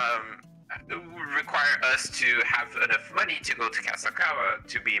things require us to have enough money to go to Kasakawa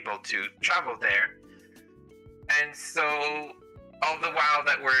to be able to travel there. And so, all the while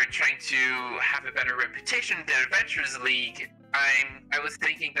that we're trying to have a better reputation in the Adventurers League, I was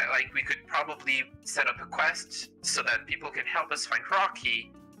thinking that like we could probably set up a quest so that people can help us find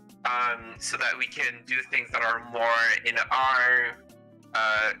Rocky, so that we can do things that are more in our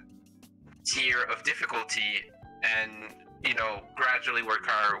tier of difficulty, and gradually work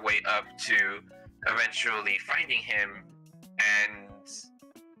our way up to eventually finding him.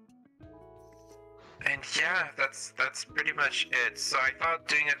 And yeah, that's pretty much it. So I thought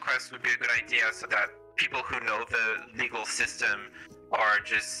doing a quest would be a good idea so that people who know the legal system or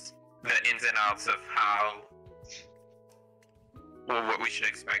just the ins and outs of what we should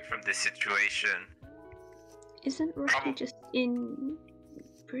expect from this situation. Isn't Rocky just in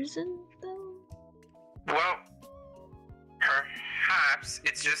prison, though? Well, perhaps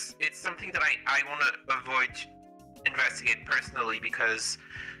it's something that I want to avoid investigate personally, because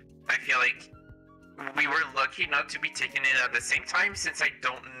I feel like we were lucky not to be taken in at the same time, since I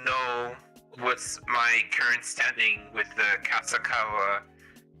don't know what's my current standing with the Kasakawa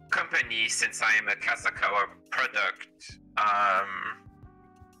company, since I am a Kasakawa product. I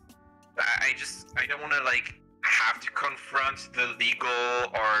don't want to like have to confront the legal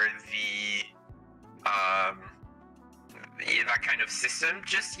or the that kind of system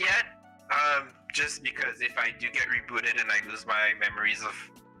just yet. Just because if I do get rebooted and I lose my memories of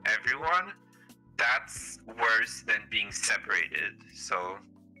everyone, that's worse than being separated. So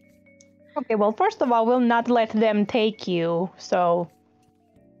Okay, well, first of all, we'll not let them take you, so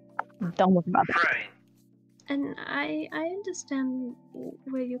don't worry about that. right. And I understand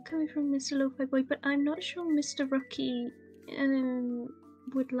where you're coming from, Mr. Lo-Fi Boy, but I'm not sure Mr. Rocky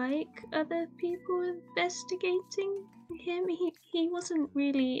would like other people investigating him. He wasn't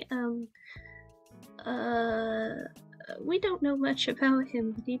really we don't know much about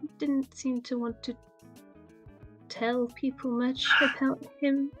him, but he didn't seem to want to tell people much about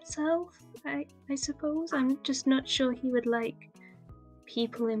himself, I suppose. I'm just not sure he would like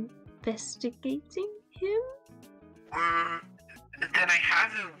people investigating him. Then I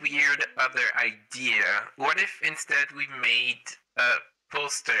have a weird other idea. What if instead we made a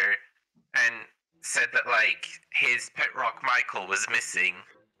poster and said that, like, his pet rock Michael was missing?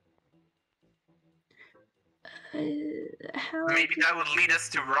 How? Maybe that would lead us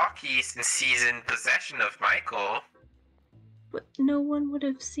to Rocky since he's in possession of Michael. But no one would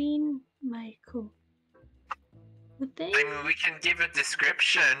have seen Michael. Would they? I mean, we can give a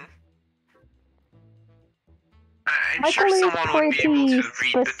description. I'm Michael sure is someone would be able pretty to read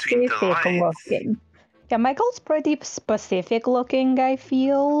between the specific lines. looking. Yeah, Michael's pretty specific looking, I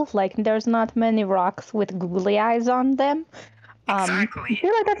feel. Like, there's not many rocks with googly eyes on them. I Exactly.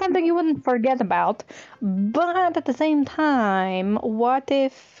 feel like that's something you wouldn't forget about. But at the same time, what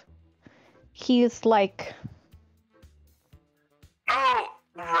if he's like... Oh,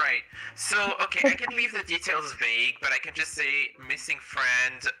 right. So, okay, I can leave the details vague, but I can just say missing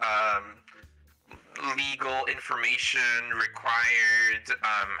friend, legal information required,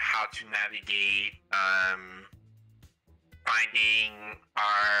 how to navigate, finding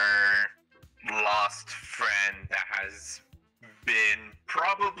our lost friend that has been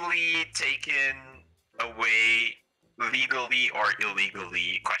probably taken away legally or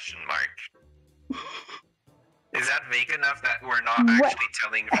illegally, question mark. Is that vague enough that we're not actually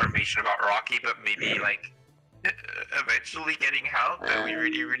telling information about Rocky, but maybe, like, eventually getting help that we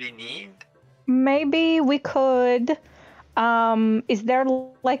really, really need? Maybe we could... is there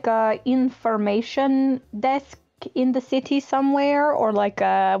like a information desk in the city somewhere? Or like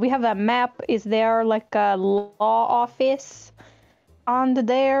we have a map. Is there like a law office on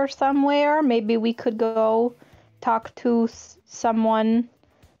there somewhere? Maybe we could go talk to someone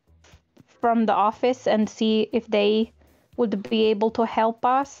from the office and see if they would be able to help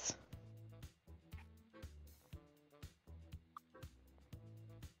us.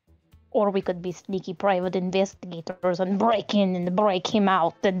 Or we could be sneaky private investigators and break in and break him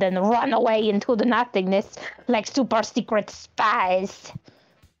out and then run away into the nothingness like super secret spies.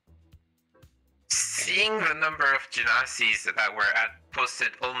 Seeing the number of Genasis that were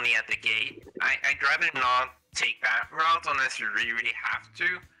posted only at the gate, I'd rather not take that route unless you really, really have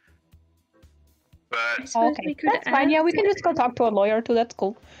to. But Okay, that's fine. Yeah, we can just go talk to a lawyer too. That's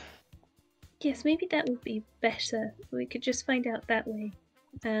cool. Yes, maybe that would be better. We could just find out that way.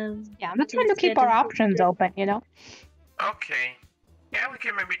 Yeah, I'm just trying to keep our options open, you know? Okay. Yeah, we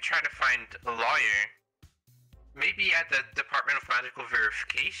can maybe try to find a lawyer. Maybe at the Department of Magical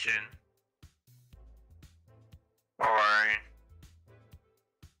Verification. Or...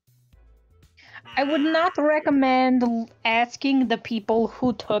 I would not recommend asking the people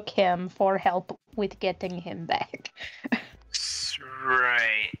who took him for help with getting him back.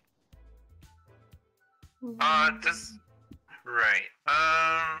 Right. Right.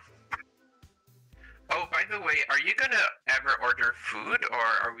 Oh, by the way, are you gonna ever order food, or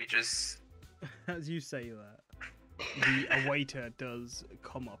are we just... As you say that, a waiter does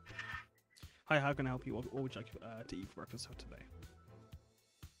come up. Hi, how can I help you? What would you like to eat for breakfast today?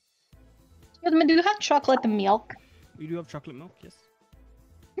 Excuse me, do you have chocolate milk? We do have chocolate milk, yes.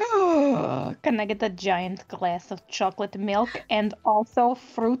 Can I get a giant glass of chocolate milk and also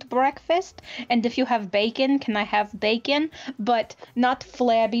fruit breakfast? And if you have bacon, can I have bacon? But not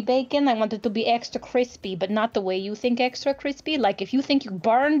flabby bacon. I want it to be extra crispy, but not the way you think extra crispy. Like if you think you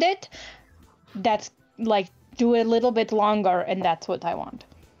burned it, that's like do it a little bit longer, and that's what I want.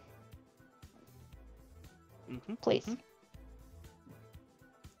 Please.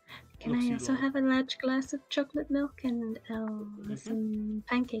 Can I also have a large glass of chocolate milk and some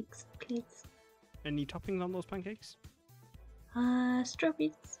pancakes, please? Any toppings on those pancakes?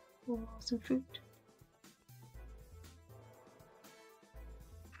 Strawberries or some fruit.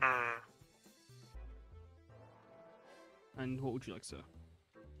 And what would you like, sir?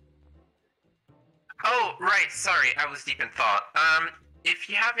 Oh, right, sorry, I was deep in thought. If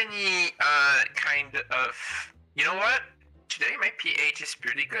you have any, kind of... You know what? Today my pH is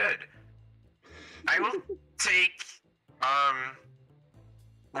pretty good. I will take,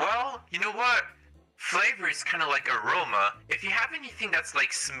 well, you know what? Flavor is kind of like aroma. If you have anything that's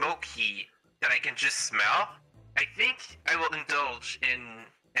like smoky that I can just smell, I think I will indulge in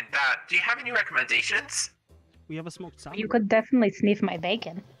that. Do you have any recommendations? We have a smoked salmon. You could definitely sniff my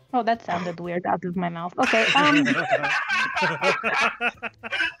bacon. Oh, that sounded weird out of my mouth. Okay,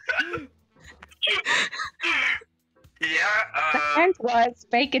 Yeah, and was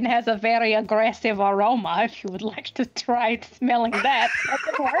bacon has a very aggressive aroma. If you would like to try smelling that, that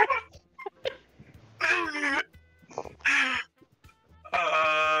could work.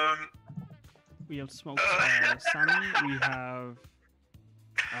 We have smoked salmon. We have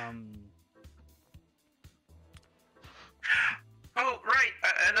Oh, right.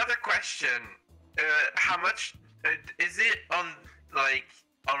 Another question. How much is it on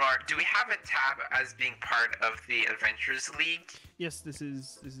our? Do we have a tab as being part of the Adventurers League? yes, this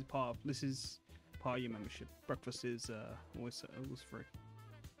is part of your membership. Breakfast is always free.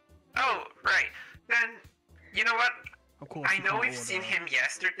 Oh, right. Then you know what? Of course. I you know can't we've seen order him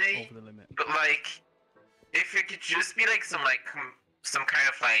yesterday, over the limit. but if it could just be some kind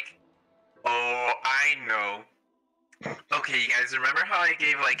of oh, I know. Okay, you guys remember how I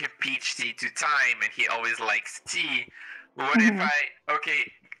gave a peach tea to Time and he always likes tea? What if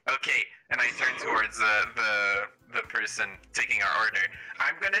okay, and I turn towards the person taking our order.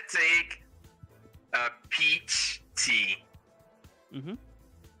 I'm gonna take a peach tea. Mm-hmm.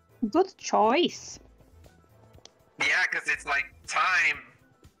 Good choice. Yeah, because it's Time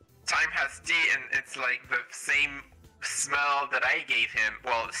has tea and it's the same smell that I gave him.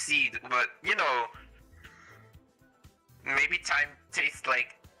 Well, seed, but maybe Time tastes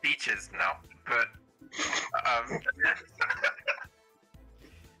like peaches now, but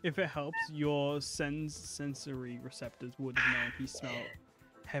If it helps, your sensory receptors would have known he smelled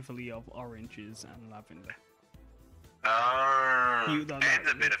heavily of oranges and lavender. And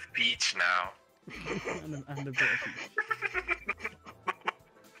a bit of peach now. and a bit of peach.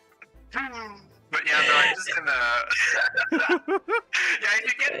 But yeah, no, I'm just gonna. Yeah, if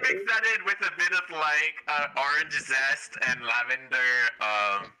you can mix that in with a bit of orange zest and lavender,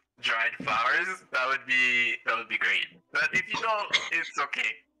 dried flowers, that would be great. But if you don't, it's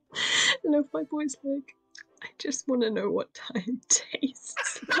okay. I love my voice I just want to know what Time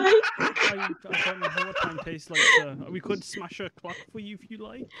tastes like. I don't know what Time tastes like, sir. We could smash a clock for you if you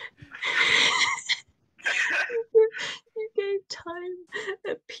like. You gave Time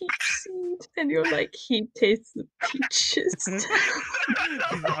a peach seed, and you're he tastes the peaches.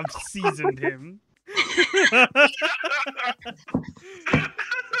 I've seasoned him.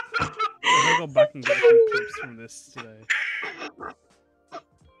 I'll go back and get a few clips from this today.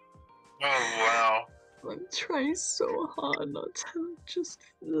 Oh wow. I'm trying so hard not to just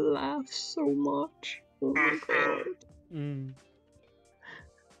laugh so much. Oh my god.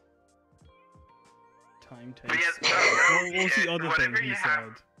 Time But tastes. yeah, What was the other thing he said?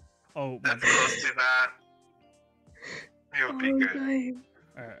 Oh, my That's close to that. It would be good. Time.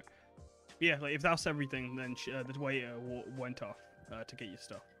 Alright. Yeah, if that's everything, then the waiter went off to get your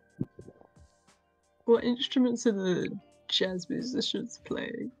stuff. What instruments are the jazz musicians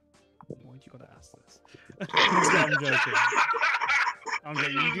playing? Why you gotta ask this? I'm joking. I'm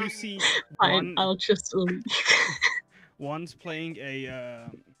joking. You do see Fine, I'll just leave. one's playing a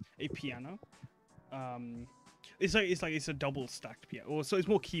piano. It's a double stacked piano. Or so it's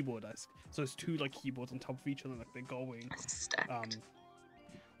more keyboard-esque. So it's two keyboards on top of each other, they're going. Stacked.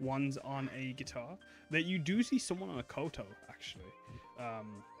 One's on a guitar. That you do see someone on a koto actually.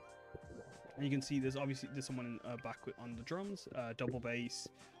 And you can see there's someone back on the drums, double bass.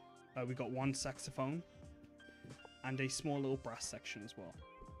 We got one saxophone and a small little brass section as well.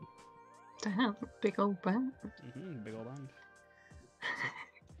 Damn, big old band. Big old band.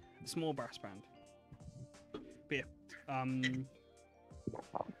 Small brass band. But yeah,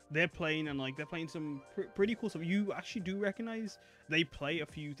 they're playing and they're playing some pretty cool stuff. You actually do recognize they play a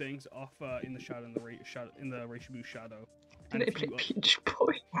few things off in the shadow in the Reishibu Shadow. Do they play Peach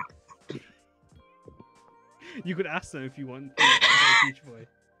Boy? You could ask them if you want to play Peach Boy.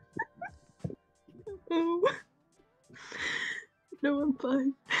 No, I'm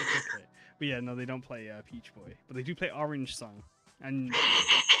fine. Okay. But yeah, no, they don't play Peach Boy, but they do play Orange Song, and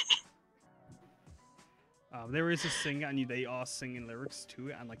there is a singer, and they are singing lyrics to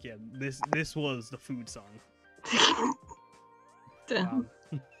it, and yeah, this was the food song. Damn.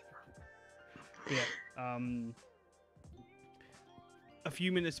 Yeah. A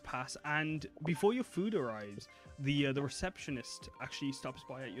few minutes pass, and before your food arrives, the receptionist actually stops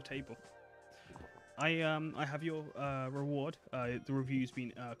by at your table. I have your reward. The review's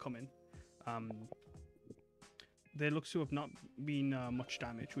been coming. There looks to have not been much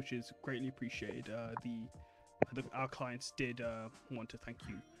damage, which is greatly appreciated. Our clients did want to thank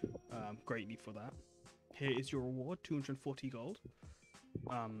you greatly for that. Here is your reward, 240 gold.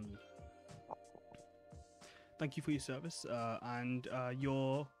 thank you for your service, and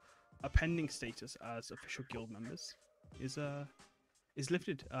your pending status as official guild members is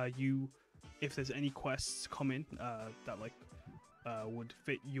lifted. If there's any quests come in that would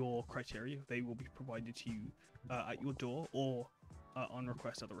fit your criteria, they will be provided to you at your door or on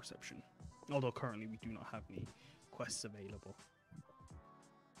request at the reception. Although currently we do not have any quests available.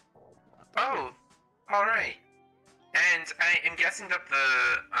 Oh, all right. And I am guessing that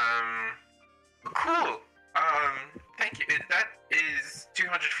cool. Thank you. That is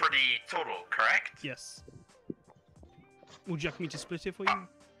 200 for the total, correct? Yes. Would you like me to split it for you?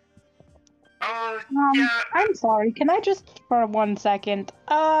 Yeah. I'm sorry, can I just for 1 second?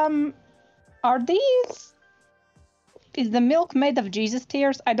 Is the milk made of Jesus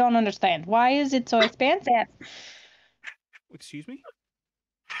tears? I don't understand. Why is it so expensive? Excuse me?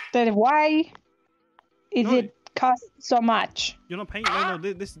 Why is it cost so much? You're not paying. No.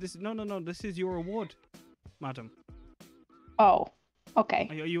 This is your reward, madam. Oh, okay.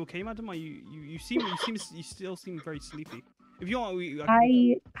 Are you okay, madam? You still seem very sleepy. If you want, we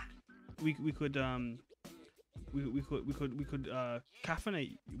could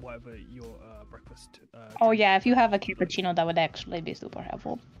caffeinate whatever your breakfast. Oh yeah, if you have a cappuccino, that would actually be super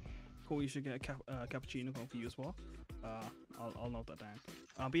helpful. Cool, you should get a cappuccino going for you as well. I'll note that down.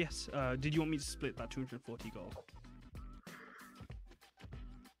 But yes, did you want me to split that 240 gold?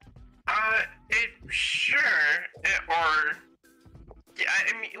 Sure. Or yeah,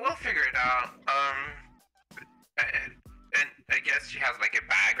 I mean, we'll figure it out. And I guess she has like a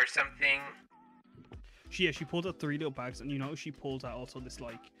bag or something. She pulled out 3 little bags, and she pulled out also this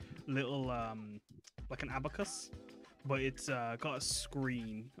little like an abacus, but it's got a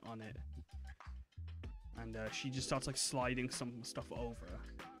screen on it, and she just starts sliding some stuff over,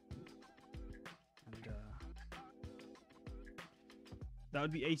 and that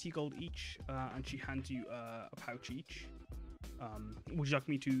would be 80 gold each, and she hands you a pouch each. Would you like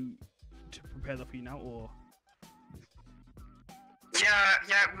me to prepare that for you now, or?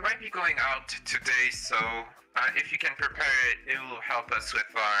 Yeah, we might be going out today, so if you can prepare it, it will help us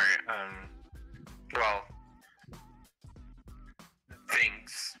with our,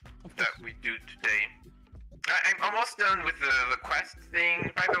 things that we do today. I'm almost done with the quest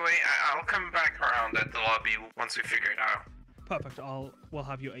thing, by the way. I'll come back around at the lobby once we figure it out. Perfect, we'll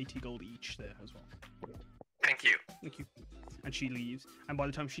have your 80 gold each there as well. Thank you. Thank you. And she leaves, and by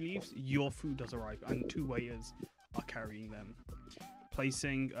the time she leaves, your food does arrive, and 2 waiters are carrying them.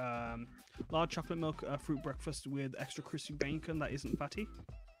 Placing large chocolate milk fruit breakfast with extra crispy bacon that isn't fatty.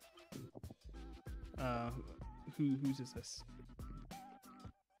 Whose is this?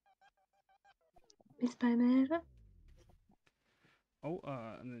 Miss Chimera? Oh,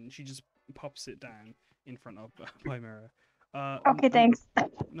 and then she just pops it down in front of Chimera. Okay, thanks.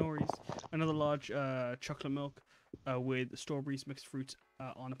 No worries. Another large chocolate milk with strawberries, mixed fruit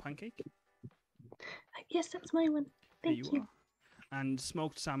on a pancake. Yes, that's my one. Thank you. And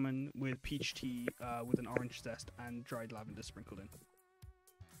smoked salmon with peach tea with an orange zest and dried lavender sprinkled in.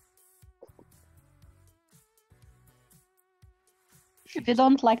 If you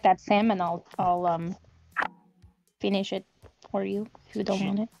don't like that salmon, I'll finish it for you if you don't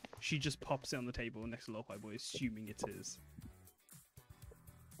want it. She just pops it on the table next to Lo-Fi Boy, assuming it's his.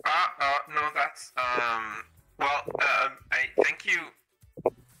 No, that's I thank you.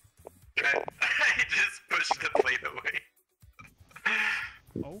 I just pushed the plate away.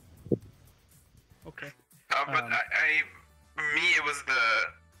 Oh. Okay. But it was the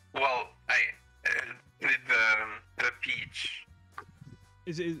peach.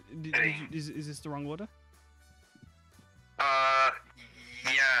 Is this the wrong order?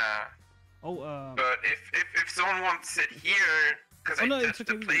 Yeah. Oh. But if someone wants it here, because I touched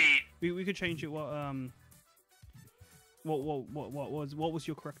the plate. We could change it. What was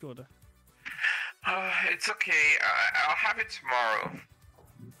your correct order? It's okay. I'll have it tomorrow.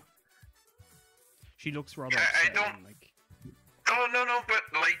 She looks rather upset. Oh no, but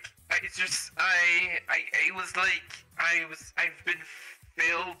it's just I've been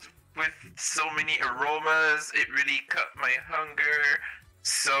filled with so many aromas. It really cut my hunger.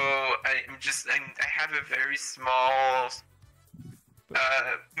 So I have a very small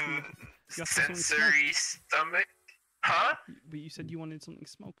sensory stomach. Huh? But you said you wanted something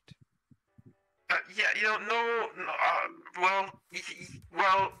smoked.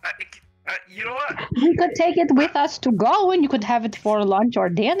 You know what? We could take it with us to go, and you could have it for lunch or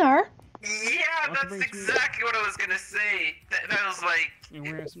dinner. Yeah, that's exactly what I was gonna say. That was like. We're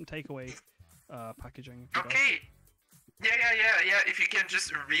gonna some takeaway packaging. Okay. Yeah. If you can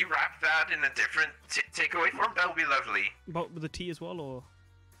just rewrap that in a different takeaway form, that would be lovely. But with the tea as well, or?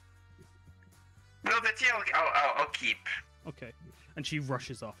 No, the tea I'll keep. Okay. And she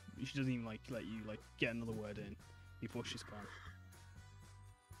rushes off. She doesn't even like let you like get another word in before she's gone.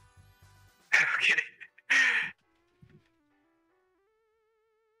 Okay.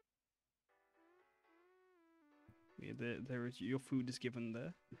 Yeah, there is your food is given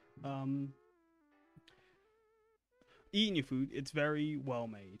there. Eating your food, it's very well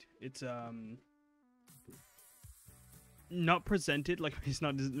made. It's not presented like it's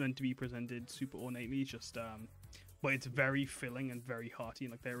not meant to be presented super ornately. It's just but it's very filling and very hearty.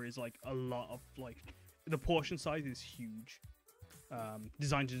 And like there is like a lot of like the portion size is huge.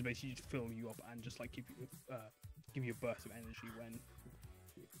 Designed to basically just fill you up and just like give you a burst of energy when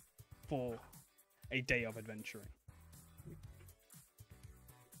for a day of adventuring.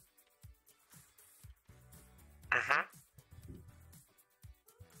 Uh-huh.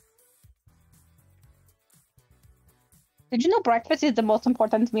 Did you know breakfast is the most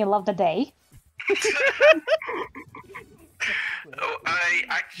important meal of the day? Oh,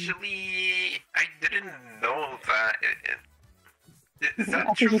 I didn't know that. Is that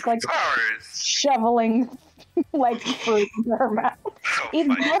I true think it's for like ours? shoveling like fruit into her mouth. Oh It's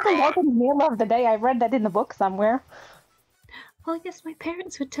my the most god. important meal of the day. I read that in the book somewhere. Oh yes, my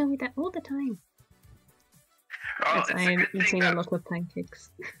parents would tell me that all the time. Well, As it's I a am good thing eating a that... lot of pancakes.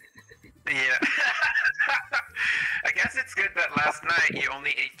 Yeah. I guess it's good that last night you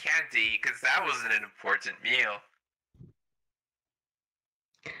only ate candy, because that wasn't an important meal.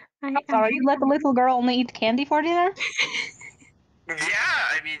 I'm sorry, you let the little girl only eat candy for dinner? Yeah,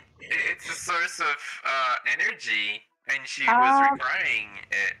 I mean, it's a source of energy, and she was requiring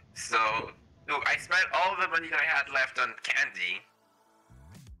it, so I spent all the money that I had left on candy.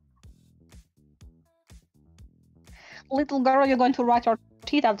 Little girl, you're going to rot your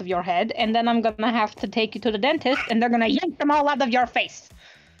teeth out of your head, and then I'm gonna have to take you to the dentist, and they're gonna yank them all out of your face.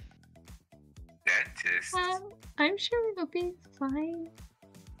 Dentist? I'm sure it'll be fine.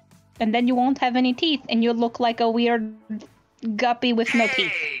 And then you won't have any teeth, and you'll look like a weird guppy with no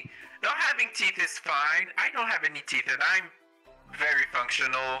teeth. Hey, not having teeth is fine. I don't have any teeth, and I'm very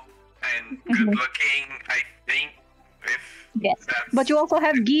functional and good looking, I think, if Yes, that's... but you also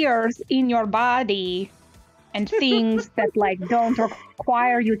have gears in your body and things that like don't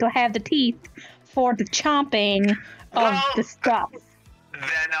require you to have the teeth for the chomping of the stuff.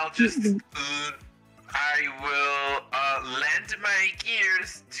 Then I'll just... I will lend my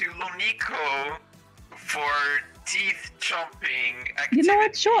gears to Loniko for teeth chomping activities. You know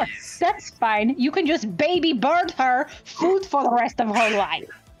what? Sure, that's fine. You can just baby bird her food for the rest of her life.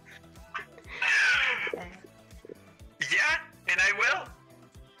 Yeah, and I will.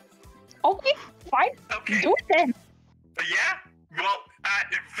 Okay, fine. Okay. Do it then. Yeah? Well,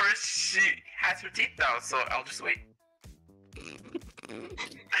 first she has her teeth out, so I'll just wait.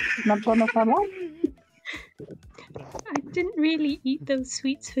 Not gonna come on. I didn't really eat those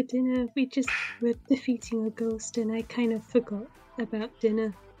sweets for dinner. We just were defeating a ghost and I kind of forgot about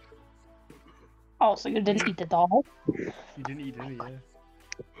dinner. Oh, so you didn't eat it all? You didn't eat any, yeah.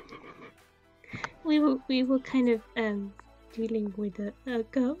 We were kind of dealing with a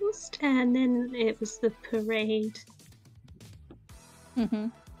ghost, and then it was the parade. Mm-hmm.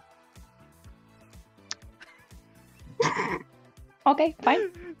 Okay,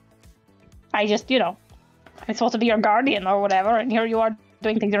 fine. I just, I'm supposed to be your guardian or whatever, and here you are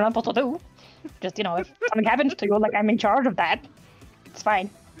doing things you're not supposed to do. Just, if something happens to you, like I'm in charge of that. It's fine.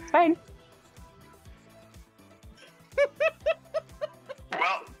 It's fine.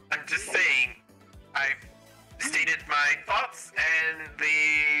 Well, I'm just saying, I've stated my thoughts, and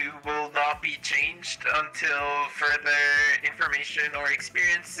they will not be changed until further information or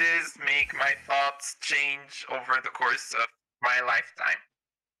experiences make my thoughts change over the course of my lifetime.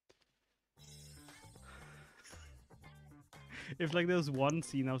 If like there was one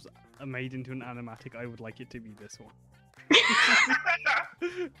scene that was made into an animatic, I would like it to be this one.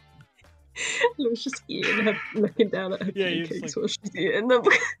 Lou's just eating her, looking down at her Yeah, you're pancakes just while she's eating them.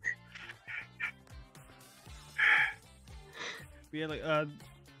 Yeah, like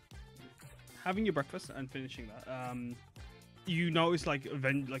having your breakfast and finishing that, you notice like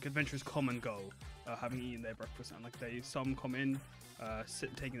adventurers come and go, having eaten their breakfast, and like some come in,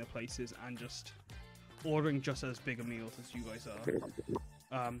 taking their places, and just ordering just as big a meals as you guys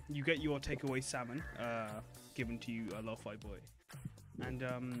are. You get your takeaway salmon given to you, a lo-fi boy, and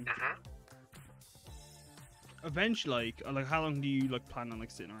eventually, like how long do you plan on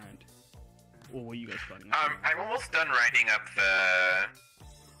sitting around, or were you guys planning on? I'm almost done writing up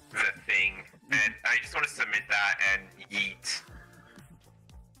the thing, and I just want to submit that and eat.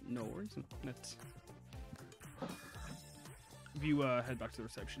 No worries. Let's if you head back to the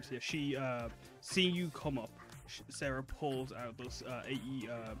reception here, she seeing you come up, Sarah pulls out those 80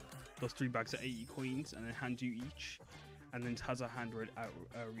 those 3 bags of 80 coins and then hands you each, and then has her hand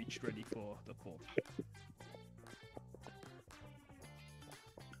reached ready for the pull.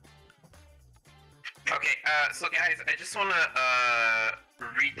 Okay, so guys, I just want to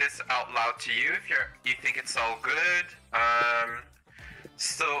read this out loud to you if you think it's all good.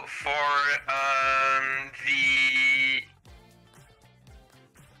 So for the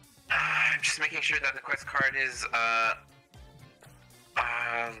I'm just making sure that the quest card is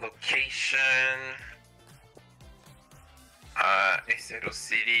location, Acero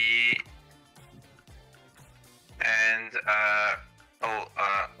City, and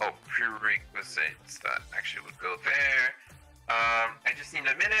prerequisites that actually would go there. I just need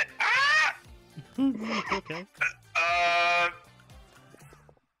a minute. Okay.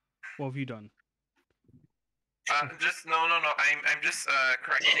 What have you done? Just no. I'm just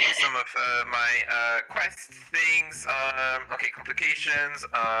correcting some of my quest things. Okay, complications.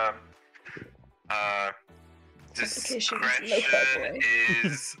 Discretion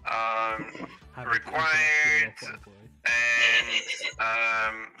is required,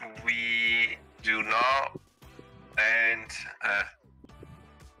 and we do not, and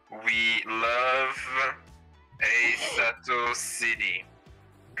we love Sato City.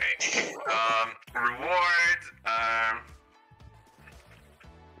 Okay. Reward.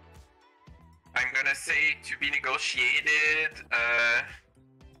 I'm gonna say to be negotiated.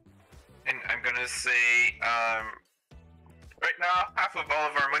 And I'm gonna say, right now, half of all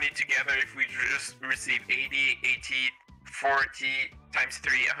of our money together, if we just receive 80, 40 times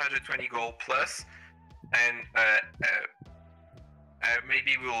 3, 120 gold plus, and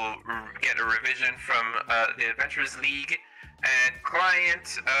maybe we'll get a revision from the Adventurers League, and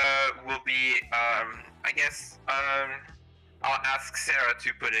client will be, I guess, I'll ask Sarah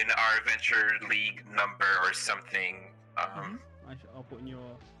to put in our Adventure League number or something. I'll put in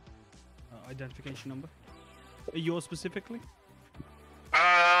your identification number. Yours specifically? Nico,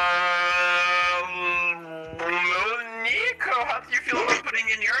 how do you feel about putting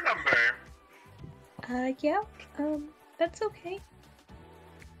in your number? Yeah, that's okay.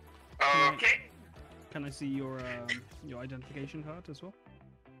 Okay. Can I see your identification card as well?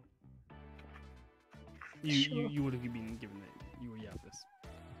 You would have been given it. You have this.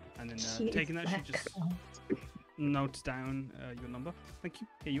 And then taking that, she just notes down your number. Thank you.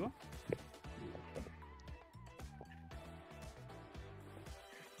 Here you are.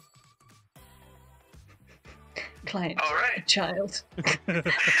 Client. All right. A child.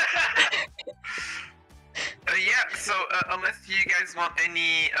 Yeah, so unless you guys want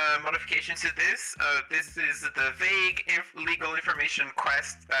any modifications to this, this is the vague legal information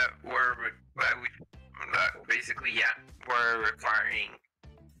quest that we're requiring.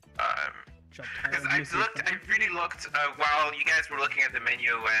 Because I really looked while you guys were looking at the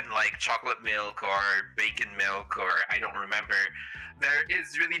menu and like chocolate milk or bacon milk or I don't remember. There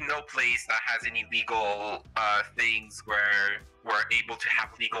is really no place that has any legal things where we're able to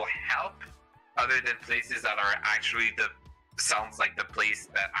have legal help, other than places that are actually sounds like the place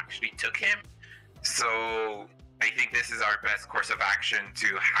that actually took him. So I think this is our best course of action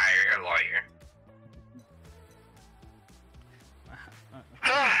to hire a lawyer.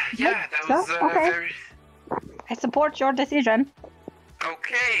 Yeah, that was okay. very... I support your decision.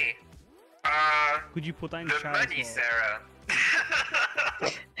 Okay. Could you put that in the chat money, as well? Sarah.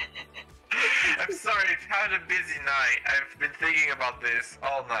 I'm sorry, I've had a busy night. I've been thinking about this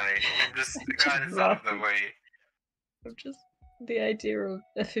all night. I'm just glad it's out of the way. I'm just the idea of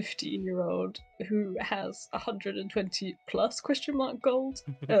a 15-year-old who has 120 plus gold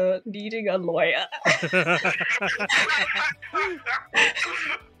needing a lawyer.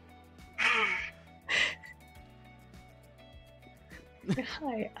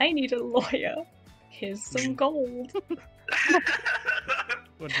 Hi, I need a lawyer. Here's some gold.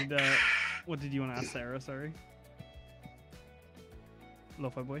 What did you want to ask Sarah? Sorry.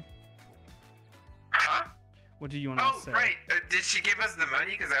 Lo-fi boy. Huh? What did you want to ask Sarah? Oh, right. Did she give us the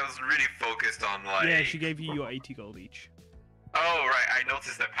money? Because I was really focused on like. Yeah, she gave you your 80 gold each. Oh, right. I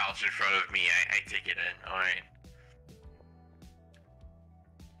noticed the pouch in front of me. I take it in. All right.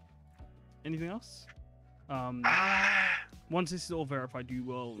 Anything else? Once this is all verified, you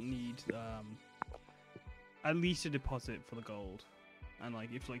will need at least a deposit for the gold, and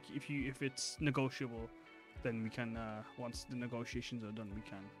if it's negotiable, then we can once the negotiations are done, we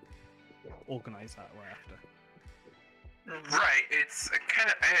can organize that right after. Right, it's kind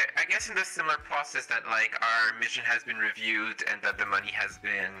of, I guess in the similar process that like our mission has been reviewed and that the money has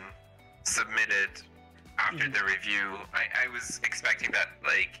been submitted, after the review, I was expecting that,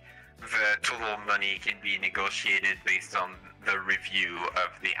 like, the total money can be negotiated based on the review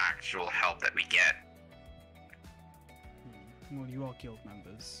of the actual help that we get. Well, you are guild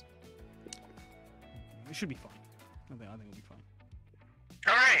members. It should be fine. I think it'll be fine.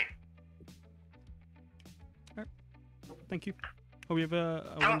 Alright! Thank you. Hope you have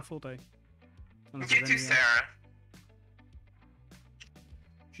a wonderful day. Unless You there's too, anything else. Sarah.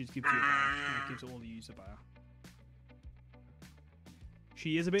 She just gives you a bar. Gives all of you a bar.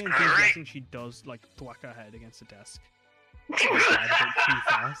 She is a bit enthusiastic. And she does like thwack her head against the desk. She's a bit too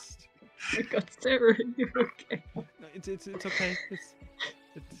fast. Oh my god, Sarah, are you okay? No, it's okay.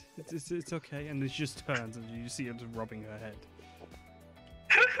 It's okay. And then she just turns and you see her just rubbing her head.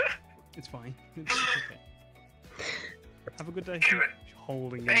 It's fine. It's okay. Have a good day. She's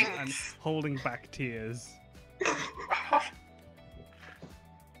holding it and holding back tears.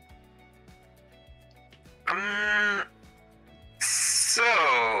 So,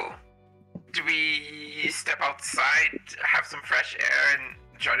 do we step outside, have some fresh air, and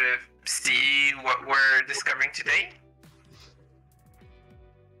try to see what we're discovering today?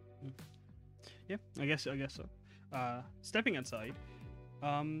 Yeah, I guess so. Stepping outside,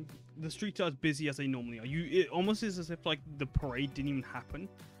 the streets are as busy as they normally are. It almost is as if like the parade didn't even happen.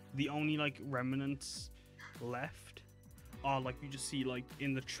 The only like remnants left are like you just see like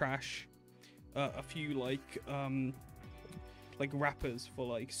in the trash, a few like wrappers for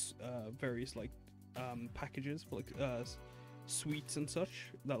like various like packages for like sweets and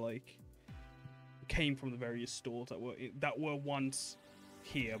such that like came from the various stores that were once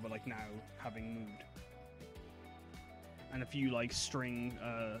here but like now having moved, and a few like string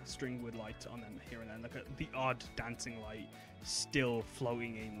with lights on them here and then, like the odd dancing light still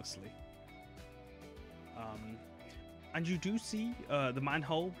floating aimlessly. And you do see the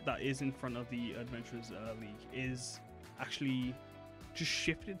manhole that is in front of the Adventurers League is actually just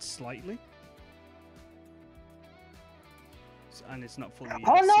shifted slightly, and it's not fully.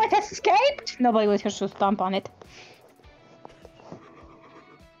 Oh no! It escaped. Nobody was here to stomp on it.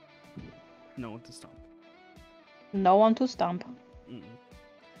 No one to stomp. No one to stomp.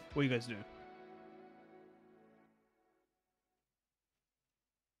 What are you guys doing?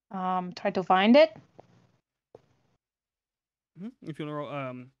 Try to find it. If you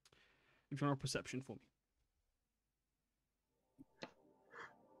want to roll perception for me.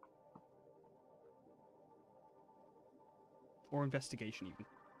 Or investigation, even.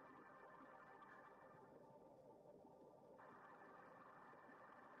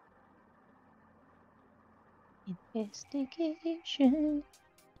 Investigation.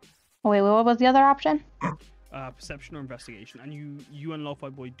 Oh, wait, what was the other option? Perception or investigation, and you and Lo-Fi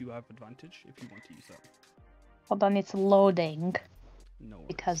Boy do have advantage if you want to use that. Hold on, it's loading. No worries.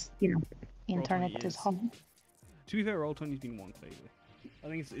 Because, internet is home. To be fair, Roll20's been wonk lately. I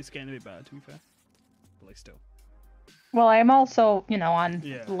think it's getting a bit bad, to be fair. But like still. Well, I'm also, on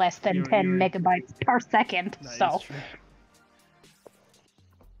less than 10 megabytes per second, so. Is true.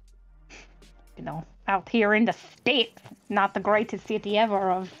 Out here in the state, not the greatest city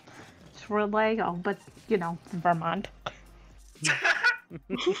ever of Sri Lanka, but, Vermont.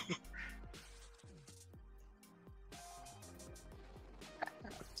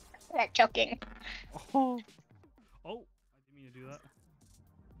 They're choking. Oh, I didn't mean to do that.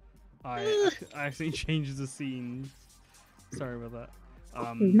 I actually changed the scene. Sorry about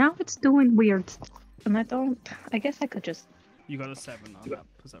that. Now it's doing weird stuff, and I guess I could just. You got a 7 on that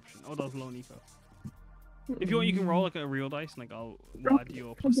perception. Oh, that was low, Nico. If you want, you can roll like a real dice, and like I'll add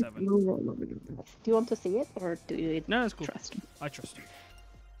your +7. Do you want to see it, or do you No, it's cool. trust me? I trust you.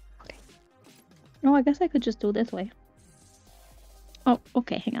 Okay. No, I guess I could just do it this way. Oh,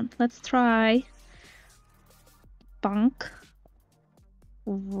 okay, hang on. Let's try bunk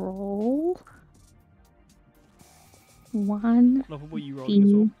roll 1. Love what you rolling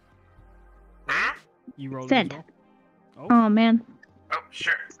as well. You rolling Send. as well. Oh man. Oh,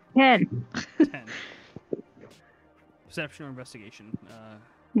 sure. 10. 10. Perception or investigation?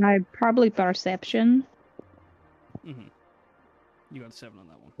 I probably perception. You got a 7 on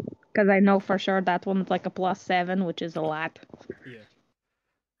that one. Because I know for sure that one's like a +7, which is a lot. Yeah.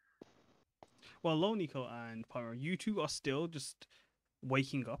 Well, Lo, Nico, and Pyro, you two are still just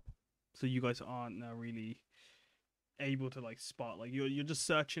waking up, so you guys aren't really able to like spot. Like you're just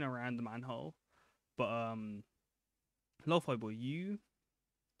searching around the manhole, but Lo-Fi Boy, you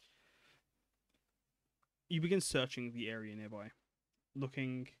begin searching the area nearby,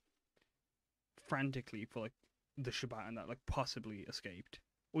 looking frantically for like the Shabatan that like possibly escaped,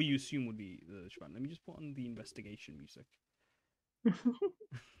 or you assume would be the Shabatan. Let me just put on the investigation music.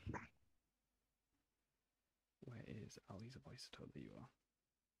 Where is Alleys of Isotope? There you are.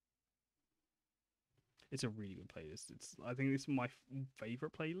 It's a really good playlist. I think it's my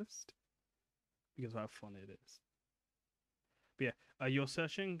favorite playlist because of how fun it is. But yeah, you're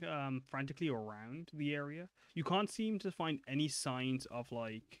searching frantically around the area. You can't seem to find any signs of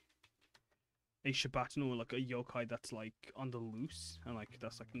like a Shibatsu or like a yokai that's like on the loose and like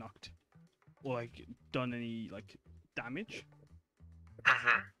that's like knocked or like done any like damage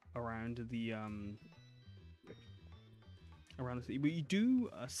around the city. But you do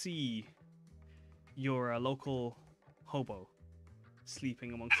see your local hobo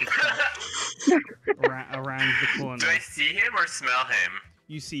sleeping amongst his trash around the corner. Do I see him or smell him?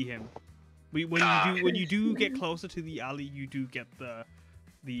 You see him. When you do get closer to the alley, you do get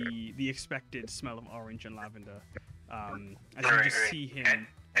the expected smell of orange and lavender. As you just see him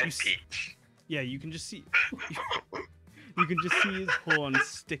and peach. Yeah, you can just see you can just see his horn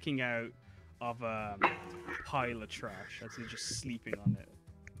sticking out of a pile of trash as he's just sleeping on it.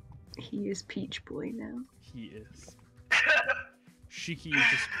 He is Peach Boy now. He is. Shiki is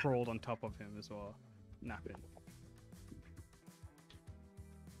just crawled on top of him as well, napping.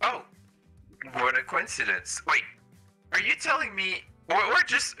 Oh, what a coincidence! Wait, are you telling me we're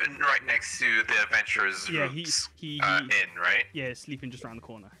just right next to the adventurers' roots? Inn, right? Yeah, sleeping just around the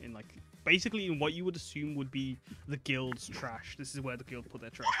corner in like basically in what you would assume would be the guild's trash. This is where the guild put their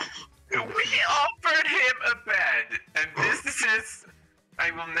trash. We offered him a bed, and this is. I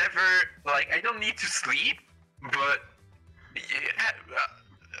will never I don't need to sleep, but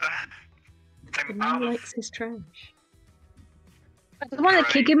The man likes his trash. I just want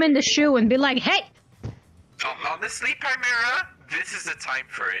to kick him in the shoe and be like, "Hey!" Honestly, Chimera, this is the time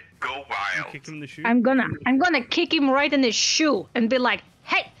for it. Go wild. Kick him in the shoe. I'm gonna kick him right in his shoe and be like,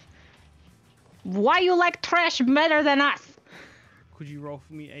 "Hey! Why you like trash better than us?" Could you roll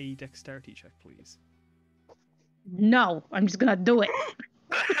for me a dexterity check, please? No, I'm just gonna do it.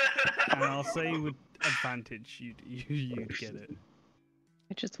 And I'll say with advantage, you'd get it.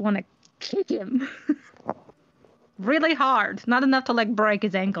 I just want to kick him. Really hard. Not enough to like break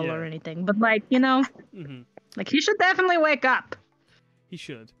his ankle or anything, but like, you know, like he should definitely wake up. He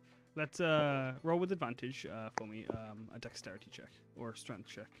should. Let's roll with advantage for me a dexterity check or a strength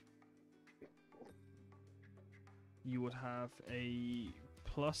check. You would have a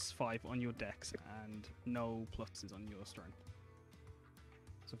 +5 on your dex and no pluses on your strength.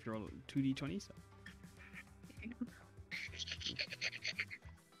 So if you're all 2d20, so.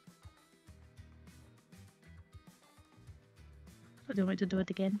 Do you want me to do it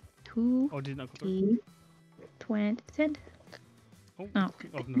again? 2 Oh, did not go through. 20. Oh, no,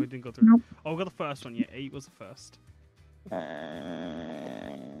 it didn't go through. Nope. Oh, we got the first one. Yeah, 8 was the first.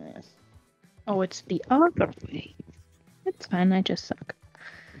 Oh, it's the other way. It's fine, I just suck.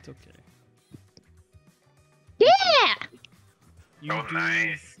 It's okay. Yeah!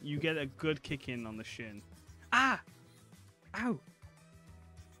 Nice. You get a good kick in on the shin. Ah! Ow!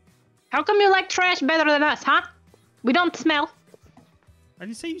 How come you like trash better than us, huh? We don't smell. I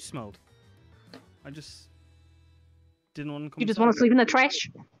didn't say you smelled. I just didn't want to come. You just want to sleep in the trash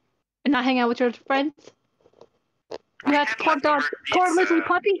and not hang out with your friends. You had poor little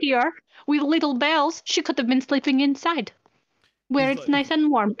puppy here with little bells. She could have been sleeping inside, where it's nice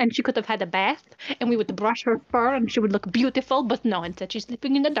and warm, and she could have had a bath, and we would brush her fur, and she would look beautiful. But no, instead she's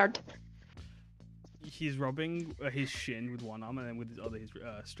sleeping in the dirt. He's rubbing his shin with one arm, and then with his other, he's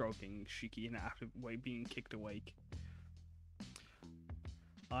stroking Shiki, and after being kicked awake.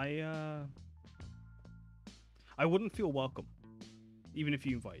 I wouldn't feel welcome, even if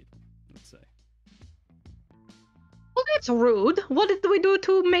you invite. Let's say. Well, that's rude. What did we do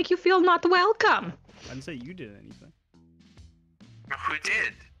to make you feel not welcome? I didn't say you did anything. Who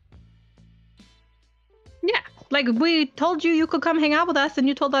did? Yeah, like we told you could come hang out with us and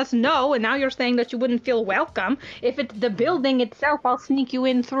you told us no, and now you're saying that you wouldn't feel welcome. If it's the building itself, I'll sneak you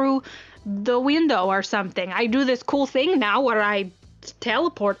in through the window or something. I do this cool thing now where I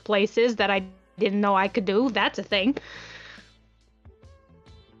teleport places that I didn't know I could do. That's a thing.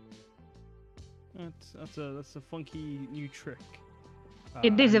 That's a funky new trick.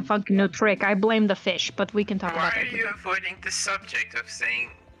 It is a funky new trick. I blame the fish, but we can talk about Why that. are you avoiding the subject of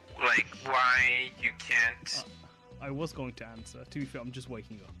saying, like, why you can't? I was going to answer. To be fair, I'm just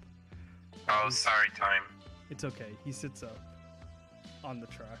waking up. Oh, sorry, time. It's okay. He sits up on the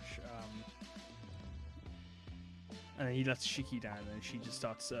trash, and then he lets Shiki down, and she just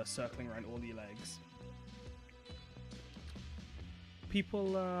starts circling around all your legs.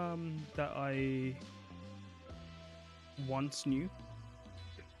 People that I once knew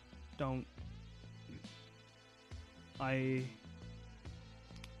don't. I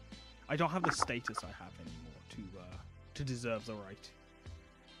don't have the status I have anymore, to to deserve the right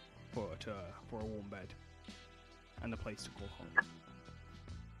for a warm bed and a place to call home.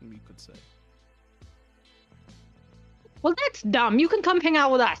 You could say. Well, that's dumb. You can come hang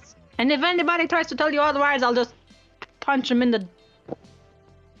out with us. And if anybody tries to tell you otherwise, I'll just punch them in the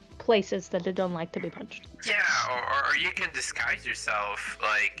places that they don't like to be punched. Yeah, or you can disguise yourself,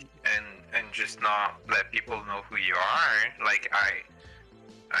 like, and just not let people know who you are. Like,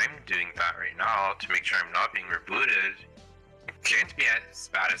 I'm doing that right now to make sure I'm not being rebooted. It can't be as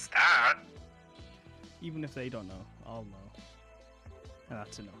bad as that. Even if they don't know, I'll know. And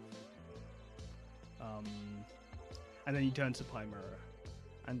that's enough. And then he turns to Chimera.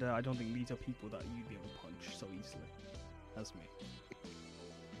 And I don't think these are people that you'd be able to punch so easily as me.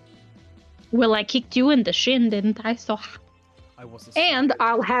 Well, I kicked you in the shin, didn't I? So. I was a And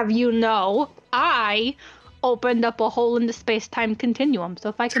I'll have you know, I opened up a hole in the space-time continuum. So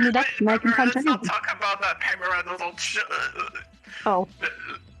if I can do that, then I can punch Let's not anyone. talk about that Chimera little Oh.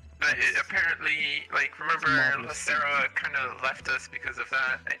 Apparently, like, remember Lacera kind of left us because of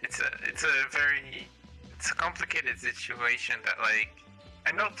that. It's a complicated situation that, like,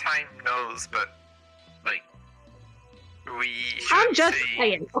 I know time knows, but, like, I'm just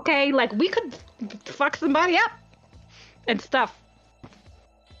saying, okay? Like, we could fuck somebody up and stuff.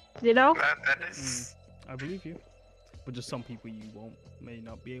 You know? That is... I believe you. But just some people you may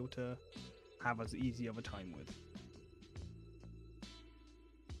not be able to have as easy of a time with.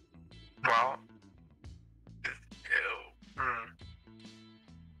 Well...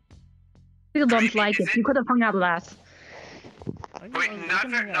 Still don't like it. You could have hung out with us. Wait, not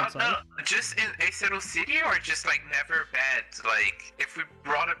just in Acero City, or just like never bed? Like, if we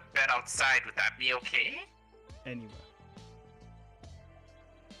brought a bed outside, would that be okay? Anywhere.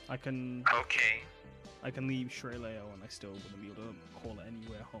 I can leave Shreleo and I still wouldn't be able to call it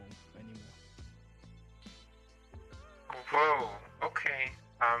anywhere home anymore. Whoa, okay.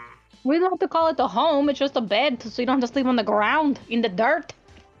 We don't have to call it a home, it's just a bed, so you don't have to sleep on the ground, in the dirt,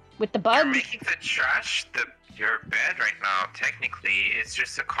 with the bugs. You're making the trash your bed right now. Technically, it's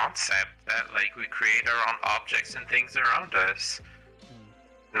just a concept that, like, we create our own objects and things around us.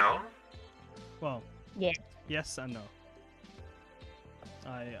 No? Well, yeah. Yes and no.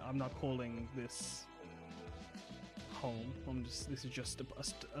 I'm not calling this home. This is just a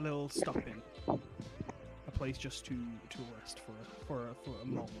little stop-in, a place just to rest for a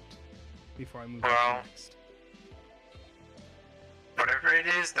moment before I move on to the next. Whatever it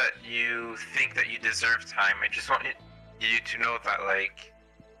is that you think that you deserve time, I just want you to know that, like,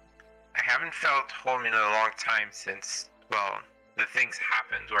 I haven't felt home in a long time since, well, the things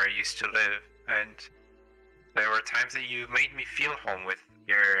happened where I used to live, and there were times that you made me feel home with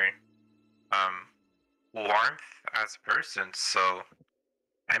your warmth as a person. So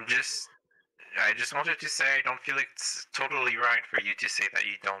I just wanted to say I don't feel it's totally right for you to say that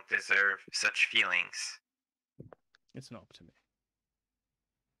you don't deserve such feelings. It's not up to me.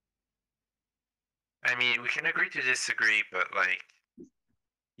 I mean, we can agree to disagree, but, like,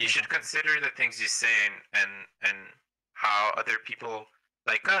 you should consider the things you say and how other people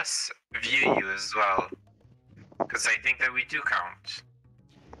like us view you as well. Because I think that we do count.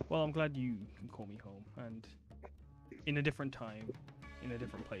 Well, I'm glad you can call me home, and in a different time, in a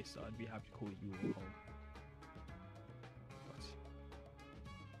different place, I'd be happy to call you home. But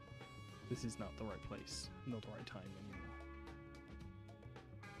this is not the right place, not the right time anymore.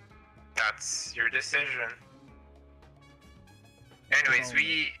 That's your decision. Anyways,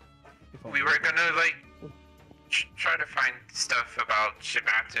 we were gonna, like, try to find stuff about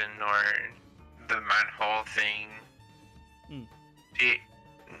Shibatten or the manhole thing.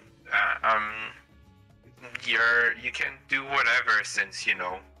 You can do whatever, since, you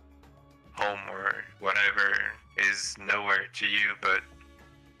know, home or whatever is nowhere to you, but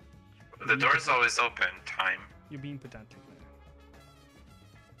the door's always open. Time. You're being pedantic there.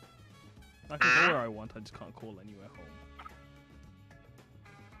 I can go where I want, I just can't call anywhere home.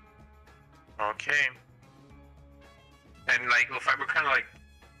 Okay. And, like, if I were kind of, like,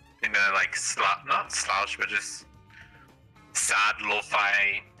 in a, like, not slouch, but just sad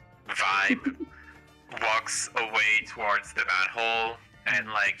lo-fi vibe, walks away towards the manhole and,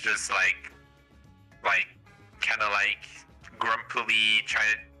 like, just, like, kind of, like, grumpily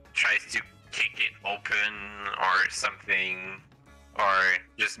tries to kick it open or something, or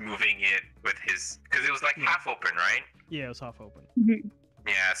just moving it with his, because it was, like, half open, right? Yeah, it was half open.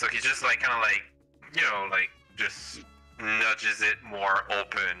 Yeah, so he's just, like, kind of, like, you know, like, just nudges it more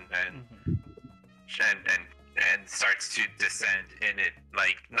open and starts to descend in it,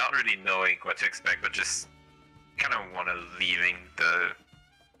 like, not really knowing what to expect, but just kind of leaving the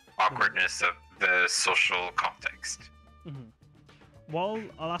awkwardness of the social context. Well,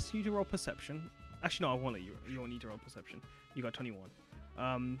 I'll ask you to roll perception. Actually, no, I won't let you. You don't need to roll perception. You got 21.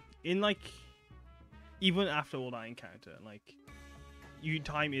 In like, even after all that encounter, like,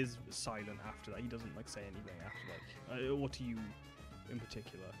 time is silent after that. He doesn't like say anything after or to you in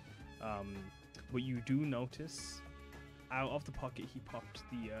particular. But you do notice, out of the pocket he popped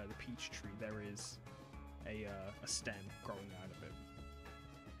the peach tree. There is a stem growing out of it.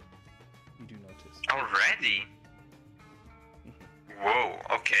 You do notice. Already? Whoa,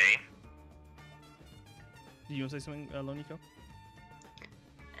 okay. Do you want to say something, Loniko?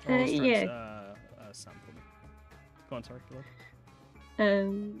 Yeah. Sam for me. Go on, sorry, Philip.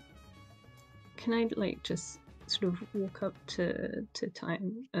 Can I like just sort of walk up to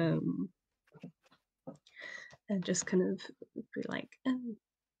Time and just kind of be like,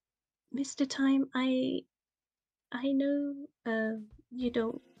 Mr. Time, I know you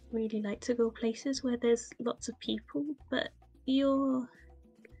don't really like to go places where there's lots of people, but you're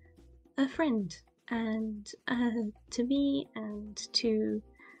a friend, and to me and to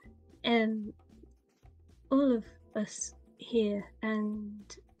all of us here,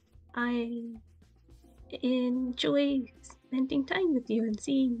 and I enjoy spending time with you and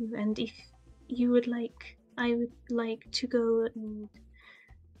seeing you, and if you would like, I would like to go and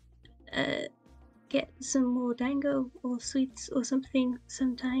get some more dango or sweets or something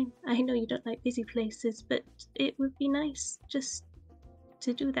sometime. I know you don't like busy places, but it would be nice just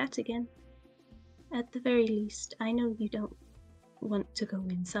to do that again. At the very least, I know you don't want to go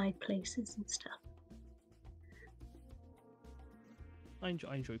inside places and stuff. I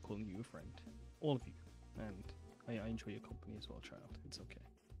enjoy calling you a friend, all of you, and I enjoy your company as well, child. It's okay.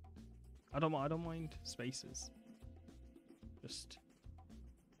 I don't mind spaces. Just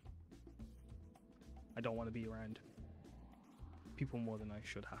I don't want to be around people more than I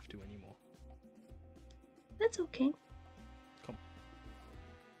should have to anymore. That's okay. Come.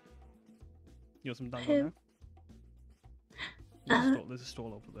 You want some dango now? There's a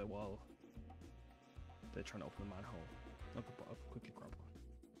stall over there while they're trying to open the manhole. I'll quickly grab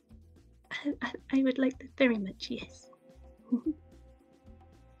one. I would like that very much, yes.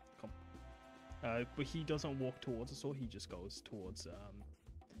 Come. But he doesn't walk towards the store, he just goes towards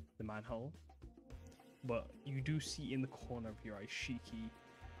the manhole. But you do see in the corner of your eye Shiki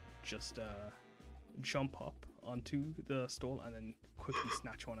just jump up onto the stall and then quickly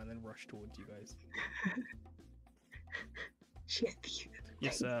snatch one and then rush towards you guys.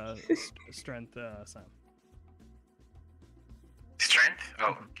 Yes, strength, Sam. Strength?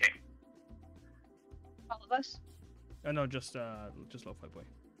 Oh, okay. All of us? No, just Lo-Fi Boy.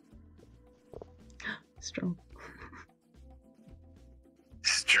 Strong.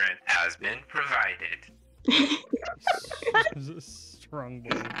 Strength has been provided. Strong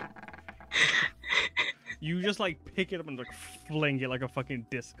boy. You just like pick it up and like fling it like a fucking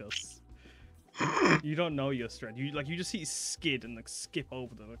discus. You don't know your strength. You just see it skid and like skip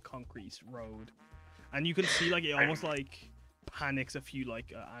over the concrete road, and you can see like it almost like panics a few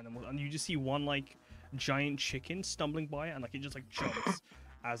like animals, and you just see one like giant chicken stumbling by, and like it just like jumps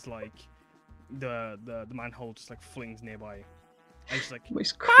as like the manhole just like flings nearby. And just like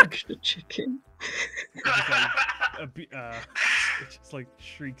almost crushed the chicken. It just, like, it just like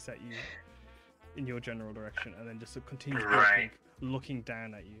shrieks at you in your general direction, and then just continues looking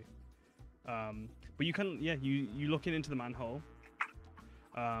down at you. But you can, you looking into the manhole.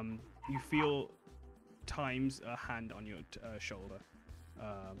 You feel Time's hand on your shoulder,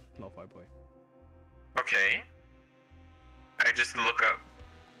 Lo-Fi Boy. Okay. I just look up.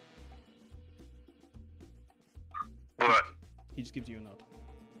 What? He just gives you a nod.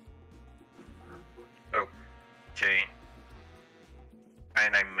 Okay.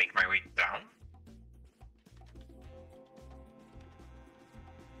 And I make my way down.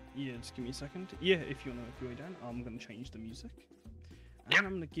 Yeah, just give me a second. Yeah, if you wanna go down, I'm gonna change the music. And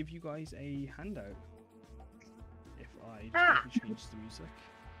I'm gonna give you guys a handout. If I just change the music.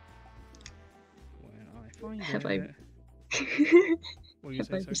 When I find Have it.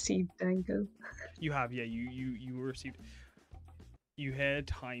 Have I received dango? You have, yeah, you received. You heard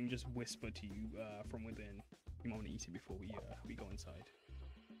Time just whisper to you from within. You might want to eat it before we go inside.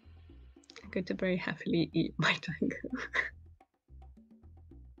 I'm going to very happily eat my dango.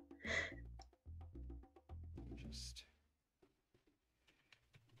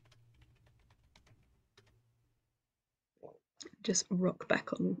 Just rock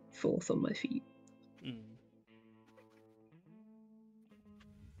back on forth on my feet.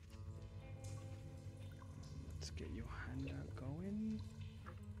 Let's get your handout going.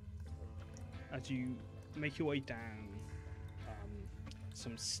 As you make your way down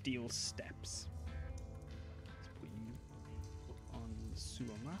some steel steps. Let's put you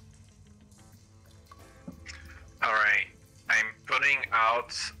sewer map. Alright, I'm putting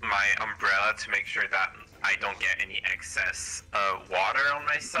out my umbrella to make sure that I don't get any excess water on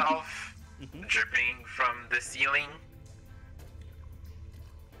myself dripping from the ceiling.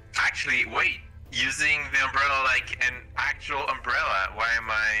 Actually, wait, using the umbrella like an actual umbrella. Why am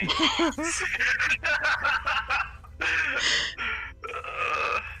I...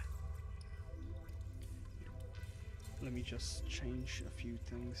 Let me just change a few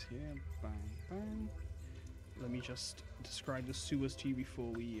things here. Bang, bang. Let me just describe the sewers to you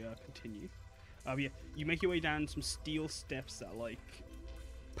before we continue. Yeah, you make your way down some steel steps that like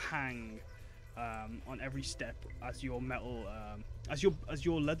pang on every step as your metal, as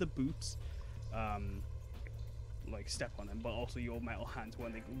your leather boots, like step on them, but also your metal hands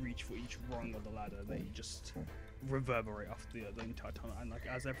when they reach for each rung of the ladder, they just reverberate off the entire tunnel. And like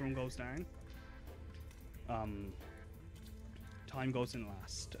as everyone goes down, time goes in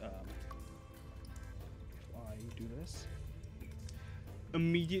last. If I do this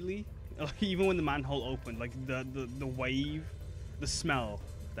immediately, even when the manhole opened, like the wave, the smell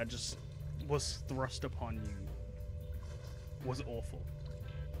that just was thrust upon you was awful.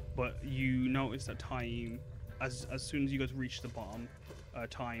 But you notice that time, as soon as you guys reach the bottom,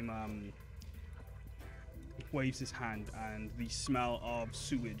 time waves his hand, and the smell of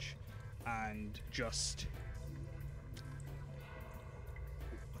sewage and just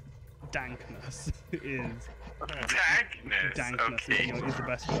dankness is okay. Is the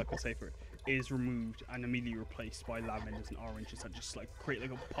best word I can say for it. Is removed and immediately replaced by lavenders and oranges that just like create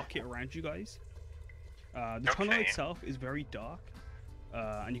like a pocket around you guys. The tunnel itself is very dark,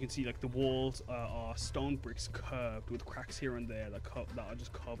 and you can see like the walls are stone bricks curved with cracks here and there that are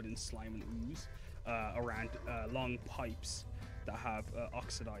just covered in slime and ooze around long pipes that have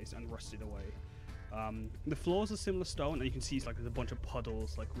oxidized and rusted away. The floors are similar stone, and you can see it's like there's a bunch of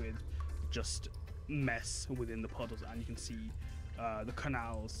puddles like with just mess within the puddles, and you can see the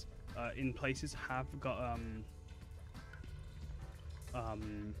canals in places have got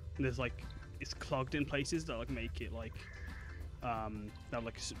there's like it's clogged in places that like make it like that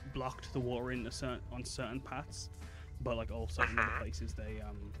like blocked the water in on certain paths, but like also in other places they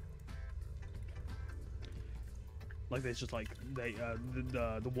like there's just like they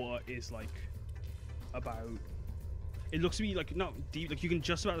the water is like about, it looks to be like not deep, like you can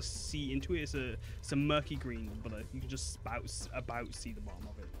just about see into it. It's a murky green, but you can just about see the bottom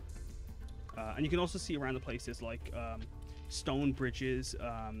of it. And you can also see around the place there's like stone bridges,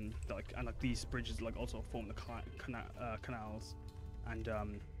 and like these bridges like also form the canals, and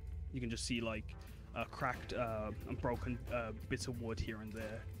you can just see like cracked and broken bits of wood here and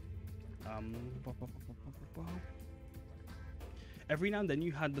there. Every now and then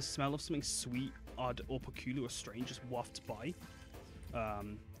you had the smell of something sweet, odd, or peculiar or strange just wafts by,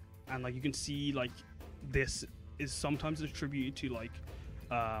 and like you can see like this is sometimes attributed to like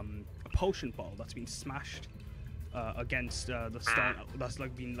a potion bottle that's been smashed against the stone that's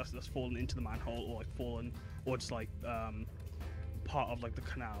like been that's fallen into the manhole, or like fallen, or just like part of like the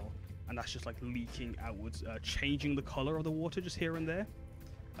canal, and that's just like leaking outwards, changing the color of the water just here and there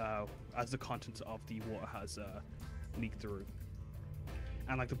as the contents of the water has leaked through.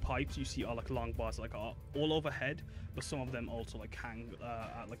 And like the pipes you see are like long bars like are all overhead, but some of them also like hang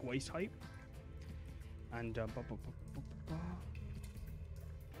at like waist height. And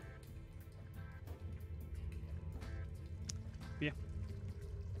yeah.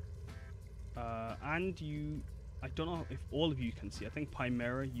 And you, I don't know if all of you can see. I think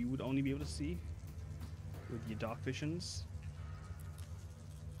Chimera you would only be able to see with your dark visions.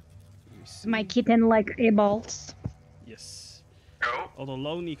 My kitten like eyeballs. Yes. Oh. Although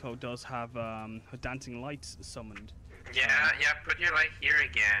Low Nico does have her dancing lights summoned. Yeah, put your light here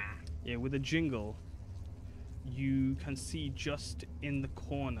again. Yeah, with a jingle, you can see just in the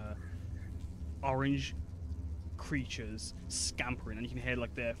corner orange creatures scampering, and you can hear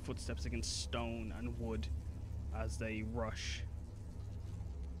like their footsteps against stone and wood as they rush.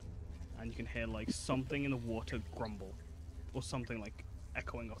 And you can hear like something in the water grumble, or something like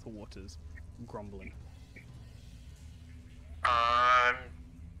echoing off the waters grumbling.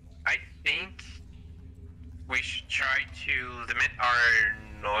 I think we should try to limit our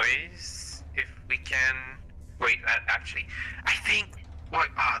noise if we can. Wait, actually, I think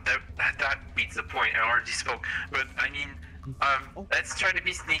that beats the point. I already spoke, but I mean, let's try to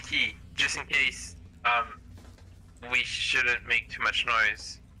be sneaky just in case. We shouldn't make too much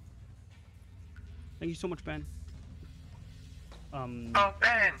noise. Thank you so much, Ben. Oh,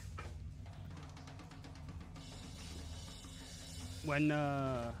 Ben. When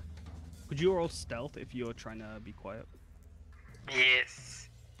could you roll stealth if you're trying to be quiet? Yes.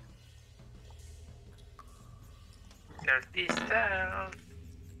 Stealthy stealth.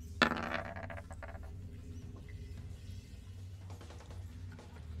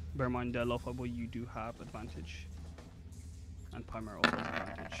 Bear in mind, Lofa Boy, you do have advantage. And Primer also has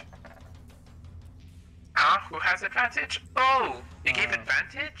advantage. Huh? Who has advantage? Oh! You gave Uh,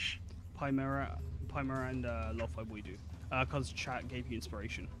 advantage? Primera and Lofa Boy do. Because chat gave you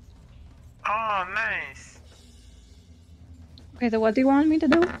inspiration. Oh, nice. Okay, so what do you want me to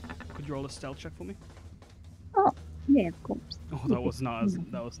do? Could you roll a stealth check for me? Oh, yeah, of course. Oh, that was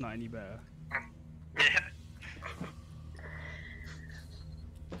not any better. Yeah.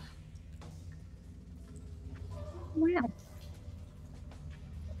 Wow.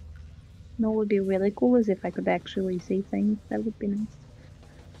 No, what would be really cool is if I could actually see things. That would be nice.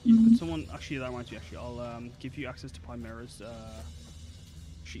 Could someone actually? That reminds me. Actually, I'll give you access to Primera's.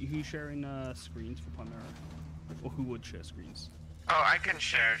 Who's sharing screens for Primera, or who would share screens? Oh, I can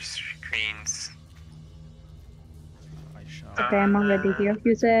share screens. I shall. Okay, I'm already here.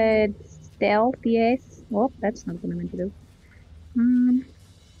 You said stealth, yes. Oh, that's not what I meant to do.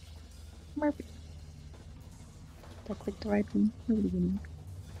 Merp. I clicked the right one. What do you mean?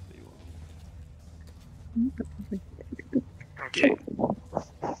 Okay.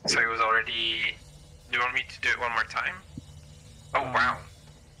 So it was already. Do you want me to do it one more time? Oh wow.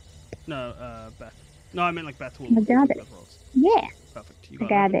 No, Beth. No, I meant like Beth will. I got it. Beth rolls. Yeah, Perfect. You I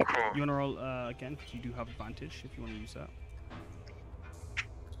got got it. Cool. You wanna roll again? Because you do have advantage if you want to use that.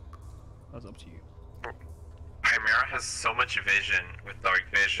 That's up to you. Chimera has so much vision with dark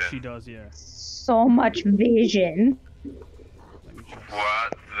vision. She does, yeah. So much vision. Let me check.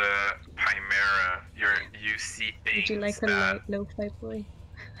 What the Chimera? You see things Would you like a that... light lo-fi boy?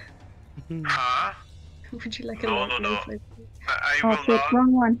 Huh? Would you like a No, light no, no. lo-fi boy? I Oh will shit, not...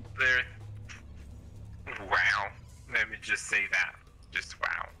 wrong one. There... Wow. Let me just say that. Just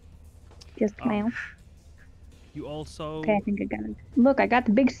wow. Just wow. You also. Okay, I think I got it. Look, I got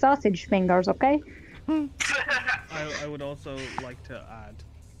the big sausage fingers, okay? I would also like to add.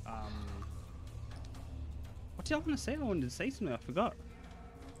 What did I want to say? I wanted to say something. I forgot.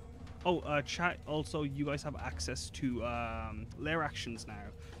 Oh, chat. Also, you guys have access to lair actions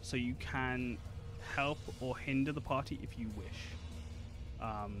now, so you can help or hinder the party if you wish.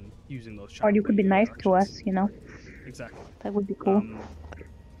 Using those. Or you could be nice to actions. us, you know? Exactly. That would be cool.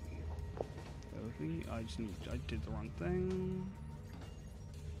 I did the wrong thing.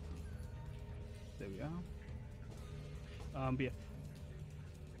 There we are. But yeah.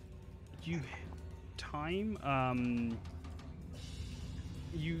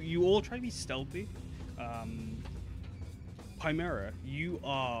 You all try to be stealthy. Chimera, you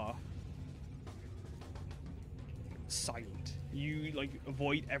are silent. You like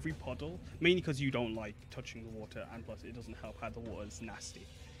avoid every puddle, mainly because you don't like touching the water, and plus it doesn't help how the water is nasty.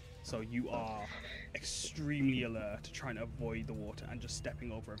 So you are extremely alert to trying to avoid the water and just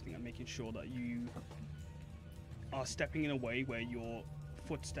stepping over everything and making sure that you are stepping in a way where your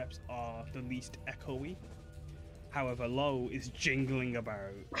footsteps are the least echoey. However, Lo is jingling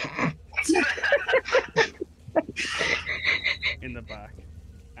about in the back.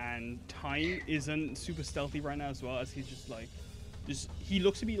 And Time isn't super stealthy right now as well, as he's he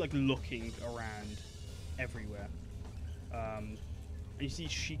looks to be like looking around everywhere. And you see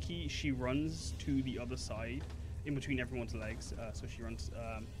Shiki, she runs to the other side, in between everyone's legs. So she runs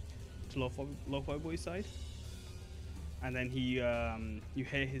to Lo-Fi Boy's side. And then you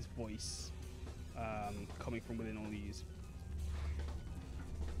hear his voice coming from within all these.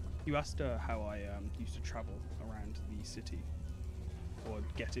 You asked her how I used to travel around the city, or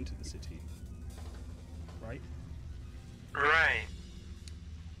get into the city, right? Right.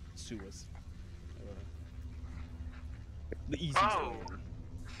 Sewers. The easiest Oh. way.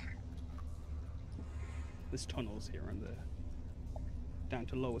 There's tunnels here and there. Down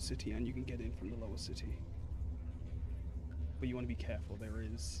to lower city, and you can get in from the lower city. But you want to be careful.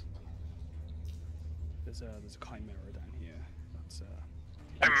 There's a chimera down here. That's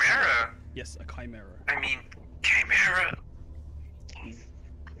Chimera? yes, a chimera. I mean, Chimera.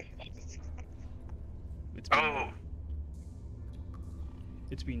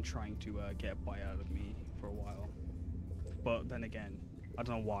 It's been trying to get a bite out of me for a while. But then again, I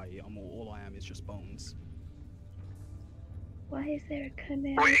don't know why. All I am is just bones. Why is there a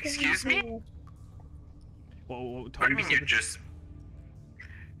chimera? Wait, down excuse me? here? What What do you mean you're just...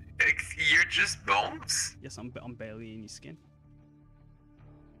 You're just bones? Yes, I'm barely in your skin.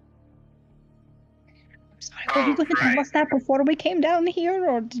 Sorry, were you going to tell us that before we came down here,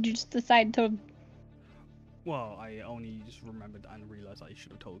 or did you just decide to... Well, I only just remembered and realized I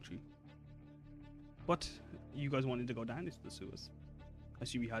should have told you. But you guys wanted to go down into the sewers. I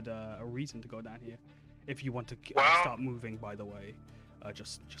assume you had a reason to go down here. If you want to start moving, by the way,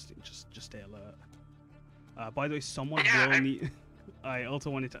 just stay alert. By the way, someone will need. I also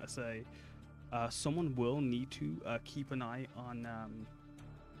wanted to say, someone will need to keep an eye on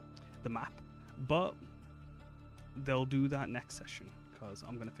the map, but they'll do that next session because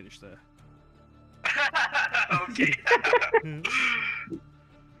I'm gonna finish there. Okay.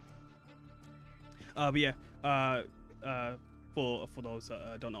 But yeah, for those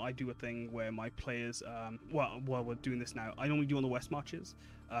that don't know, I do a thing where my players, well, we're doing this now. I normally do on the West Marches,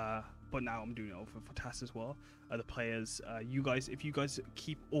 but now I'm doing it over for TAS as well. The players, you guys, if you guys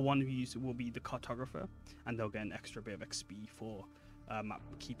keep, or one of you will be the cartographer, and they'll get an extra bit of XP for map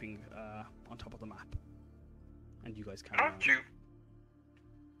keeping on top of the map. And you guys can.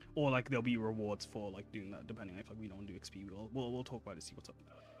 Or like there'll be rewards for like doing that, depending if like we don't do XP. We'll talk about it, see what's up.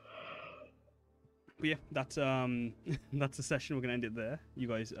 But yeah, that's that's the session. We're gonna end it there. You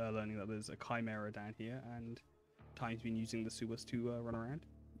guys are learning that there's a chimera down here, and Time's been using the sewers to run around.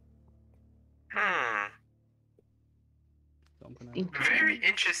 So I'm gonna... Very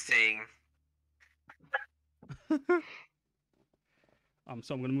interesting.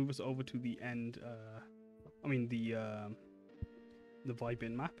 So I'm gonna move us over to the end. I mean the vibe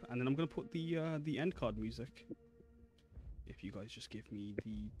in map, and then I'm gonna put the end card music. If you guys just give me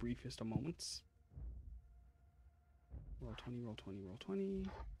the briefest of moments. Roll 20, roll 20, roll 20.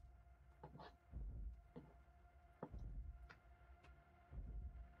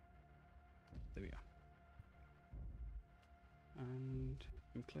 There we are. And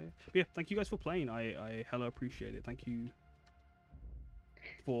I'm clear. But yeah, thank you guys for playing. I hella appreciate it. Thank you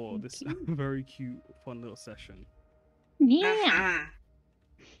for this very cute, fun little session. Yeah.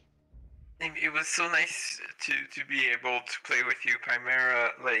 It was so nice to be able to play with you, Chimera.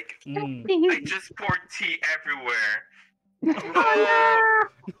 Like, I just poured tea everywhere.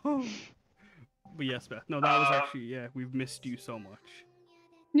 Oh. But yes, Beth. No, that was actually, yeah, we've missed you so much.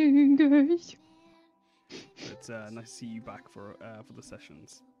 Guys. It's nice to see you back for the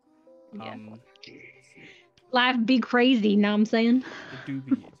sessions. Yeah. Life be crazy, know what I'm saying? It do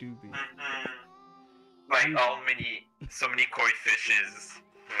be. Like so many koi fishes.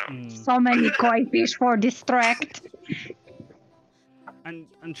 You know. So many koi fish for distract.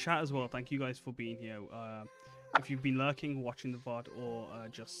 And chat as well. Thank you guys for being here. If you've been lurking, watching the VOD, or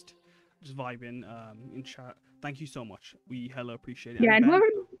just vibing in chat, thank you so much. We hella appreciate it. Yeah, and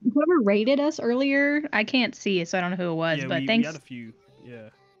whoever rated us earlier, I can't see it, so I don't know who it was, but thanks. We had a few, yeah.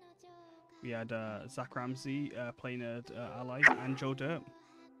 We had Zach Ramsey, playing at Allies, and Joe Dirt.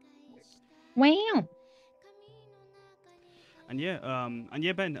 Wow. And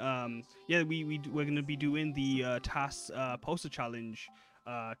yeah, Ben. We're gonna be doing the TAS poster challenge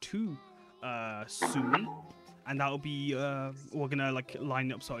 2 soon, and that'll be we're gonna like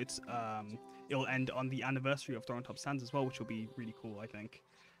line it up so it's it'll end on the anniversary of Atop Sands as well, which will be really cool, I think.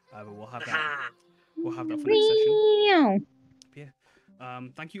 But we'll have that. We'll have that for next session. Yeah.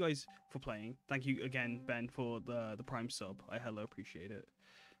 Thank you guys for playing. Thank you again, Ben, for the Prime sub. I hella appreciate it.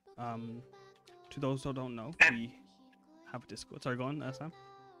 To those who don't know, we have a Discord. Sorry, go on, Sam.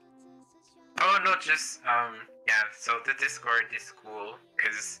 Oh no, just yeah. So the Discord is cool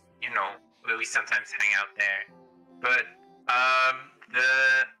because we sometimes hang out there. But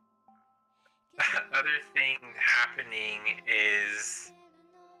the other thing happening is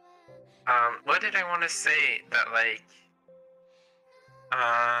what did I want to say that like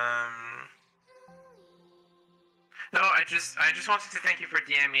no, I just wanted to thank you for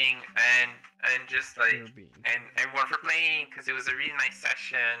DMing and just like and everyone for playing because it was a really nice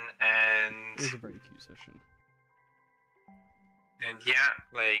session and it was a very cute session. And yeah,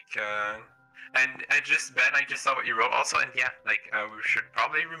 like and I just saw what you wrote also, and yeah, like we should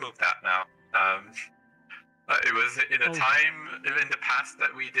probably remove that now. It was in a time in the past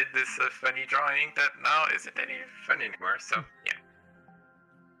that we did this funny drawing that now isn't any fun anymore. So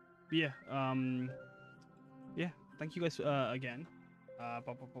yeah. Yeah. Thank you guys again.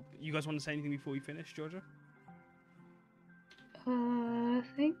 You guys want to say anything before we finish, Georgia?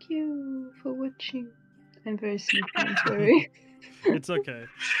 Thank you for watching. I'm very sleepy. I'm sorry. It's okay.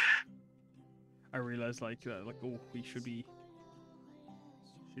 I realized we should be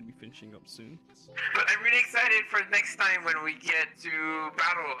finishing up soon. But I'm really excited for next time when we get to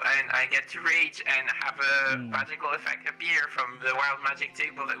battle and I get to rage and have a magical effect appear from the wild magic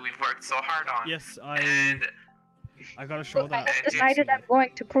table that we've worked so hard on. Yes, I gotta show that. I decided I'm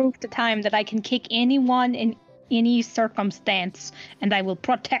going to prove to Time that I can kick anyone in any circumstance, and I will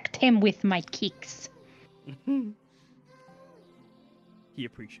protect him with my kicks. He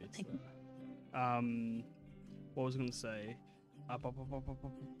appreciates that. What was I gonna say?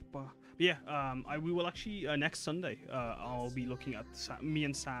 Yeah. We will actually next Sunday. I'll be looking at me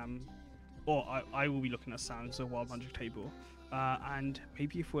and Sam, or I will be looking at Sam's Wild Magic table. And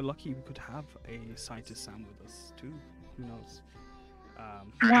maybe if we're lucky, we could have a scientist Sam with us too. Who knows?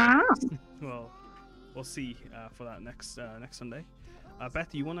 Wow. Well, we'll see for that next Sunday. Beth,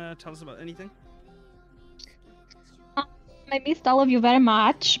 do you want to tell us about anything? I missed all of you very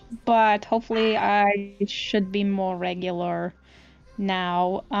much, but hopefully I should be more regular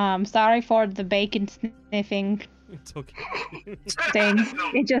now. Sorry for the bacon sniffing It's okay. thing.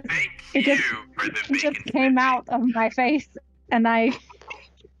 No, It just thank it just you for the it just bacon came sniffing. out of my face, and I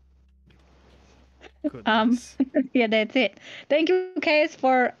Goodness. yeah, that's it. Thank you, Case,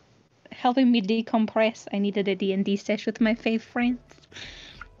 for helping me decompress. I needed a D&D sesh with my fave friends.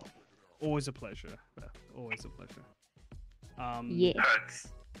 Always a pleasure, Beth. Always a pleasure. Yeah. Hugs.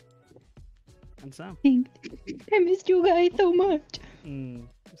 And Sam. I missed you guys so much. Same.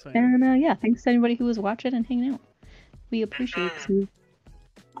 And yeah, thanks to anybody who was watching and hanging out. We appreciate you.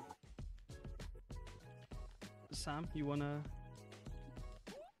 Sam, you wanna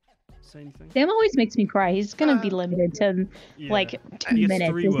say anything? Sam always makes me cry. He's gonna be limited to like 2 He gets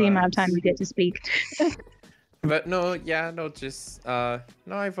minutes 3 is the amount of time words. we get to speak. But no, yeah, no, just no,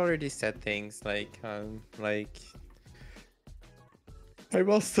 I've already said things like I'm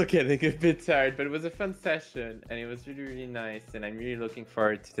also getting a bit tired, but it was a fun session and it was really, really nice, and I'm really looking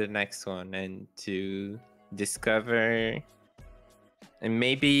forward to the next one and to discover and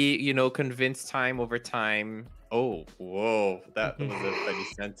maybe, you know, convince time over time. Oh, whoa, that was a funny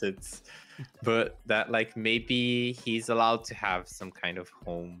sentence. But that like maybe he's allowed to have some kind of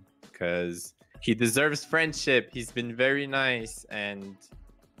home because he deserves friendship. He's been very nice, and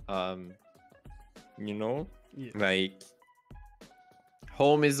you know, like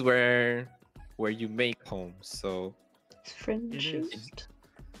home is where you make home. So Friendship.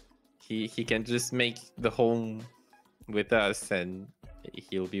 he can just make the home with us and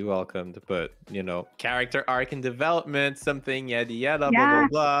he'll be welcomed. But you know, character arc and development, something yada yada blah blah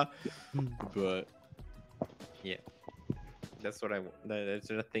blah. But yeah, that's what I want. There's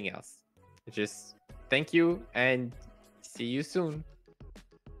nothing else. Just thank you and see you soon.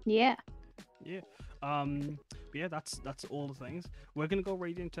 Yeah. Yeah. Yeah, that's all the things. We're gonna go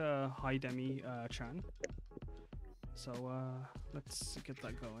right into Hi Demi Chan. So let's get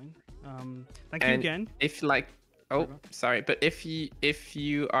that going. Thank you And again. if like sorry, but if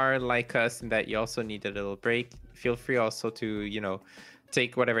you are like us and that you also need a little break, feel free also to, you know,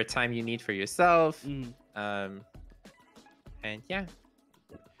 take whatever time you need for yourself. And yeah.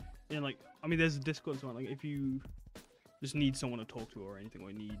 Yeah, like I mean, there's a Discord as well. Like if you just need someone to talk to or anything,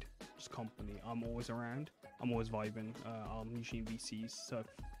 or need just company, I'm always around. I'm always vibing. I'm usually in VCs, so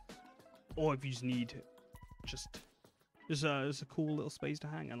or if you just need just a cool little space to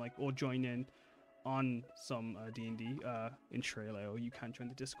hang and like or join in on some D&D in Trailer, or you can join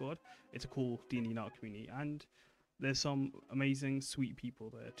the Discord. It's a cool D&D Narc community, and there's some amazing, sweet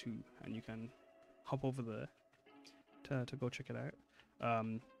people there too, and you can hop over there to go check it out.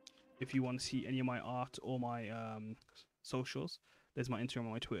 If you want to see any of my art or my socials, there's my Instagram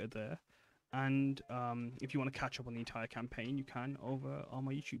and my Twitter there. And if you want to catch up on the entire campaign, you can over on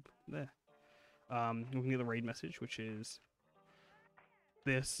my YouTube there. We can get the raid message, which is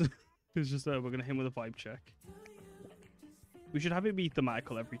this. It's just we're gonna hit him with a vibe check. We should have it be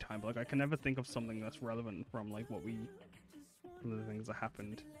thematical every time, but like I can never think of something that's relevant from like one of the things that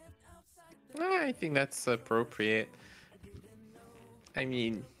happened. I think that's appropriate. I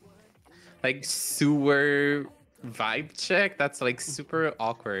mean, like sewer vibe check, that's like super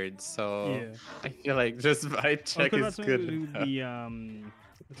awkward. So Yeah. I feel like just vibe check is good. The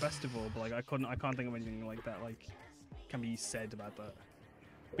festival, but like I can't think of anything like that like can be said about that.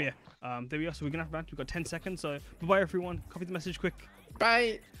 But yeah, there we are. So we're gonna have we've got 10 seconds. So bye everyone. Copy the message quick.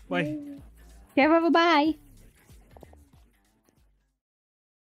 Bye. Bye. Yeah, bye.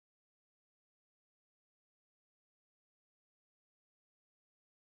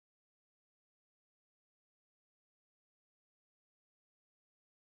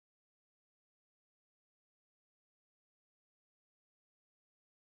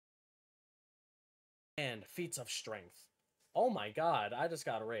 And feats of strength. Oh my god, I just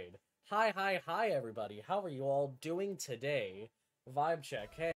got a raid. Hi, everybody. How are you all doing today? Vibe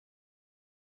check. Hey.